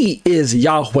 Adoni is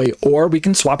Yahweh. Or we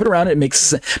can swap it around. It make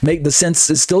the sense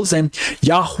is still the same.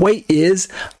 Yahweh is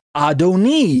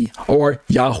Adoni, or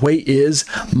Yahweh is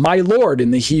my Lord.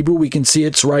 In the Hebrew, we can see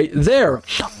it's right there.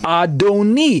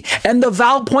 Adoni. And the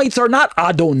vowel points are not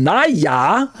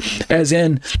Adonaya, as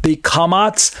in the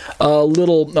Kamat's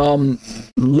little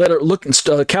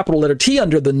capital letter T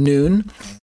under the noon.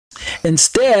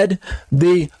 Instead,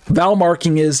 the vowel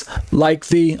marking is like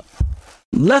the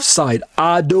left side,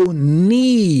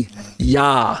 Adoniyahu,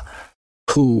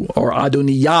 or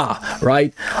Adoniyah,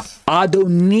 right?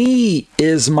 Adoni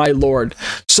is my Lord.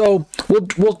 So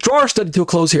we'll draw our study to a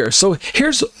close here. So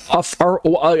here's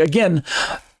again,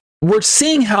 we're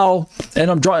seeing how,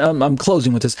 and I'm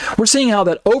closing with this. We're seeing how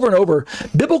that over and over,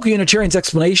 biblical Unitarians'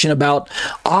 explanation about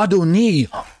Adoni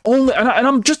only, and I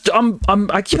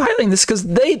keep highlighting this because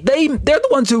they're the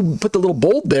ones who put the little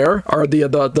bold there, or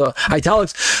the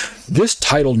italics. This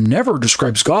title never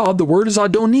describes God. The word is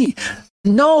Adoni.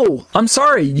 No, I'm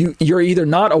sorry. You're either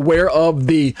not aware of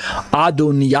the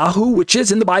Adoniyahu, which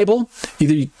is in the Bible.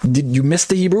 Either you missed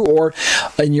the Hebrew, or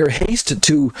in your haste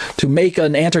to make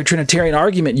an anti-Trinitarian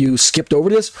argument, you skipped over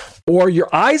this, or your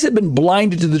eyes have been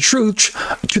blinded to the truth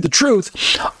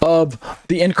of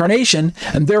the incarnation,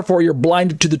 and therefore you're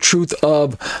blinded to the truth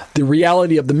of the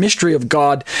reality of the mystery of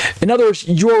God. In other words,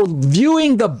 you're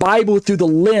viewing the Bible through the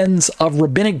lens of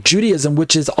rabbinic Judaism,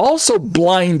 which is also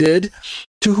blinded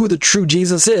to who the true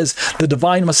Jesus is, the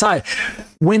divine Messiah.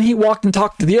 When he walked and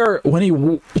talked to the earth, when he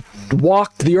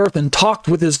walked the earth and talked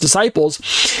with his disciples,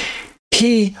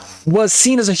 he was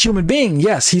seen as a human being.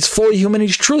 Yes, he's fully human,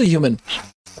 he's truly human.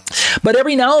 But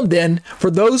every now and then, for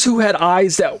those who had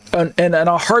eyes that and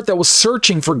a heart that was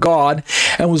searching for God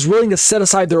and was willing to set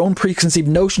aside their own preconceived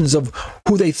notions of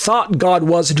who they thought God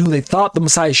was and who they thought the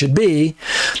Messiah should be,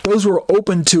 those who were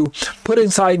open to putting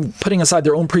aside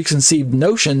their own preconceived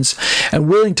notions and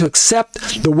willing to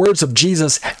accept the words of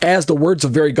Jesus as the words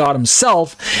of very God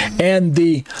himself, and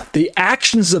the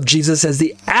actions of Jesus as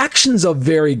the actions of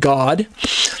very God,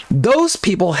 those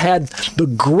people had the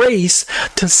grace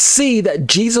to see that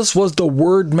Jesus was the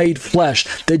Word made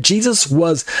flesh, that Jesus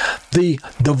was the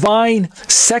divine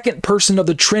second person of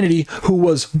the Trinity who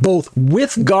was both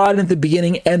with God at the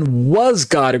beginning and was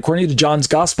God, according to John's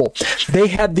Gospel. They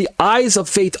had the eyes of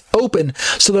faith open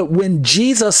so that when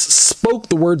Jesus spoke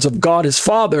the words of God his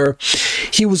Father,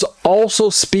 he was also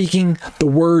speaking the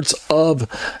words of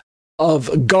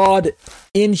God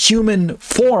in human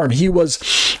form. He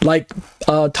was, like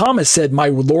Thomas said, my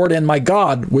Lord and my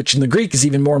God, which in the Greek is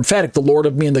even more emphatic, the Lord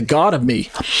of me and the God of me.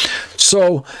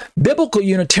 So biblical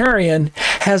Unitarian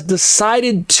has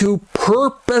decided to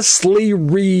purposely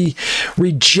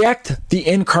reject the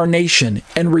incarnation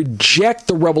and reject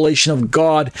the revelation of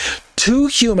God to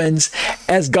humans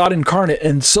as God incarnate.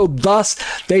 And so thus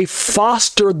they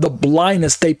foster the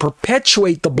blindness, they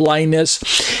perpetuate the blindness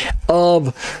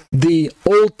of the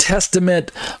Old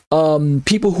Testament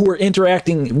people who are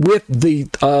interacting with the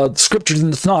scriptures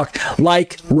in the Tanakh,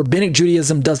 like rabbinic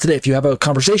Judaism does today. If you have a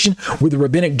conversation with a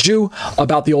rabbinic Jew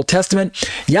about the Old Testament,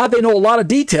 yeah, they know a lot of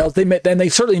details. They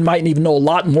certainly might even know a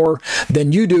lot more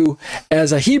than you do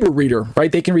as a Hebrew reader,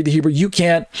 right? They can read the Hebrew, you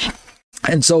can't.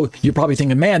 And so you're probably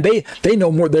thinking, man, they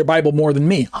know more their Bible more than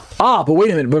me. But wait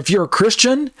a minute. But if you're a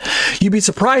Christian, you'd be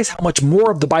surprised how much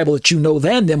more of the Bible that you know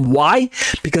than them. Why?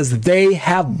 Because they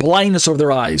have blindness over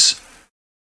their eyes.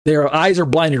 Their eyes are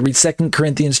blinded. Read 2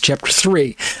 Corinthians chapter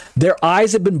 3. Their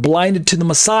eyes have been blinded to the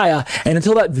Messiah, and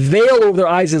until that veil over their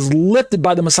eyes is lifted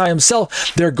by the Messiah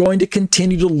himself, they're going to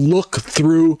continue to look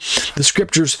through the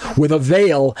scriptures with a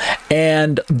veil,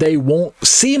 and they won't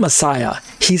see Messiah.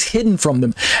 He's hidden from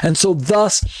them. And so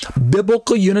thus,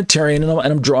 biblical Unitarian, and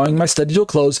I'm drawing my study to a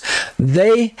close,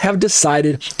 they have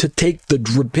decided to take the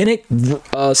rabbinic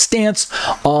stance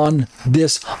on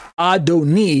this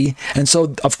Adoni. And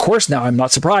so, of course, now I'm not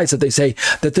surprised that they say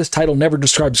that this title never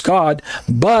describes God,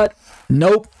 but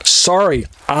nope, sorry.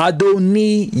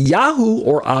 Adoniyahu,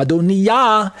 or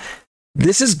Adoniyah,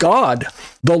 this is God,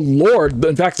 the Lord.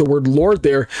 In fact, the word Lord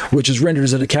there, which is rendered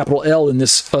as a capital L in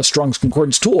this Strong's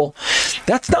Concordance tool,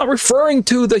 that's not referring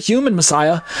to the human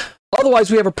Messiah.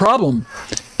 Otherwise, we have a problem.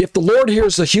 If the Lord here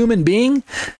is a human being,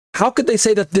 how could they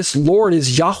say that this Lord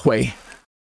is Yahweh?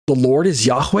 The Lord is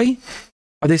Yahweh?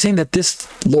 Are they saying that this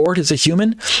Lord is a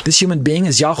human? This human being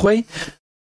is Yahweh?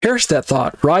 Perish that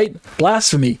thought, right?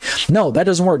 Blasphemy. No, that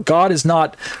doesn't work. God is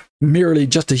not merely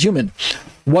just a human.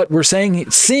 What we're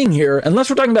seeing here, unless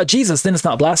we're talking about Jesus, then it's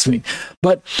not blasphemy.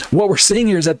 But what we're seeing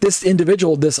here is that this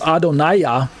individual, this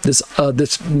Adonai, this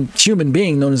human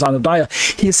being known as Adonai,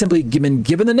 he has simply been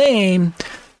given the name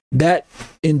that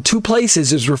in two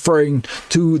places is referring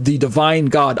to the divine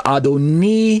God,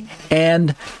 Adoni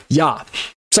and Yah.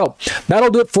 So that'll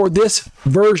do it for this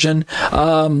version.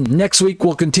 Next week,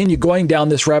 we'll continue going down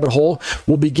this rabbit hole.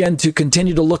 We'll begin to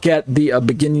continue to look at the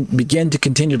begin to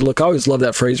continue to look. I always love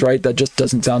that phrase, right? That just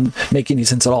doesn't make any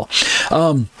sense at all.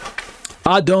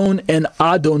 Adon and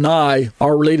Adonai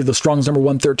are related to Strong's number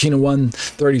 113 and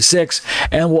 136.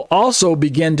 And we'll also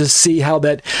begin to see how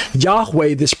that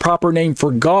Yahweh, this proper name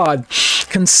for God,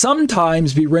 can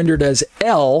sometimes be rendered as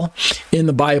El in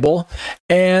the Bible.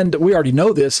 And we already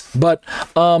know this, but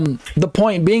the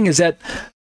point being is that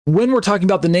when we're talking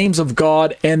about the names of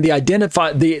God and the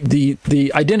identifying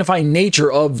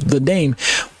nature of the name,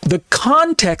 the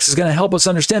context is going to help us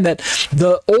understand that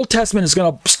the Old Testament is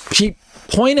going to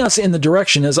point us in the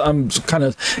direction, as I'm kind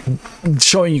of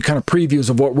showing you kind of previews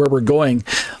of where we're going,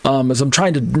 as I'm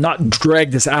trying to not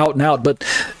drag this out and out. But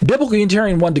Biblical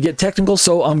Unitarian wanted to get technical,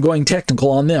 so I'm going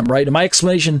technical on them, right? In my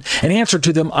explanation and answer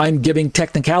to them, I'm giving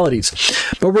technicalities.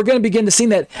 But we're going to begin to see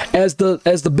that as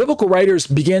the biblical writers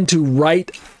begin to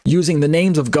write using the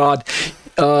names of God,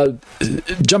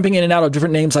 jumping in and out of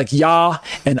different names like Yah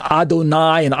and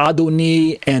Adonai and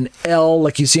Adoni and El,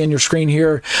 like you see on your screen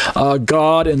here,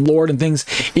 God and Lord and things.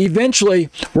 Eventually,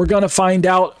 we're going to find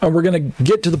out, and we're going to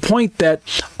get to the point that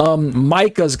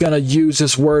Micah is going to use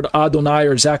this word Adonai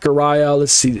or Zechariah.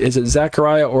 Let's see, is it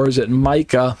Zechariah or is it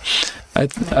Micah? I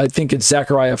think it's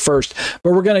Zechariah first.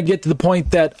 But we're going to get to the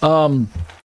point that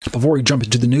before we jump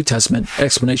into the New Testament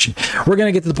explanation, we're going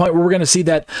to get to the point where we're going to see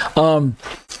that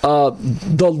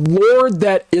the Lord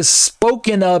that is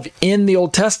spoken of in the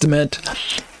Old Testament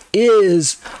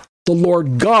is the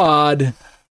Lord God,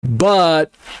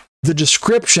 but the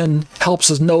description helps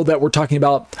us know that we're talking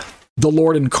about the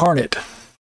Lord incarnate.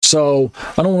 So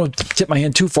I don't want to tip my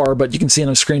hand too far, but you can see on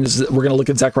the screen is we're going to look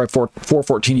at Zechariah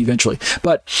 4:14 eventually.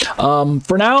 But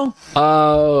for now,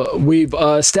 we've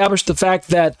established the fact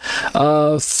that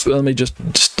let me just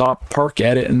park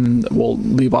at it, and we'll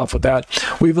leave off with that.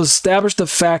 We've established the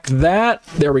fact that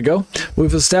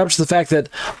We've established the fact that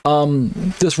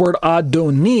this word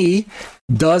Adoni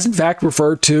does in fact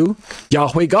refer to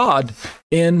Yahweh God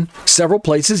in several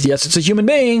places. Yes, it's a human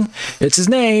being, it's his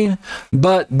name,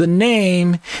 but the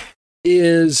name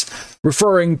is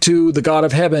referring to the God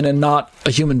of heaven and not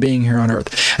a human being here on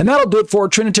earth. And that'll do it for a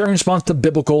Trinitarian response to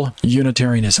biblical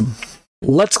Unitarianism.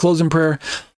 Let's close in prayer.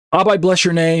 Abba, I bless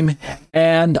your name,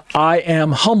 and I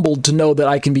am humbled to know that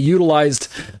I can be utilized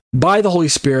by the Holy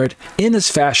Spirit in this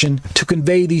fashion to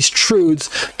convey these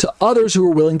truths to others who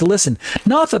are willing to listen.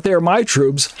 Not that they are my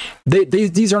truths.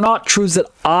 These are not truths that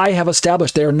I have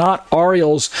established. They are not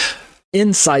Ariel's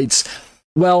insights.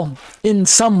 Well, in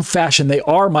some fashion, they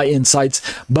are my insights,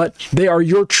 but they are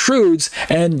your truths,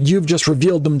 and you've just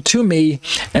revealed them to me,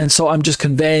 and so I'm just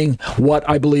conveying what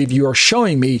I believe you are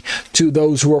showing me to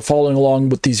those who are following along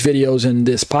with these videos and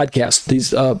this podcast,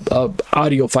 these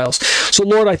audio files. So,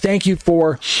 Lord, I thank you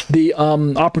for the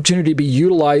opportunity to be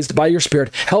utilized by your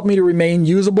Spirit. Help me to remain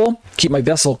usable, keep my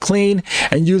vessel clean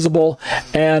and usable,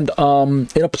 and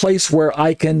in a place where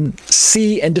I can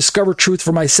see and discover truth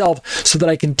for myself so that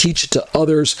I can teach it to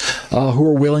others who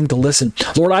are willing to listen.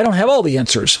 Lord, I don't have all the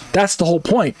answers. That's the whole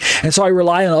point. And so I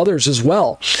rely on others as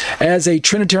well. As a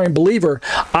Trinitarian believer,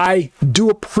 I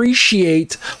do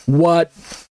appreciate what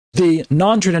the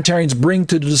non-Trinitarians bring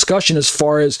to the discussion as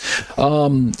far as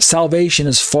salvation,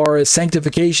 as far as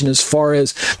sanctification, as far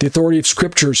as the authority of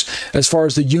scriptures, as far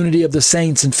as the unity of the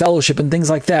saints and fellowship and things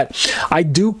like that. I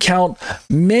do count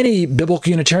many biblical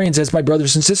Unitarians as my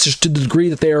brothers and sisters to the degree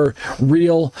that they are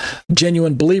real,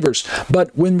 genuine believers.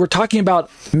 But when we're talking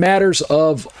about matters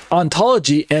of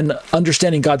ontology and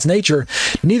understanding God's nature,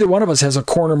 neither one of us has a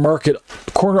corner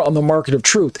on the market of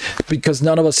truth, because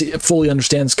none of us fully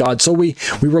understands God. So we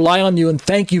rely on you, and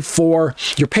thank you for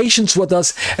your patience with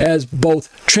us as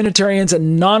both Trinitarians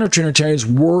and non-Trinitarians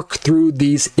work through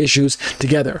these issues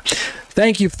together.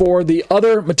 Thank you for the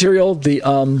other material, the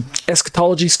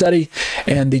Eschatology study,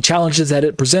 and the challenges that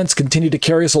it presents. Continue to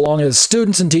carry us along as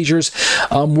students and teachers,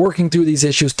 working through these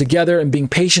issues together and being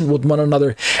patient with one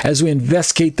another as we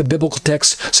investigate the biblical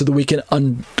text so that we can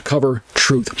uncover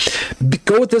truth.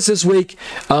 Go with us this week.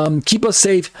 Keep us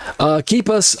safe. Keep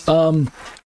us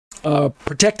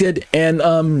protected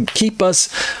and keep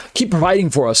providing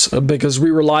for us, because we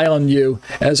rely on you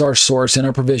as our source and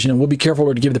our provision. And we'll be careful,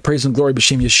 Lord, to give the praise and glory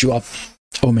b'shem Yeshua.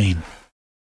 Amen.